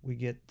 we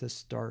get the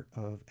start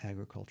of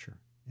agriculture.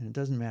 And it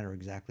doesn't matter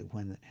exactly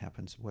when that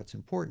happens. What's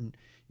important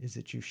is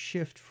that you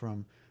shift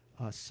from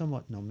a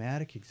somewhat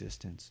nomadic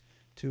existence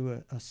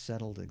to a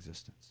settled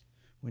existence.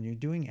 When you're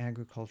doing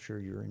agriculture,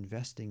 you're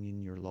investing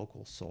in your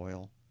local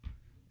soil.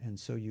 And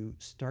so you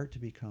start to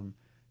become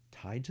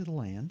tied to the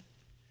land,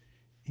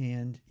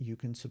 and you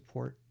can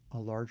support a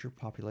larger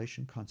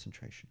population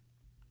concentration.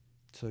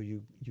 So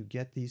you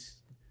get these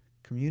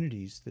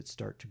communities that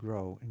start to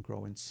grow and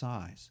grow in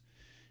size.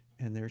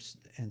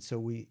 And so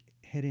we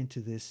head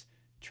into this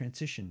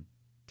transition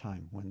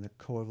time when the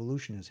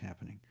coevolution is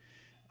happening.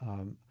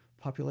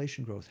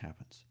 Population growth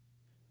happens.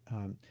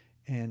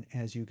 And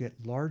as you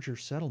get larger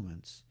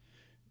settlements,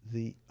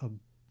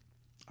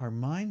 our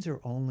minds are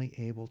only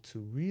able to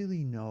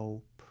really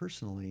know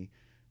personally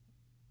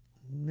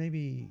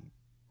maybe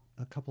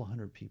a couple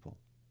hundred people.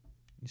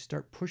 You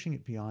start pushing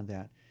it beyond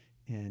that,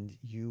 and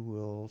you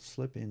will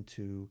slip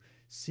into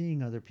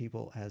seeing other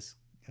people as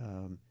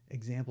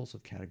examples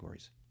of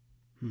categories.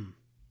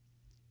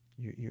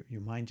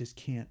 Your mind just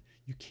can't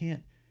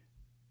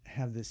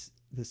have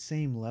the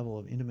same level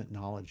of intimate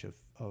knowledge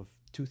of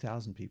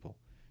 2,000 people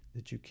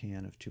that you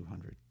can of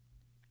 200.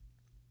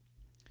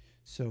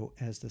 So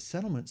as the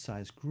settlement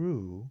size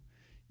grew,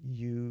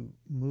 you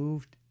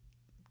moved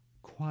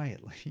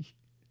quietly,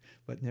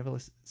 but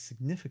nevertheless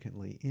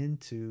significantly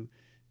into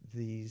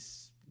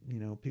these,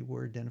 people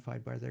were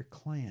identified by their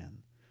clan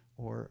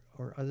or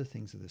other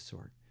things of this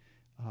sort.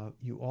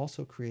 You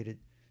also created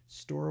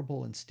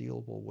storable and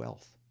stealable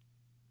wealth.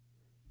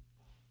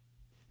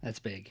 That's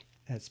big.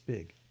 That's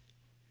big.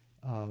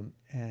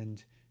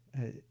 And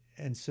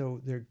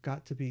so there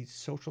got to be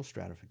social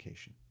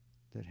stratification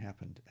that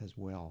happened as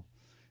well.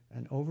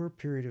 And over a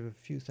period of a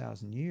few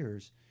thousand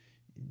years,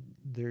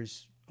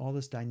 there's all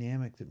this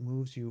dynamic that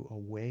moves you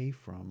away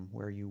from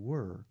where you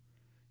were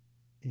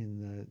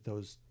in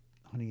those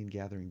hunting and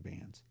gathering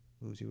bands,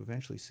 moves you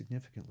eventually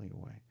significantly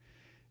away.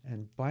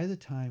 And by the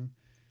time,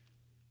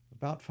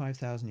 about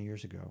 5,000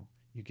 years ago,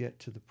 you get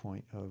to the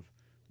point of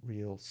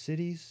real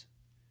cities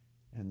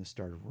and the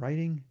start of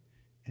writing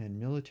and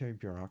military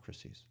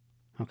bureaucracies.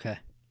 Okay.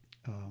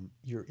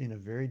 You're in a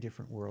very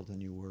different world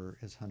than you were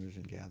as hunters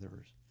and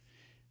gatherers.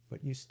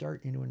 But you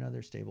start into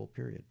another stable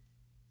period.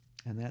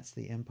 And that's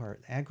the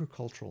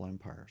agricultural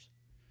empires.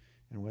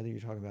 And whether you're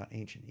talking about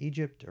ancient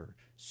Egypt or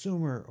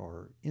Sumer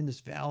or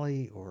Indus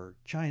Valley or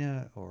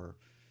China or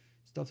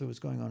stuff that was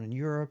going on in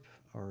Europe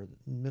or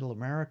Middle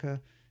America,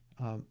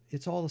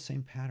 it's all the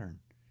same pattern.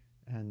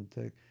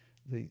 And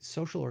the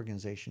social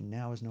organization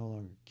now is no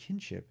longer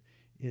kinship.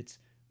 It's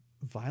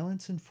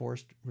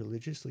violence-enforced,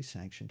 religiously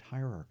sanctioned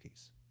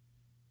hierarchies.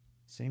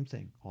 Same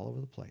thing all over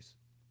the place.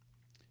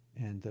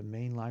 And the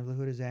main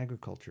livelihood is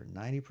agriculture.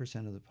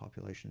 90% of the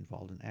population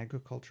involved in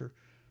agriculture,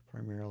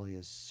 primarily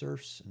as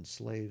serfs and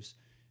slaves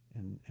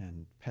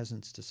and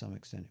peasants to some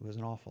extent. It was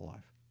an awful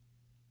life.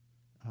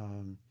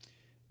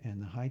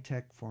 And the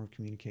high-tech form of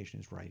communication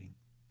is writing.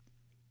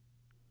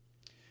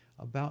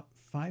 About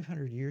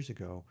 500 years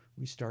ago,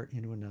 we start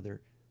into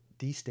another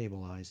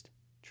destabilized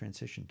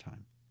transition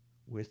time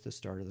with the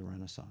start of the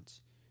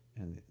Renaissance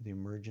and the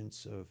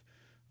emergence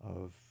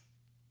of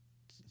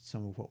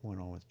some of what went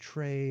on with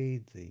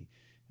trade, the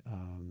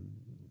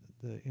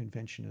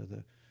invention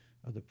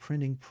of the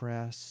printing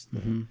press,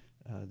 the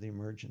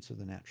emergence of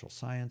the natural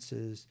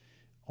sciences.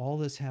 All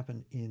this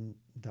happened in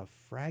the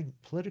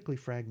politically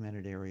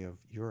fragmented area of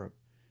Europe.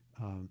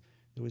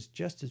 There was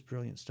just as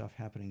brilliant stuff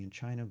happening in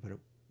China, but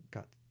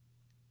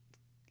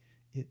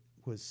it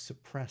was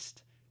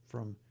suppressed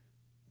from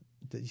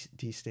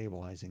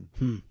destabilizing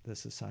the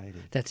society.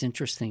 That's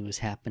interesting. Was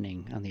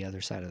happening on the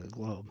other side of the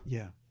globe.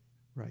 Yeah,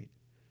 right.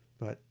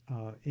 But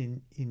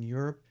in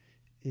Europe,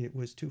 it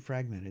was too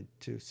fragmented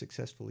to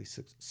successfully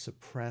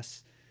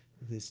suppress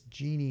this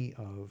genie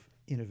of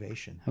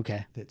innovation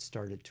that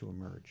started to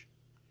emerge.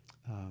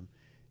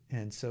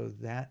 And so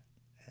that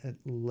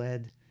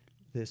led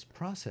this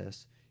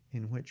process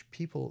in which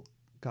people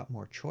got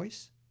more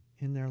choice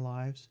in their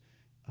lives.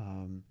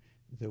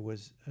 There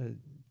was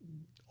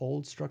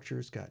old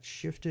structures got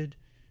shifted,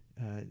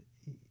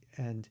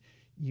 and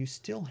you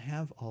still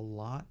have a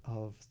lot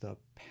of the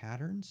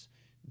patterns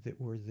that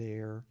were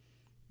there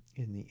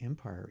in the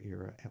Empire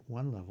era at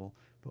one level,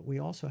 but we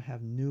also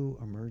have new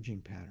emerging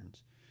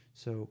patterns.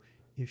 So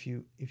if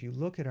you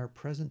look at our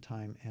present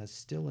time as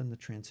still in the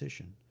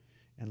transition,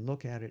 and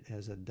look at it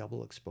as a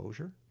double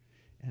exposure,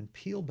 and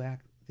peel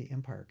back the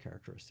Empire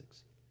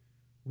characteristics,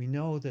 we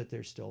know that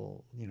there's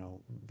still,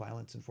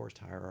 violence enforced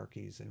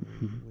hierarchies, and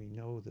we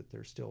know that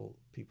there's still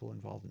people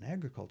involved in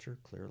agriculture,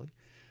 clearly.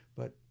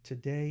 But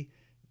today,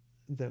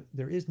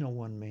 there is no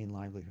one main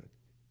livelihood.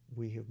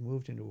 We have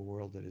moved into a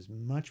world that is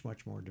much,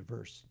 much more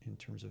diverse in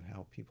terms of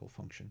how people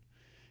function.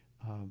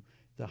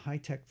 The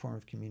high-tech form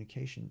of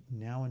communication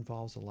now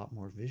involves a lot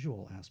more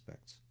visual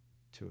aspects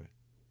to it,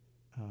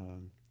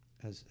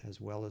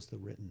 as well as the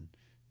written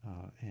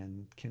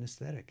and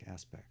kinesthetic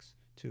aspects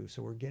too.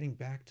 So we're getting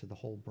back to the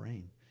whole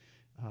brain.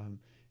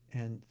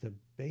 And the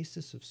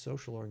basis of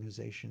social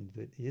organization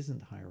that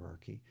isn't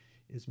hierarchy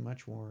is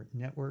much more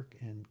network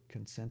and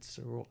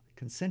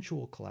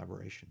consensual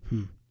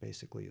collaboration,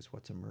 basically, is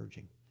what's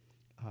emerging.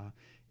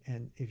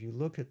 And if you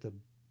look at the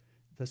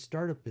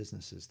startup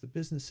businesses, the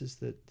businesses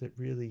that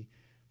really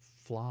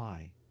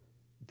fly,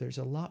 there's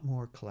a lot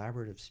more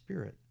collaborative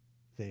spirit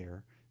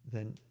there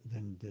than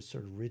this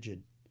sort of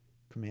rigid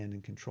command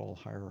and control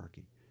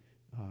hierarchy.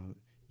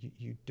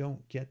 You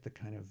don't get the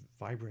kind of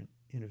vibrant,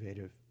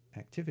 innovative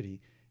activity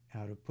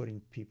out of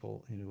putting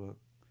people into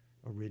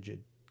a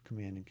rigid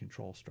command and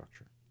control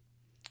structure.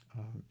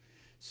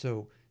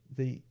 So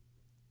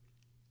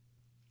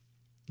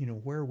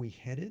where are we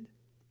headed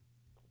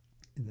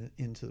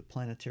into the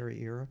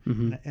planetary era?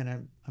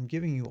 And I'm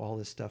giving you all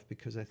this stuff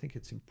because I think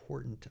it's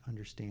important to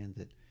understand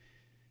that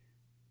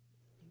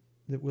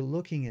we're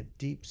looking at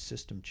deep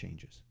system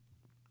changes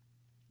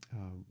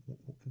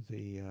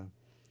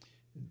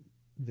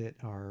that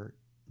are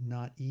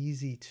not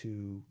easy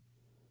to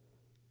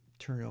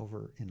turn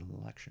over in an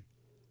election.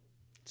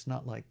 It's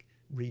not like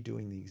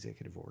redoing the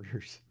executive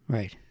orders.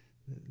 Right.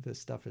 The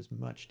stuff is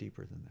much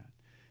deeper than that.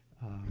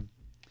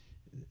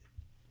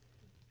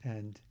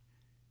 And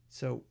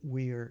so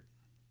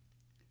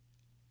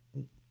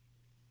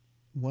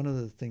one of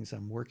the things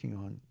I'm working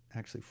on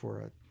actually for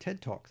a TED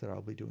Talk that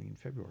I'll be doing in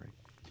February.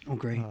 Oh,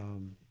 great.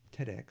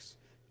 TEDx.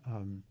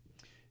 And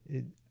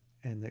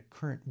the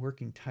current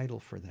working title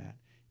for that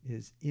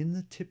is In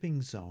the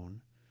Tipping Zone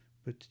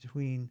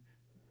Between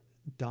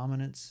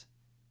Dominance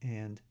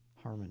and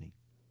Harmony.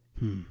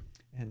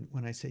 And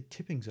when I say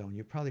tipping zone,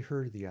 you've probably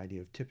heard of the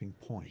idea of tipping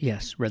point.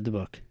 Yes, read the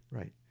book.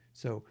 Right.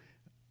 So,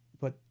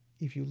 but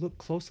if you look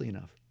closely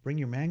enough, bring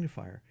your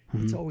magnifier,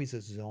 it's always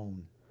a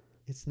zone.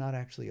 It's not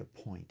actually a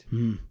point.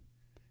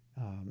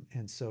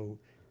 And so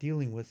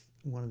dealing with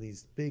one of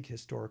these big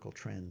historical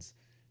trends,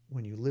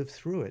 when you live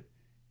through it,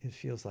 it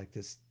feels like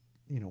this,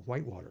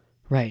 whitewater.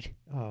 Right.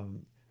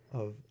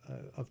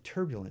 Of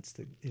turbulence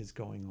that is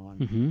going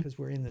on because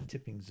we're in the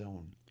tipping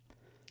zone.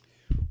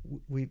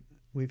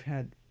 We've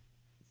had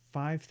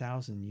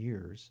 5,000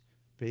 years,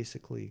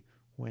 basically,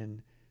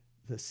 when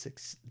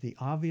the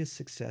obvious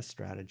success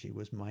strategy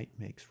was might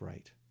makes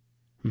right.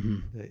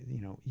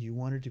 You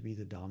wanted to be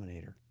the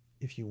dominator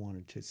if you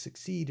wanted to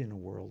succeed in a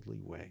worldly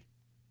way.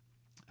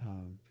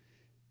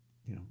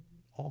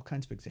 All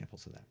kinds of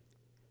examples of that.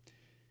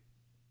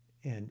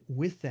 And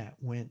with that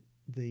went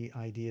the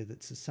idea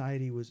that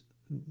society was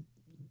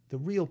the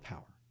real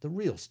power, the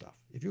real stuff.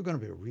 If you're going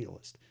to be a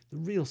realist, the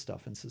real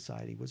stuff in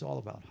society was all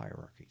about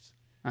hierarchies.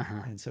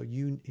 And so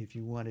if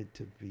you wanted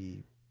to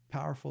be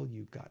powerful,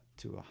 you got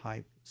to a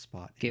high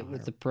spot. Get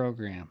with the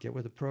program. Get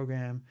with the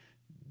program.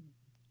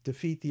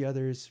 Defeat the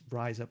others.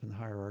 Rise up in the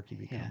hierarchy.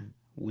 Become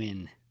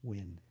win.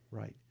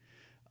 Right.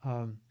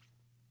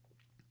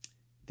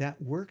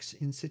 That works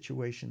in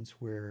situations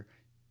where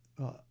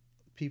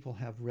people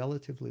have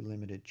relatively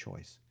limited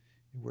choice.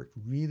 It worked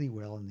really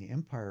well in the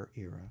Empire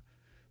era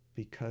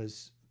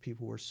because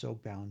people were so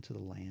bound to the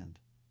land.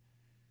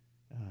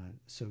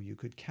 So you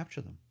could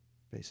capture them,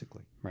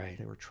 basically. Right.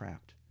 They were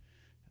trapped.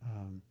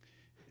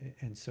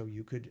 And so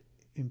you could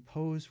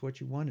impose what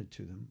you wanted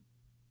to them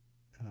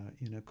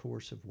in a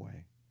coercive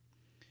way.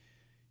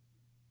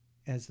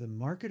 As the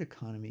market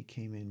economy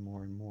came in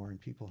more and more and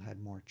people had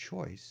more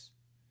choice,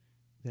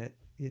 that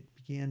it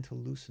began to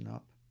loosen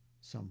up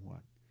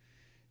somewhat.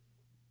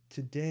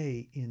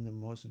 Today, in the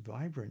most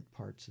vibrant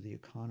parts of the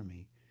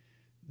economy,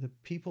 the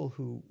people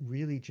who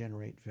really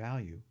generate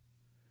value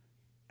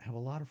have a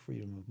lot of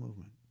freedom of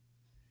movement.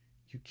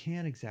 You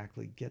can't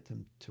exactly get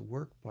them to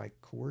work by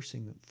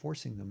coercing them,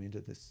 forcing them into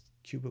this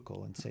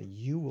cubicle and say,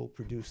 you will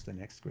produce the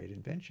next great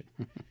invention.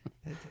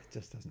 It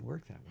just doesn't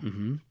work that way.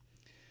 Mm-hmm.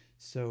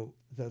 So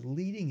the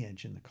leading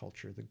edge in the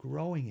culture, the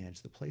growing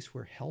edge, the place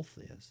where health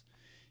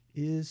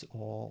is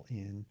all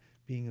in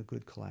being a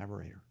good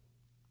collaborator,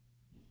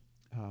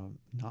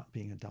 not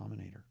being a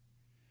dominator.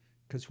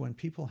 Because when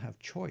people have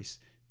choice,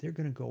 they're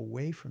going to go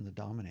away from the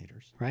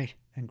dominators, right,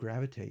 and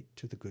gravitate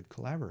to the good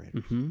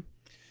collaborators. Mm-hmm.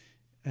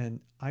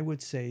 And I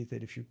would say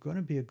that if you're going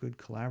to be a good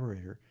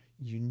collaborator,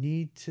 you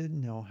need to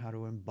know how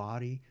to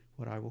embody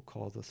what I will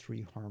call the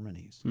 3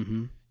 harmonies.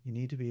 Mm-hmm. You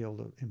need to be able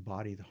to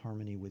embody the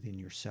harmony within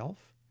yourself.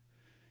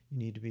 You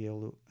need to be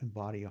able to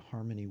embody a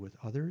harmony with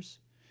others.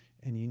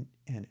 And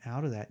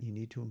out of that, you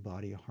need to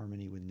embody a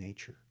harmony with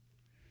nature.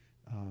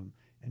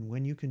 And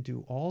when you can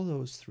do all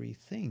those 3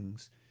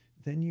 things,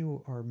 then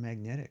you are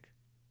magnetic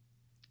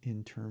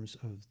in terms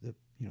of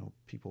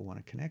people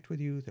want to connect with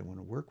you, they want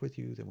to work with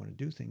you, they want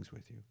to do things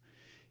with you.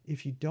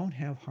 If you don't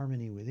have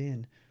harmony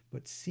within,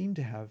 but seem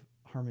to have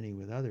harmony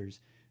with others,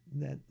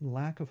 that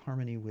lack of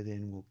harmony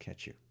within will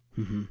catch you.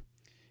 Mm-hmm.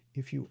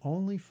 If you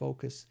only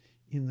focus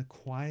in the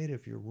quiet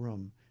of your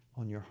room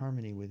on your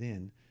harmony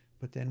within,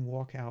 but then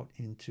walk out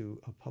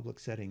into a public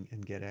setting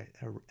and get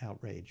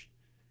outraged,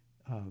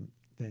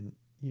 then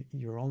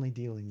you're only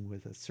dealing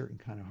with a certain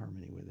kind of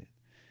harmony within.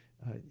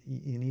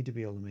 You need to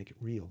be able to make it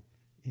real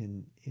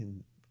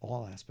in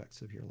all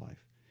aspects of your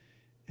life.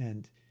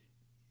 And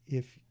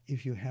if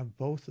you have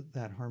both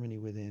that harmony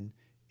within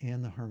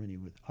and the harmony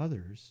with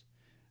others,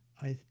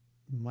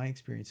 my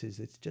experience is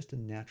it's just a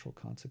natural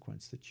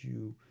consequence that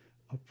you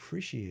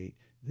appreciate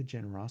the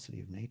generosity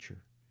of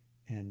nature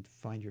and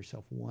find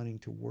yourself wanting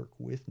to work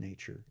with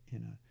nature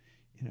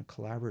in a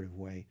collaborative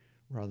way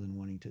rather than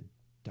wanting to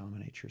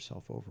dominate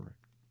yourself over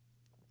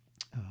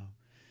it.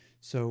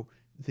 So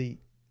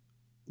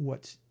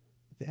what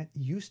that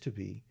used to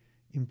be,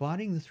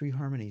 embodying the 3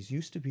 harmonies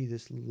used to be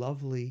this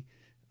lovely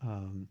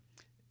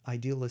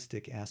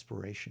idealistic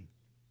aspiration,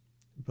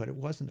 but it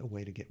wasn't a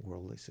way to get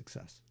worldly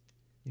success.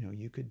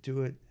 You could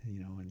do it, and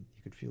you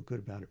could feel good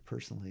about it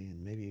personally,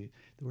 and maybe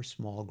there were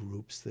small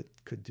groups that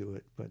could do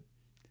it, but,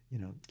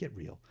 get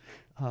real.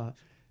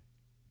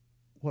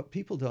 What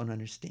people don't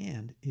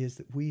understand is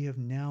that we have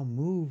now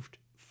moved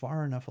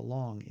far enough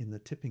along in the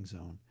tipping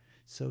zone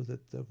so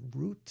that the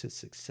route to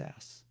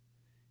success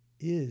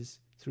is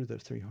through the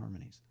 3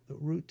 harmonies. The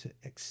route to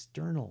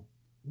external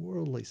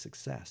worldly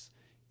success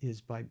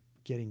is by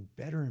getting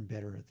better and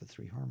better at the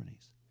 3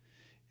 harmonies.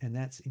 And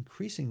that's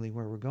increasingly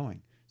where we're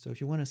going. So if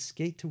you want to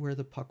skate to where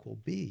the puck will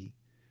be,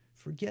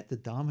 forget the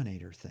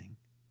dominator thing.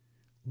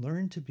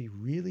 Learn to be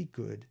really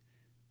good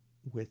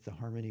with the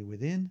harmony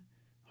within,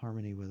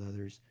 harmony with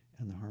others,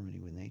 and the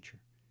harmony with nature.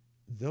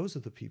 Those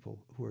are the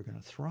people who are going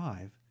to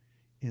thrive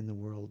in the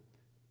world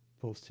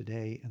both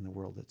today and the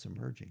world that's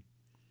emerging.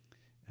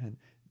 And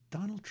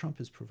Donald Trump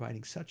is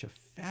providing such a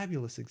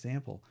fabulous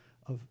example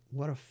of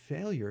what a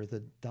failure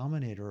the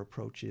dominator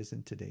approach is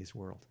in today's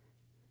world.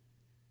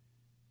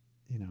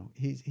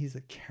 He's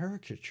a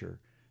caricature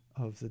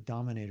of the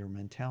dominator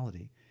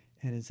mentality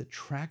and has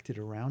attracted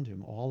around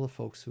him all the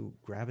folks who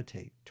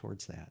gravitate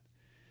towards that.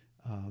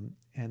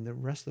 And the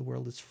rest of the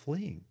world is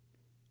fleeing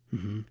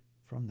Mm-hmm.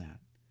 from that.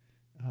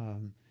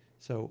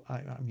 So,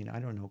 I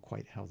don't know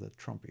quite how the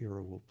Trump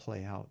era will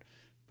play out,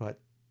 but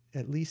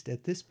at least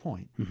at this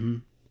point,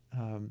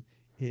 Mm-hmm.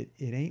 It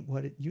ain't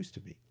what it used to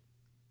be.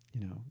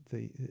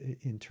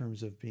 In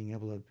terms of being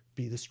able to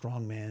be the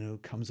strong man who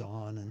comes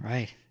on and,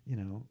 right.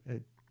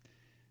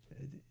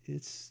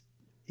 It's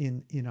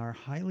in our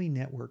highly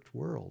networked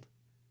world,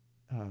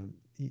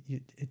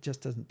 it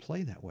just doesn't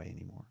play that way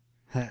anymore.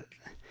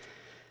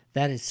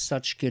 That is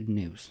such good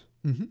news.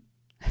 Mm-hmm.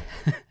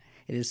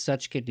 It is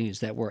such good news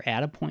that we're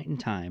at a point in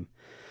time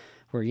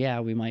where,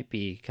 we might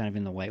be kind of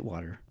in the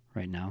whitewater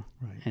right now.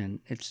 Right. And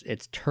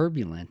it's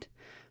turbulent,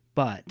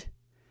 but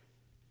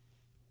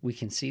we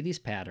can see these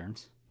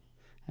patterns.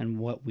 And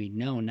what we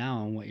know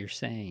now and what you're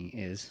saying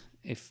is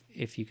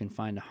if you can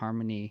find a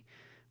harmony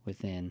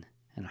within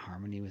and a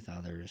harmony with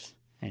others,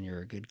 and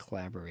you're a good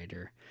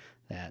collaborator,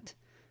 that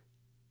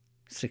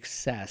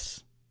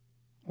success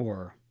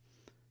or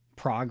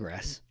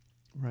progress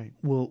Right.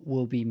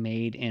 will be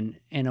made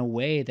in a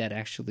way that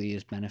actually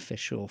is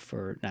beneficial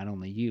for not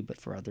only you, but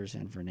for others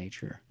and for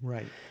nature.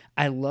 Right.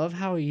 I love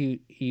how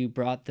you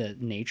brought the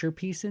nature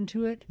piece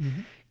into it,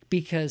 Mm-hmm.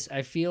 because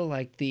I feel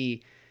like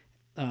the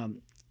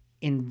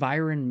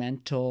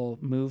environmental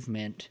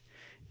movement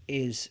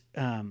is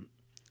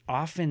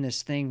often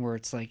this thing where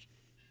it's like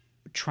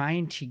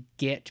trying to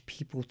get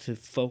people to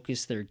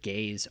focus their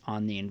gaze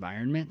on the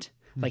environment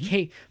Like,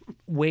 hey,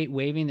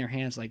 waving their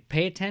hands, like,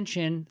 pay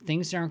attention.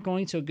 Things aren't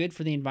going so good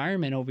for the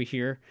environment over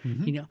here,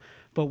 you know.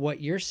 But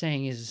what you're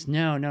saying is,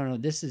 no.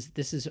 This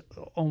is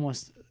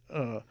almost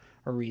a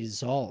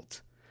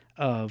result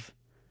of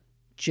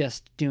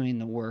just doing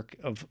the work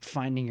of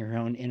finding your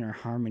own inner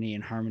harmony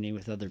and harmony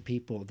with other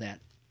people, that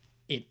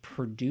it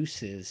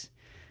produces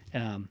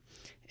an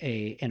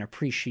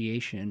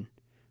appreciation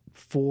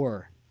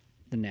for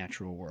the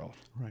natural world.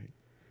 Right.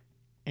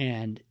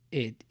 And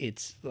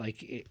it's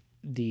like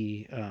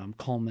the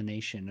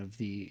culmination of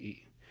the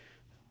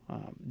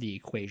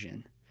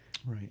equation.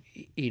 Right.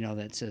 You know,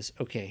 that says,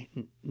 okay,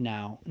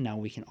 now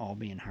we can all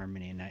be in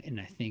harmony. And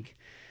I think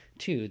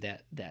too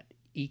that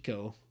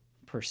eco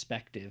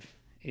perspective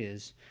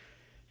is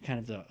kind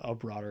of a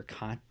broader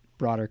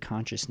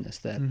consciousness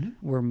that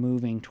we're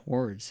moving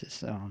towards.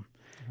 This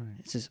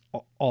it's this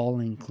all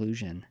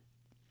inclusion.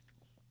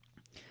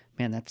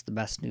 Man, that's the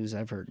best news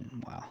I've heard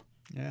in a while.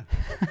 Yeah.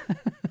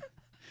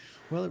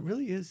 Well, it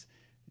really is.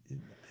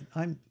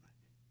 How do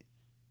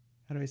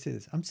I say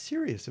this? I'm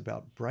serious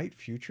about bright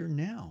future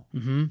now.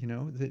 You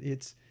know,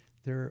 that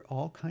there are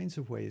all kinds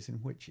of ways in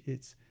which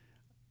it's,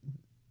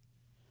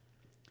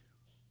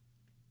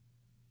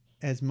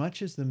 as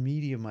much as the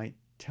media might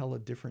tell a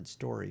different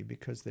story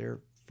because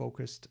they're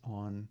focused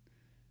on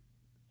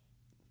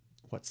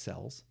what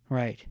sells.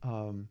 Right.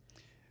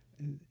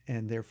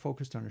 And they're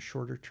focused on a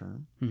shorter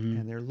term,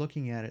 and they're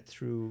looking at it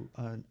through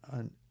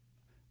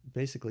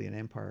basically an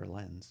empire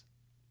lens.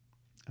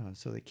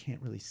 So they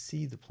can't really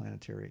see the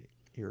planetary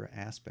era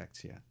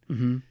aspects yet.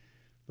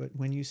 But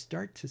when you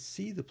start to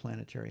see the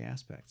planetary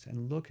aspects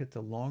and look at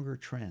the longer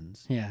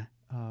trends, we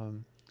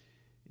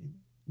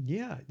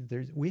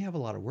have a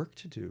lot of work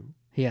to do.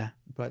 Yeah.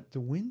 But the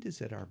wind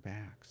is at our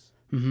backs.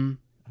 And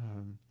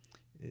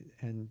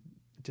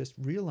just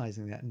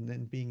realizing that, and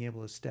then being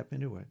able to step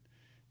into it.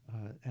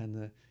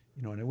 And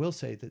I will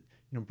say that,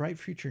 Bright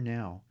Future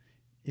Now,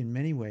 in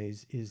many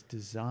ways, is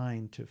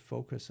designed to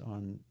focus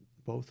on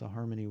both the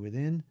harmony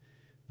within,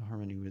 the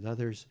harmony with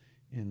others,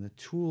 and the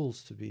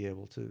tools to be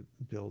able to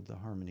build the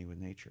harmony with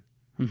nature,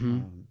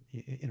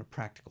 in a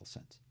practical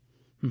sense.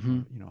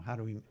 How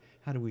do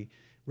we,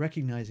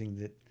 recognizing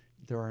that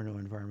there are no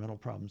environmental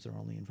problems, there are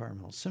only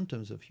environmental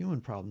symptoms of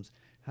human problems,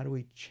 how do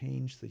we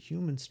change the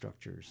human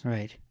structures?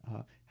 Right.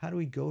 How do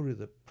we go to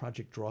the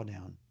Project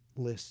Drawdown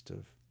list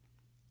of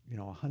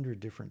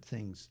 100 different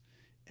things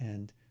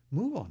and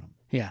move on them?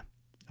 Yeah.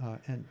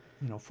 And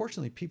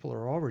fortunately, people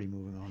are already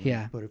moving on them.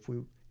 Yeah. But if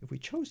we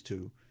chose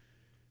to,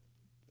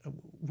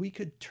 we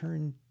could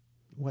turn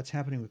what's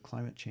happening with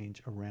climate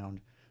change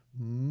around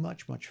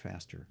much, much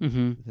faster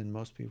than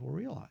most people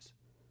realize.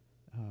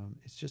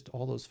 It's just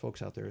all those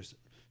folks out there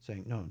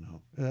saying, no,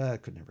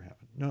 that could never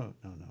happen. No.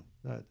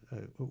 No.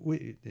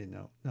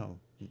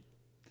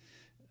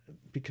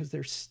 Because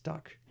they're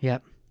stuck.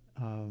 Yep.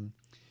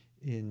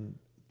 In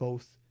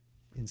both,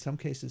 in some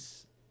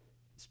cases,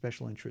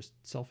 special interest,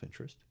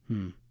 self-interest,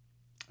 and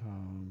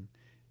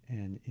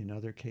in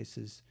other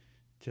cases,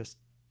 just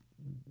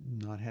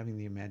not having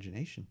the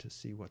imagination to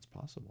see what's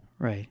possible.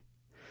 Right.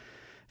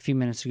 A few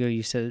minutes ago,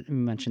 you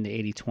mentioned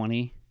the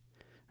 80-20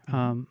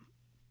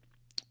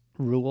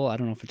 rule. I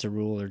don't know if it's a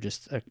rule or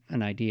just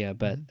an idea,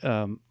 but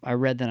I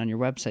read that on your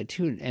website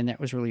too, and that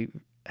was really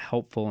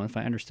helpful. And if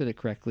I understood it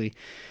correctly,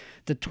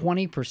 the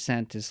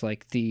 20% is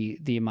like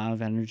the amount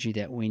of energy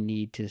that we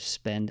need to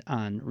spend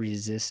on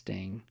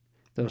resisting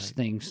those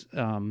things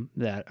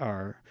that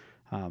are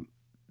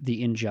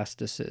the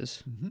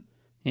injustices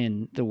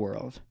in the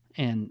world,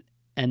 and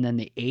then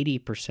the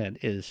 80%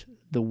 is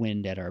the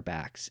wind at our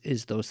backs,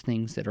 is those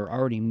things that are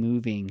already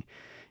moving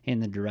in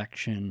the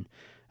direction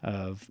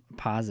of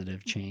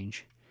positive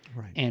change.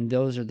 Right. And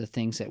those are the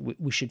things that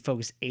we should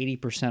focus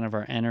 80% of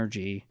our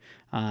energy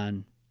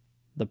on,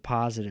 the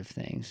positive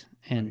things,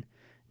 and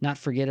not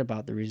forget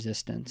about the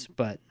resistance,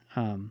 but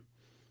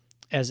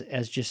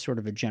as just sort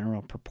of a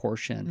general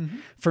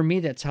proportion. For me,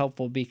 that's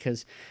helpful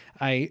because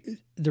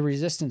the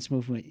resistance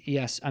movement,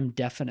 yes, I'm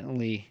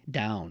definitely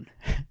down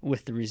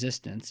with the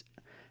resistance.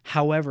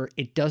 However,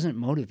 it doesn't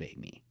motivate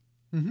me.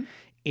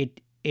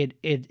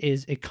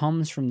 It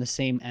comes from the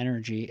same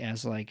energy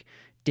as like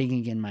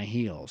digging in my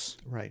heels.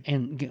 Right.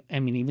 And I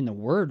mean, even the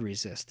word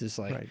resist is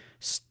like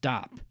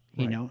stop,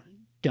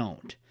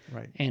 don't.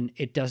 Right. And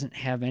it doesn't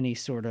have any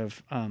sort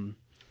of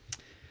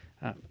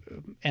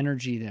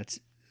energy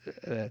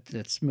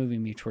that's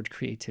moving me towards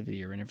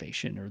creativity or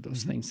innovation or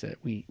those things that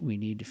we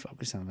need to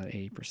focus on, that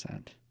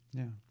 80%.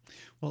 Yeah.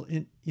 Well,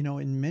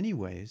 in many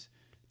ways,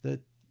 the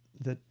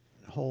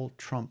whole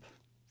Trump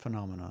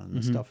phenomenon and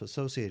the stuff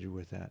associated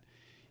with that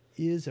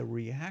is a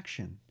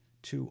reaction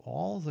to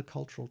all the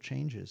cultural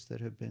changes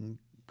that have been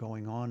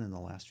going on in the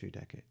last few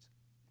decades.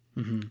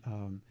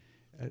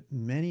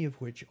 Many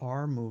of which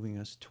are moving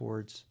us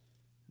towards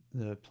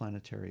the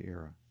planetary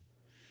era.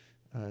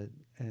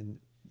 And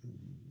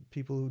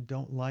people who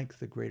don't like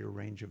the greater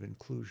range of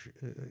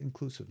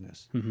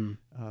inclusiveness,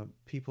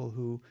 people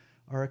who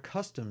are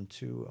accustomed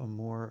to a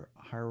more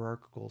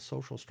hierarchical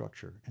social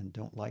structure and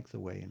don't like the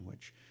way in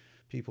which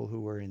people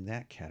who were in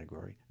that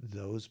category,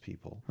 those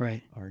people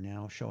Right. are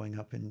now showing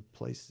up in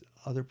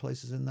other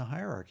places in the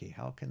hierarchy.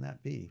 How can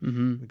that be?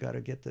 Mm-hmm. We got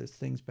to get those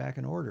things back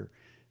in order.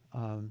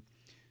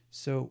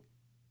 So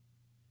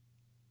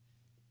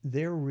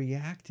they're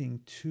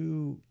reacting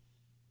to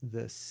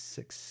the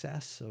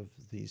success of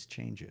these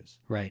changes.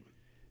 Right.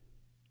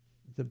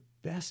 The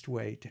best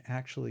way to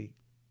actually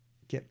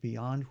get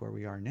beyond where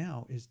we are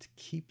now is to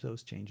keep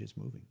those changes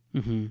moving.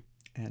 Mm-hmm.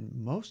 And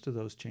most of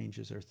those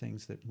changes are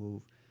things that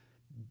move,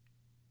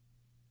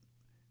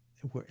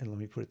 and let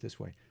me put it this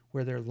way,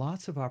 where there are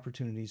lots of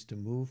opportunities to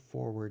move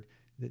forward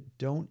that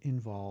don't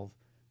involve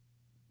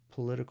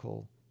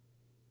political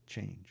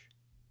change,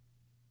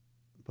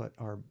 but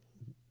are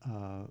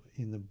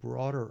in the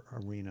broader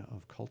arena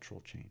of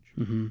cultural change.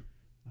 Mm-hmm.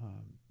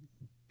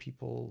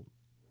 People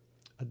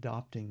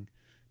adopting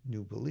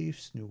new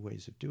beliefs, new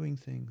ways of doing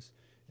things,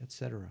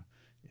 etc.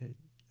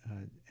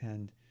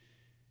 And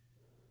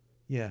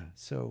yeah,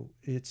 so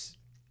it's,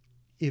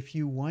 if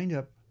you wind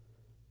up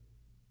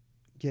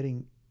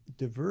getting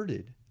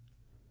diverted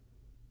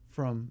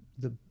from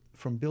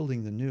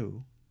building the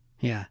new,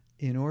 Yeah.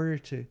 in order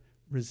to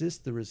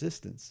resist the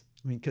resistance.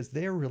 I mean, because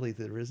they're really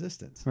the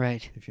resistance,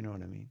 Right. if you know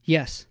what I mean.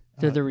 Yes.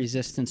 They're the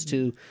resistance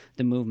to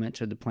the movement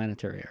to the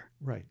planetary era.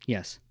 Right.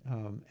 Yes.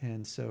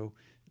 And so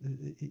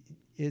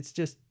it's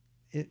just,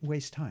 it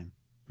wastes time,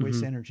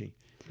 wastes energy,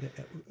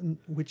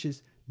 which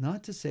is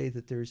not to say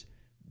that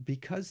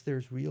because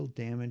there's real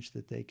damage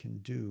that they can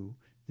do,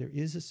 there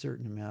is a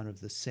certain amount of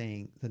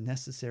the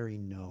necessary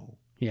no,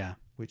 Yeah.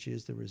 which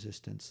is the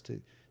resistance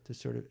to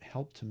sort of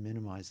help to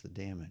minimize the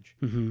damage.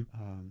 Mm-hmm.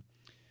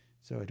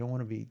 So I don't want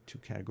to be too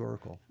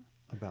categorical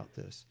about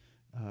this,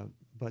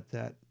 but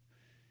that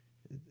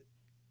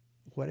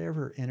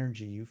whatever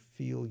energy you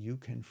feel you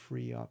can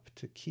free up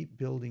to keep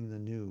building the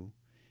new,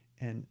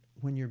 and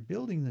when you're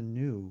building the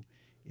new,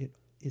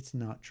 it's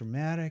not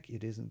dramatic.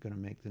 It isn't going to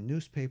make the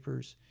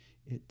newspapers.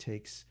 It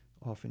takes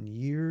often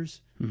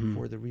years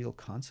for the real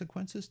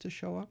consequences to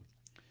show up.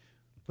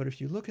 But if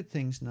you look at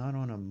things not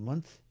on a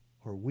month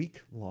or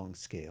week long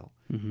scale,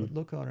 but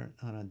look on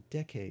a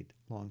decade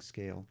long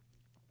scale,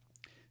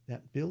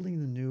 that building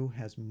the new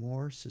has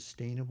more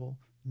sustainable,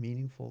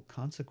 meaningful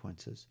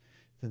consequences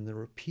than the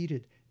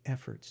repeated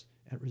efforts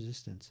at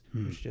resistance,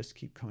 which just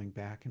keep coming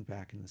back and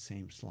back in the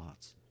same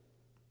slots.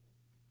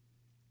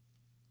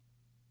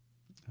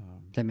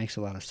 That makes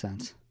a lot of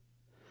sense.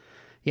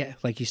 Yeah,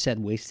 like you said,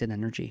 wasted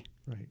energy.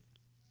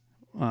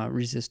 Right.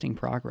 Resisting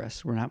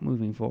progress. We're not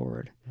moving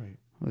forward. Right.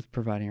 With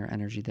providing our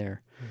energy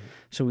there. Right.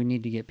 So we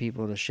need to get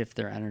people to shift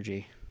their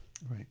energy.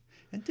 Right.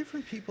 And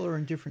different people are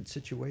in different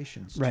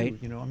situations, too. Right.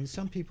 You know, I mean,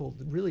 some people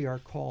really are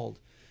called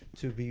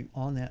to be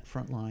on that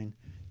front line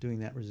doing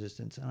that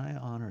resistance, and I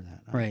honor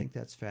that. I think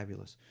that's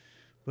fabulous.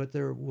 But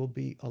there will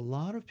be a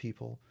lot of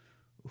people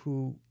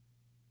who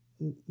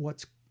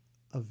what's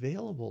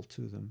available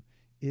to them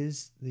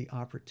is the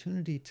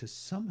opportunity to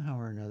somehow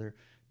or another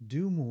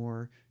do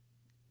more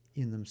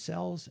in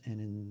themselves and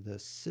in the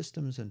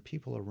systems and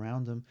people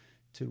around them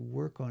to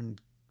work on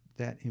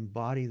that,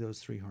 embody those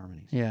three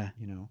harmonies. Yeah.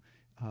 You know,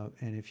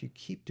 and if you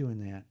keep doing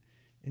that,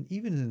 and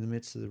even in the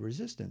midst of the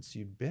resistance,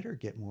 you better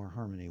get more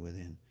harmony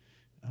within,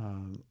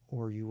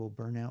 or you will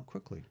burn out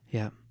quickly.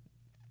 Yeah.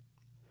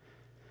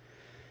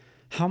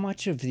 How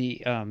much of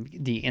the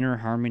inner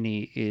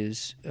harmony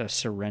is a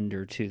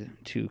surrender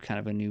to kind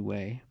of a new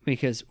way?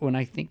 Because when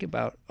I think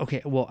about,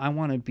 okay, well, I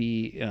want to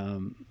be,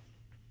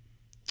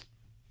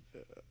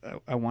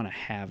 I want to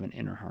have an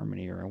inner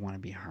harmony, or I want to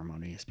be a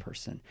harmonious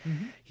person.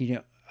 Mm-hmm.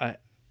 You know,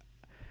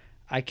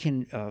 I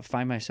can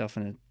find myself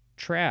in a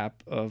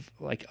trap of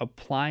like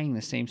applying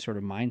the same sort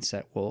of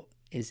mindset. Well,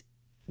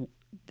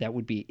 that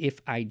would be,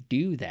 if I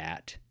do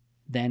that,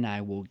 then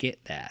I will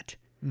get that.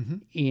 Mm-hmm.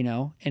 You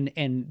know,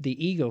 and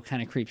the ego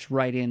kind of creeps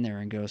right in there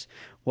and goes,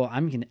 well,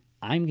 I'm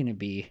gonna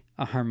be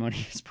a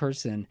harmonious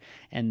person,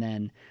 and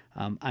then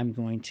I'm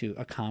going to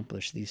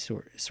accomplish these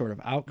sort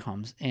of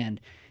outcomes, and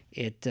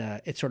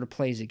it sort of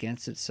plays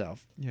against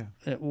itself. Yeah.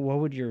 What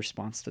would your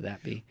response to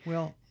that be?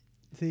 Well,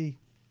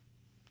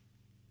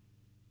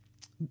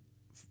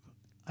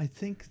 I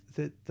think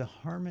that the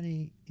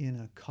harmony in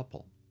a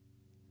couple,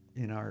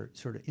 in our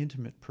sort of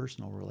intimate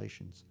personal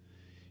relations,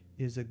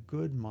 is a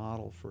good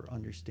model for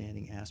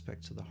understanding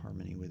aspects of the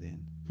harmony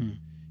within,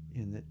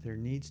 in that there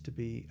needs to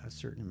be a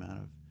certain amount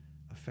of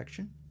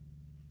affection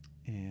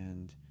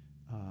and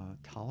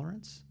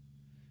tolerance,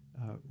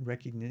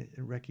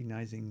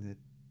 recognizing the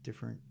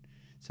different.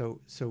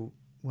 So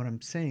what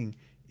I'm saying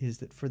is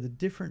that for the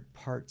different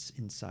parts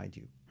inside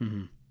you,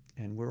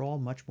 and we're all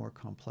much more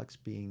complex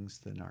beings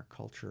than our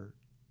culture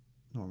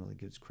normally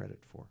gives credit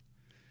for.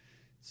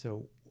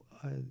 So.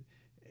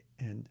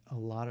 And a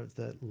lot of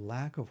the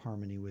lack of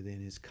harmony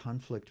within is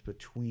conflict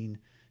between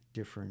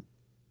different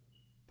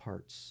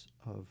parts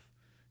of,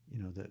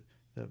 you know,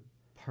 the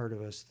part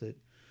of us that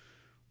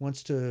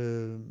wants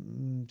to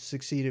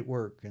succeed at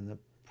work, and the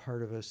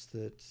part of us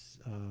that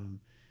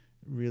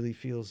really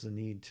feels the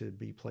need to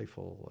be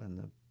playful, and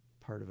the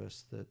part of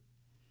us that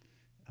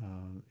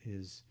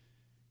is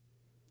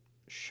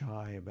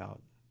shy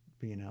about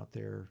being out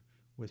there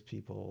with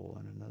people,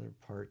 and another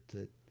part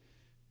that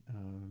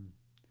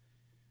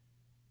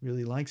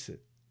really likes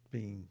it,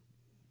 being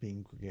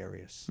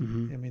gregarious.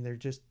 Mm-hmm. I mean, they're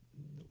just,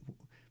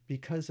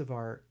 because of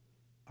our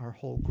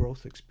whole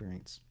growth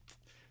experience,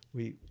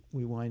 we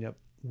wind up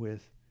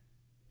with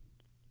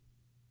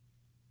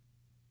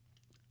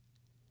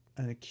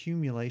an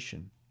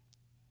accumulation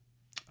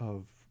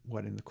of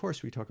what in the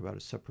course we talk about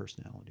as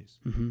subpersonalities.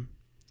 Mm-hmm.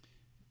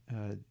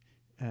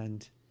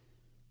 And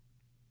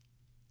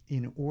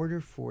in order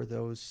for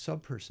those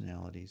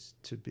subpersonalities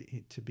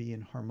to be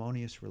in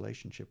harmonious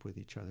relationship with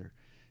each other,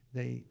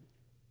 they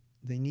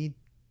need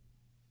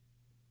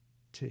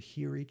to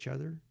hear each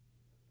other.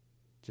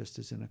 Just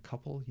as in a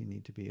couple, you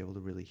need to be able to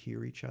really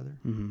hear each other.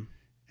 Mm-hmm.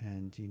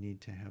 And you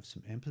need to have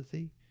some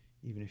empathy.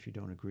 Even if you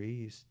don't agree,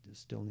 you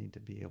still need to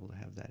be able to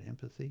have that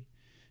empathy.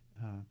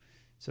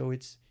 So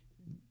it's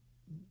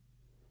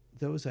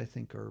those, I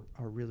think, are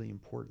really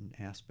important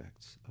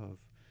aspects of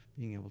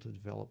being able to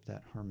develop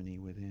that harmony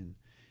within.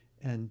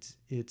 And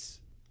it's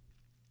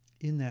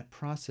in that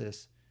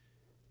process,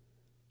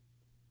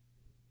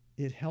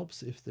 it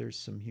helps if there's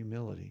some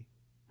humility.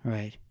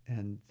 Right.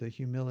 And the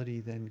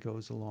humility then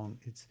goes along.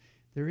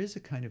 There is a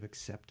kind of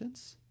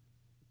acceptance,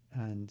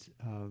 and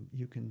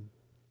you can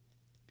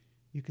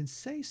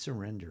say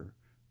surrender,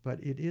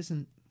 but it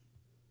isn't,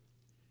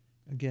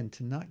 again,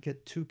 to not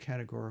get too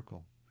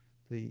categorical.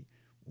 The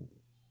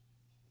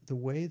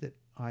way that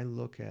I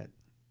look at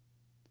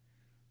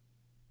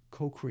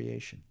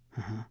co-creation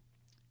Uh-huh.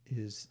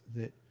 is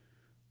that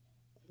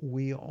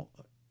we all,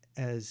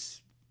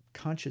 as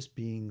conscious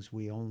beings,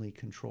 we only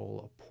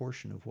control a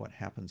portion of what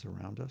happens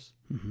around us.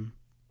 Mm-hmm.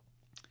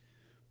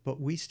 But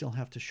we still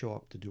have to show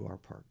up to do our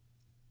part.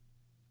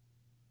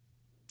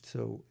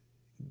 So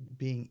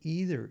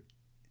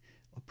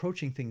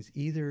approaching things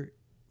either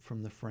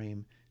from the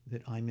frame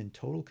that I'm in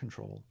total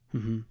control,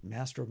 Mm-hmm.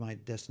 master of my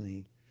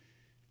destiny,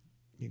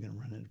 you're going to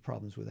run into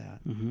problems with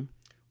that. Mm-hmm.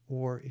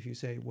 Or if you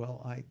say,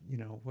 well,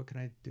 what can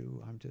I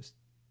do? I'm just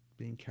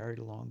being carried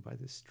along by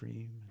this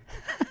stream.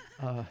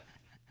 You're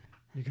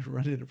going to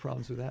run into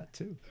problems with that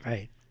too.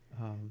 Right.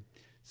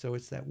 So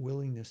it's that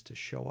willingness to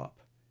show up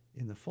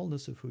in the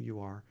fullness of who you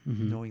are,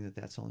 Mm-hmm. knowing that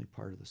that's only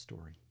part of the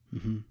story.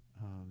 Mm-hmm.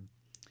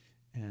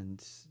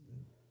 And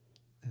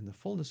the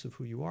fullness of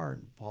who you are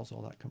involves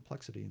all that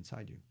complexity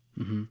inside you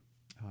Mm-hmm.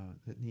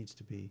 that needs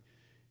to be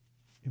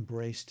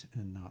embraced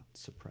and not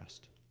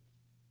suppressed.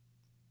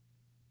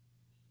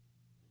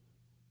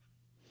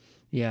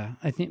 Yeah,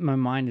 I think my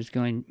mind is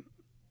going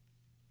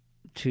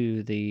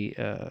to the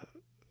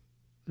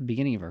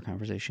beginning of our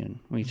conversation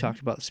when you Mm-hmm. talked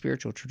about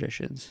spiritual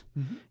traditions.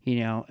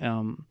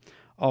 Mm-hmm.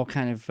 All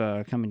kind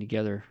of coming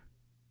together,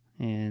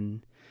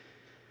 and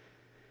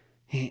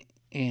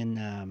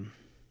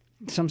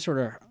some sort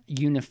of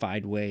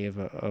unified way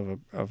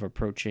of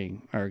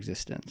approaching our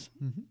existence.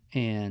 Mm-hmm.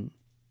 And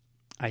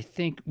I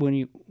think when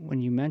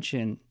you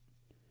mention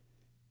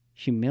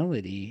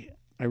humility,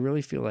 I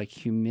really feel like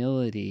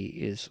humility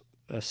is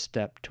a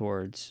step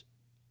towards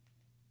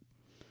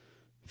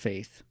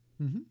faith.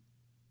 Mm-hmm.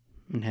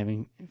 And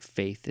having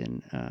faith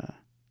in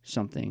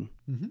something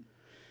Mm-hmm.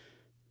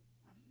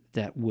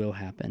 that will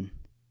happen,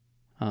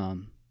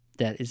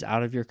 that is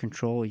out of your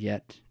control,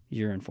 yet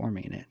you're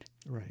informing it.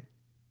 Right.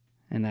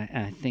 And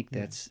I think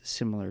that's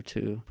similar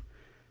to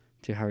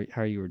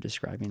how you were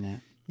describing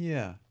that.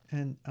 Yeah.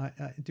 And I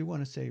do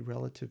want to say,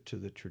 relative to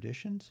the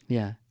traditions,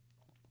 Yeah.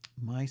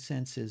 my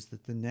sense is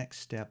that the next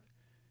step,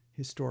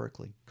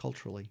 historically,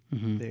 culturally,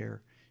 Mm-hmm.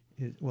 there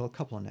is, well, a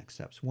couple of next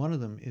steps. One of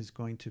them is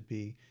going to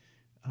be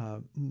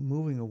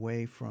moving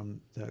away from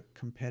the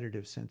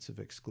competitive sense of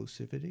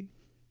exclusivity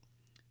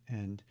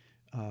and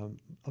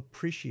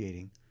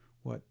appreciating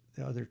what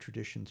the other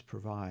traditions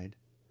provide,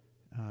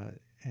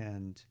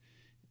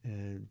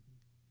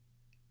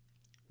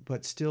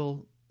 but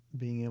still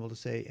being able to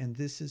say, and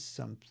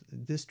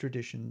this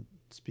tradition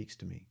speaks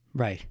to me.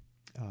 Right.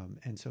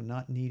 And so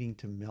not needing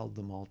to meld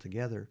them all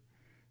together,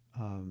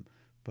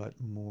 but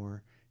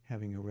more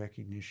having a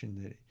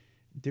recognition that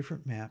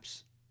different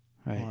maps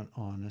Right.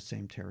 on a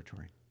same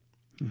territory.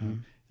 Mm-hmm.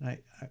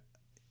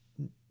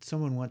 And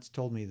someone once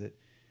told me that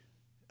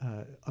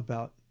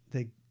about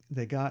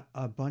they got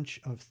a bunch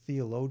of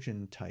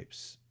theologian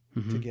types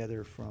Mm-hmm.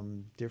 together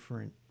from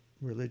different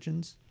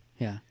religions,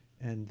 Yeah.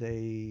 and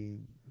they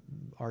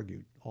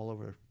argued all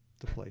over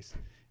the place.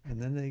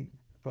 And then they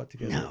brought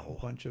together a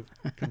bunch of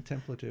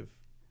contemplative,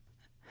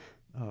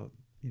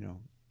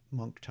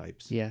 monk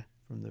types Yeah.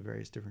 from the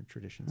various different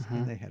traditions, Uh-huh.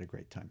 and they had a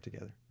great time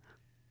together.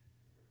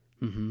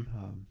 Mm-hmm.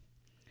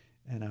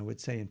 And I would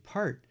say, in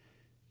part,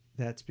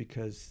 that's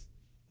because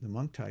the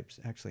monk types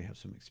actually have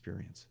some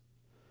experience,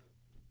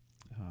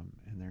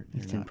 and they're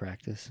It's not in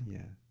practice.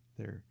 Yeah,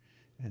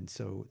 and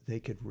so they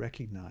could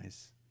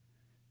recognize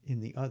in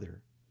the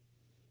other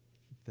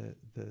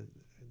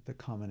the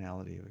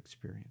commonality of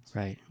experience.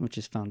 Right. Which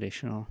is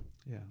foundational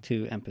Yeah.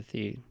 to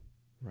empathy.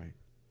 Right.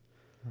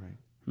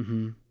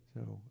 Mm-hmm.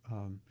 So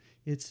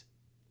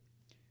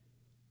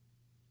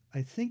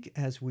I think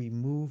as we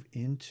move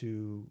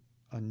into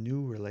a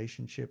new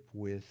relationship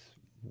with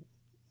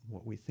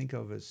what we think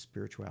of as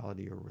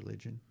spirituality or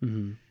religion.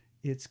 Mm-hmm.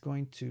 It's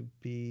going to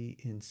be,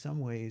 in some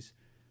ways,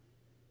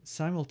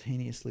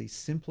 simultaneously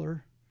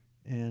simpler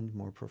and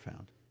more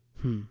profound.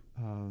 Hmm.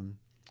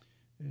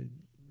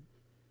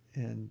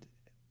 And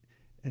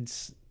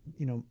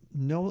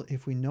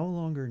if we no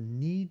longer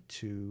need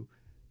to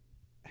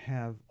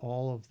have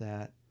all of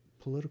that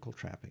political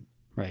trapping,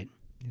 Right.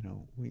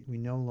 we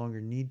no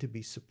longer need to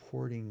be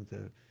supporting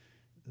the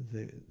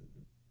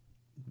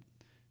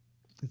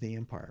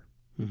empire,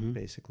 Mm-hmm.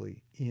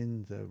 basically,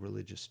 in the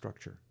religious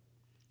structure,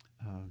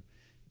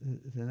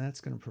 then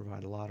that's going to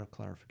provide a lot of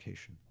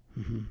clarification.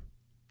 Mm-hmm.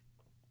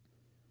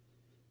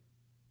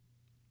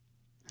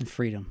 And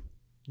freedom.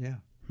 Yeah.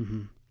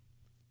 Mm-hmm.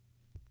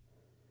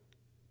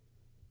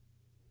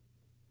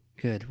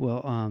 Good.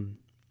 Well, I'm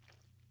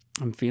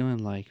feeling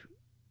like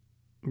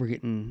we're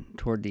getting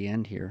toward the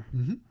end here.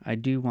 Mm-hmm. I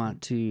do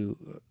want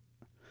to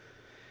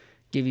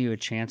give you a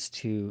chance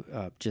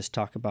to just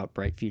talk about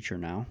Bright Future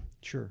Now,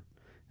 Sure.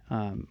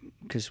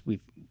 because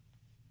we've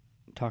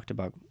talked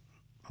about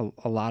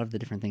a lot of the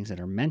different things that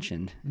are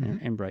mentioned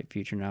in Bright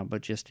Future Now,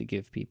 but just to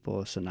give people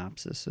a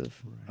synopsis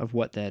of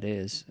what that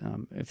is,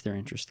 if they're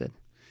interested.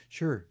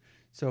 Sure.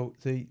 So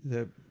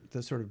the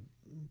sort of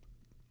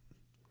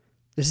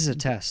this is a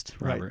test,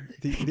 Robert.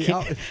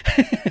 Right.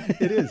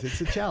 It is. It's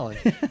a challenge.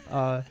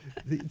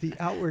 The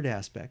outward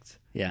aspects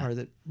are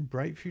that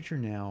Bright Future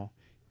Now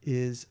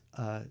is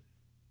a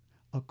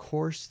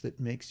course that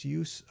makes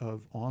use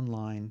of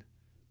online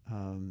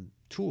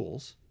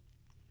tools.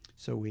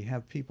 So we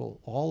have people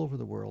all over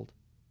the world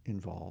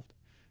involved.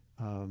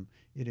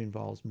 It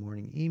involves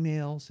morning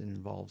emails. It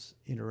involves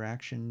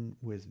interaction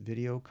with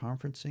video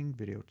conferencing,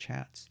 video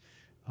chats.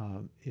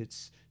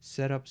 It's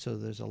set up so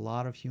there's a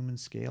lot of human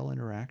scale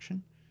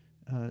interaction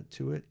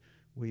to it.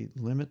 We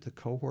limit the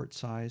cohort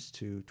size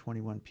to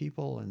 21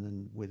 people, and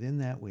then within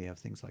that we have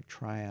things like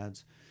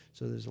triads.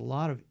 So there's a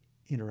lot of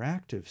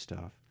interactive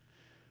stuff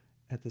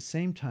at the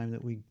same time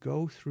that we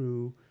go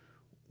through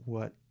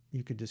what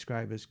you could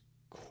describe as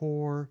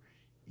core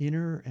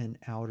inner and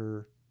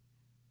outer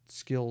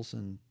skills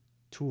and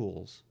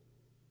tools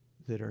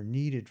that are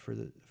needed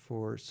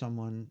for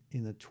someone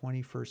in the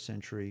 21st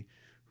century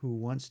who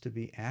wants to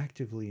be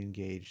actively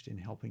engaged in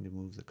helping to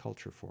move the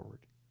culture forward.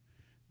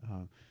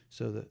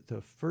 So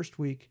the first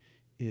week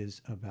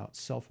is about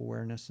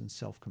self-awareness and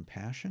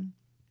self-compassion.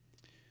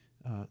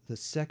 The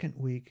second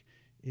week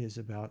is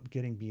about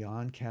getting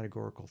beyond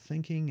categorical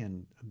thinking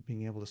and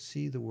being able to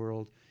see the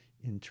world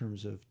in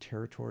terms of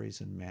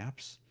territories and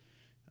maps.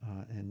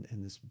 And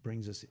this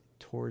brings us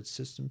towards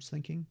systems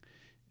thinking.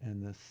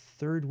 And the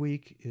third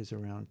week is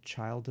around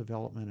child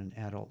development and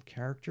adult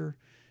character,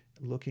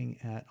 looking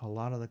at a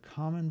lot of the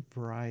common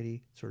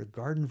variety, sort of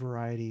garden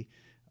variety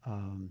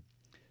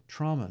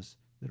traumas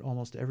that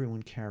almost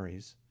everyone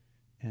carries,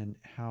 and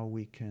how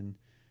we can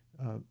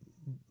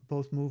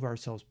both move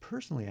ourselves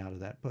personally out of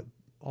that, but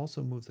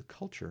also move the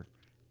culture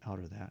out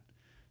of that.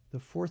 The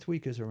fourth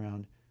week is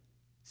around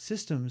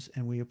systems,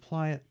 and we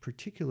apply it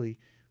particularly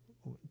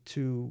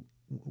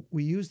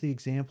we use the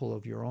example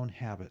of your own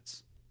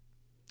habits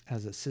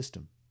as a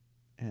system,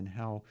 and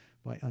how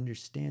by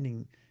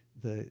understanding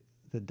the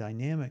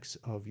dynamics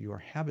of your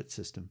habit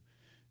system,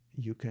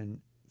 you can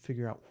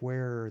figure out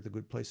where are the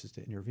good places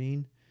to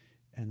intervene.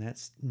 And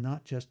that's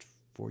not just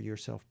for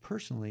yourself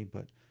personally,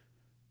 but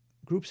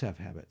groups have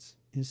habits,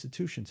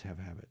 institutions have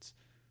habits,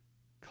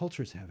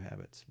 cultures have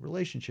habits,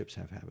 relationships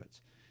have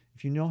habits.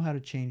 If you know how to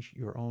change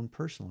your own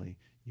personally,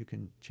 you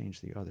can change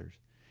the others.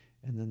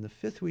 And then the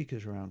fifth week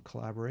is around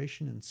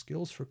collaboration and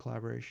skills for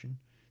collaboration,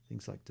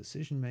 things like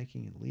decision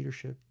making and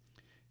leadership.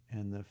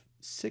 And the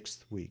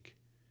sixth week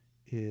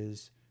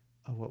is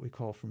what we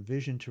call from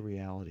vision to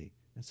reality.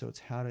 And so it's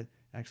how to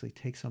actually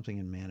take something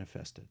and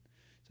manifest it.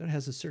 So it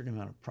has a certain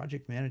amount of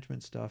project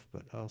management stuff,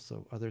 but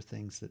also other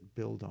things that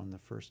build on the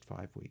first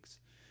 5 weeks.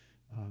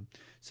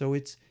 So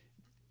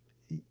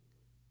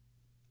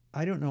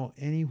I don't know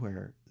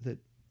anywhere that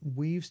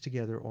weaves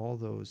together all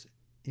those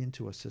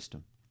into a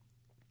system.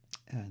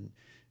 And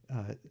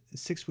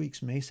 6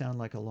 weeks may sound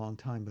like a long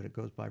time, but it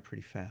goes by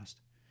pretty fast.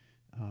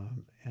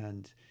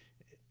 And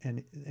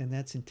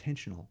that's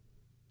intentional,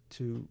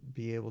 to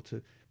be able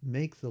to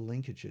make the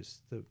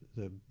linkages,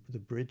 the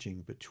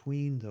bridging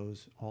between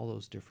all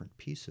those different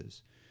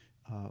pieces,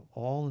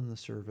 all in the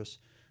service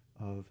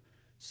of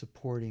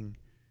supporting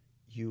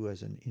you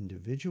as an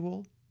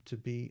individual to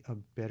be a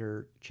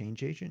better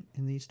change agent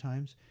in these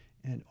times,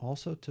 and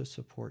also to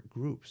support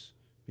groups,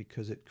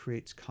 because it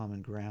creates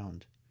common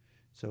ground.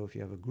 So if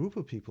you have a group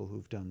of people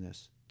who've done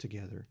this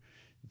together,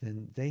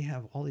 then they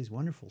have all these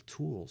wonderful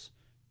tools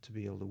to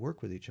be able to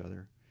work with each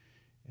other.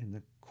 And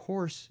the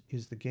course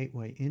is the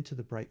gateway into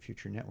the Bright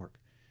Future Network.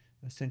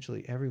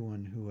 Essentially,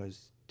 everyone who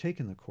has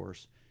taken the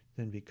course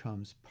then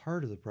becomes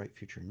part of the Bright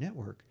Future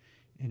Network.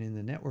 And in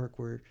the network,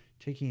 we're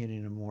taking it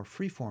in a more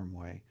free-form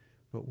way,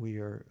 but we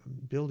are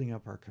building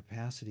up our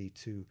capacity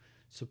to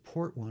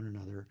support one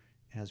another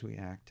as we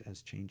act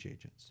as change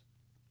agents.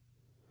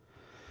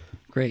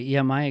 Great.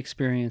 Yeah, my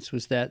experience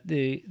was that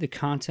the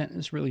content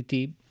is really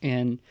deep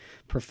and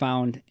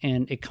profound,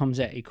 and it comes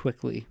at you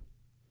quickly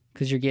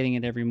because you're getting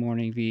it every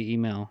morning via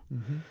email.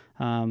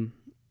 And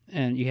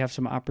you have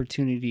some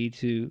opportunity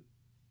to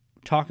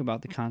talk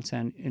about the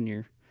content in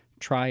your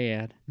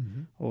triad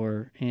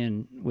or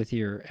with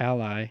your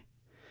ally.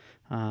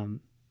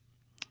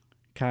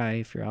 Kai,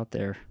 if you're out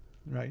there.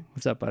 Right.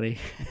 What's up, buddy?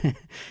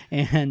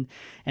 and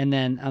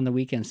then on the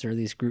weekends, there are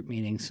these group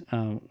meetings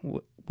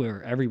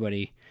where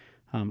everybody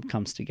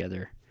comes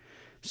together.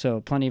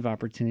 So plenty of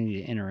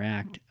opportunity to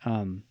interact.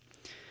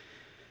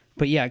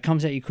 But yeah, it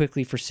comes at you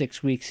quickly for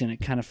 6 weeks and it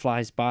kind of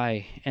flies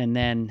by. And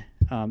then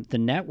the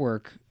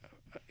network,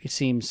 it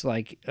seems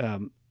like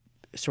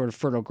sort of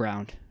fertile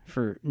ground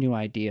for new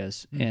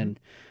ideas. And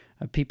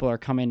people are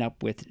coming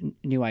up with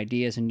new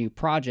ideas and new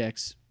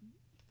projects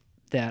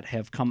that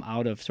have come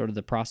out of sort of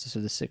the process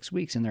of the 6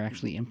 weeks, and they're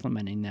actually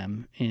implementing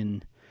them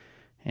and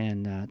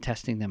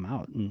testing them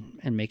out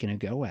and making a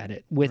go at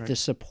it with the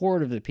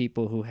support of the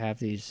people who have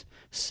these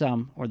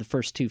the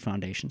first 2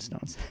 foundation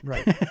stones.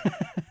 Right.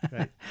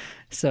 Right.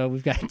 So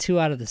we've got 2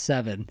 out of the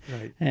 7,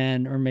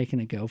 and we're making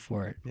a go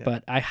for it. Yeah.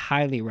 But I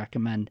highly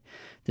recommend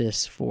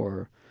this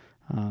for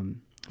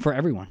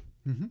everyone.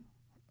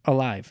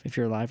 Alive, if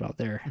you're alive out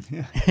there.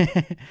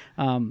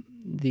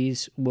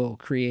 These will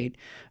create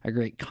a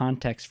great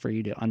context for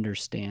you to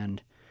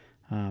understand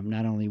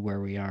not only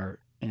where we are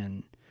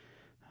in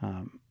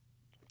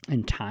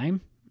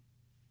time,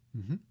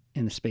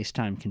 in the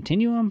space-time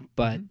continuum,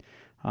 but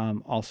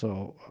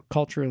also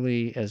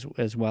culturally,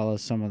 as well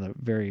as some of the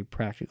very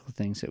practical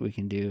things that we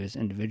can do as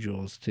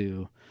individuals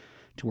to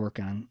work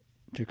on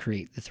to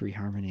create the 3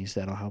 harmonies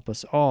that'll help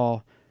us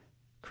all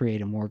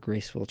create a more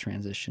graceful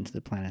transition to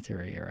the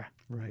planetary era.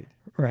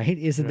 Right.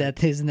 Isn't that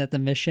the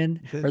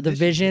mission or the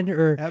vision?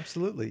 Or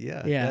absolutely,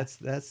 yeah.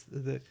 That's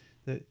the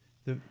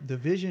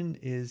vision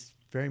is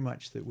very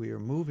much that we are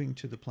moving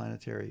to the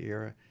planetary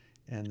era,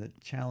 and the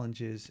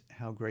challenge is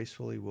how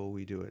gracefully will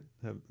we do it.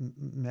 The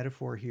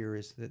metaphor here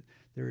is that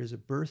there is a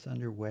birth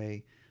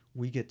underway.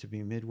 We get to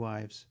be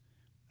midwives,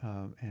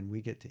 and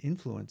we get to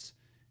influence.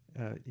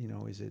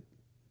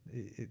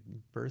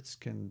 Births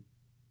can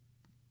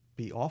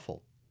be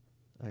awful.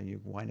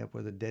 You wind up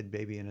with a dead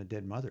baby and a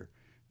dead mother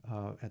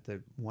at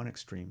the one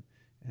extreme.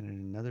 And in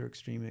another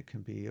extreme, it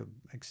can be an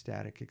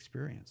ecstatic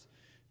experience.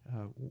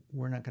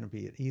 We're not going to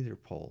be at either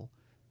pole,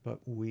 but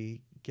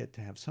we get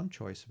to have some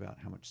choice about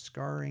how much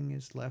scarring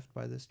is left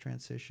by this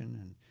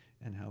transition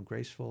and how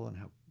graceful and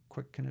how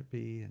quick can it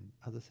be and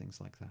other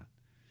things like that.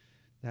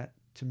 That,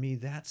 to me,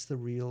 that's the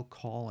real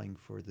calling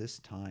for this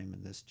time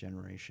and this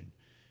generation,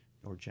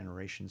 or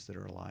generations that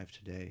are alive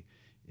today,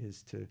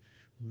 is to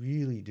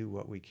really do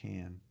what we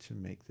can to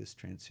make this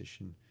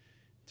transition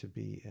to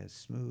be as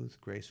smooth,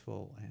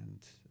 graceful, and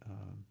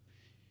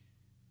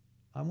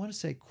I want to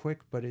say quick,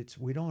 but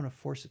we don't want to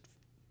force it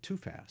too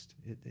fast.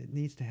 It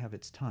needs to have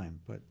its time,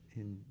 but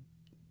in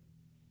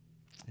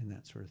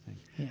that sort of thing.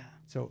 Yeah.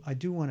 So I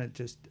do want to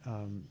just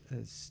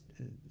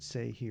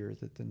say here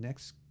that the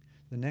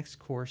next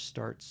course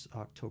starts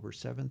October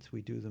 7th.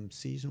 We do them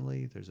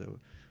seasonally. There's a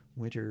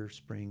winter,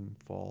 spring,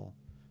 fall,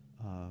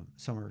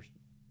 summer,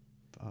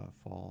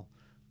 fall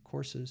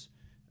courses,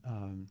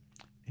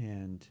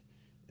 and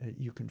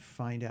you can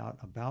find out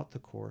about the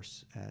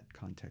course at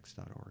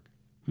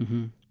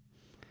context.org.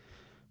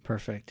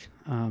 Perfect.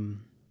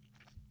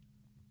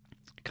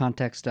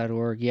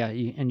 Context.org, yeah,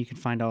 and you can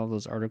find all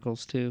those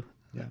articles too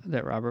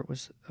that Robert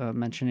was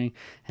mentioning,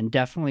 and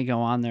definitely go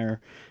on there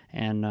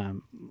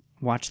and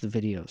watch the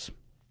videos.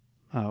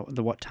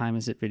 The What Time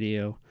Is It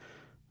video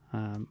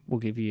will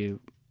give you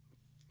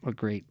a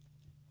great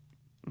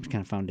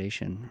kind of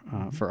foundation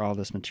for all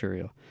this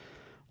material.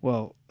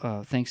 Well,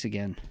 thanks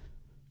again.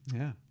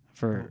 Yeah.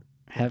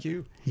 Thank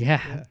you.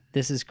 Yeah,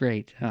 this is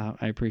great.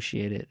 I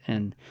appreciate it.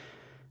 And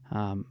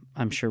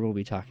I'm sure we'll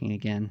be talking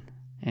again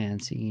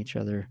and seeing each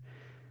other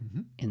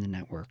in the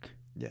network.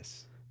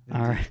 Yes.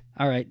 Indeed.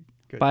 All right.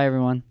 Good. Bye,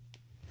 everyone.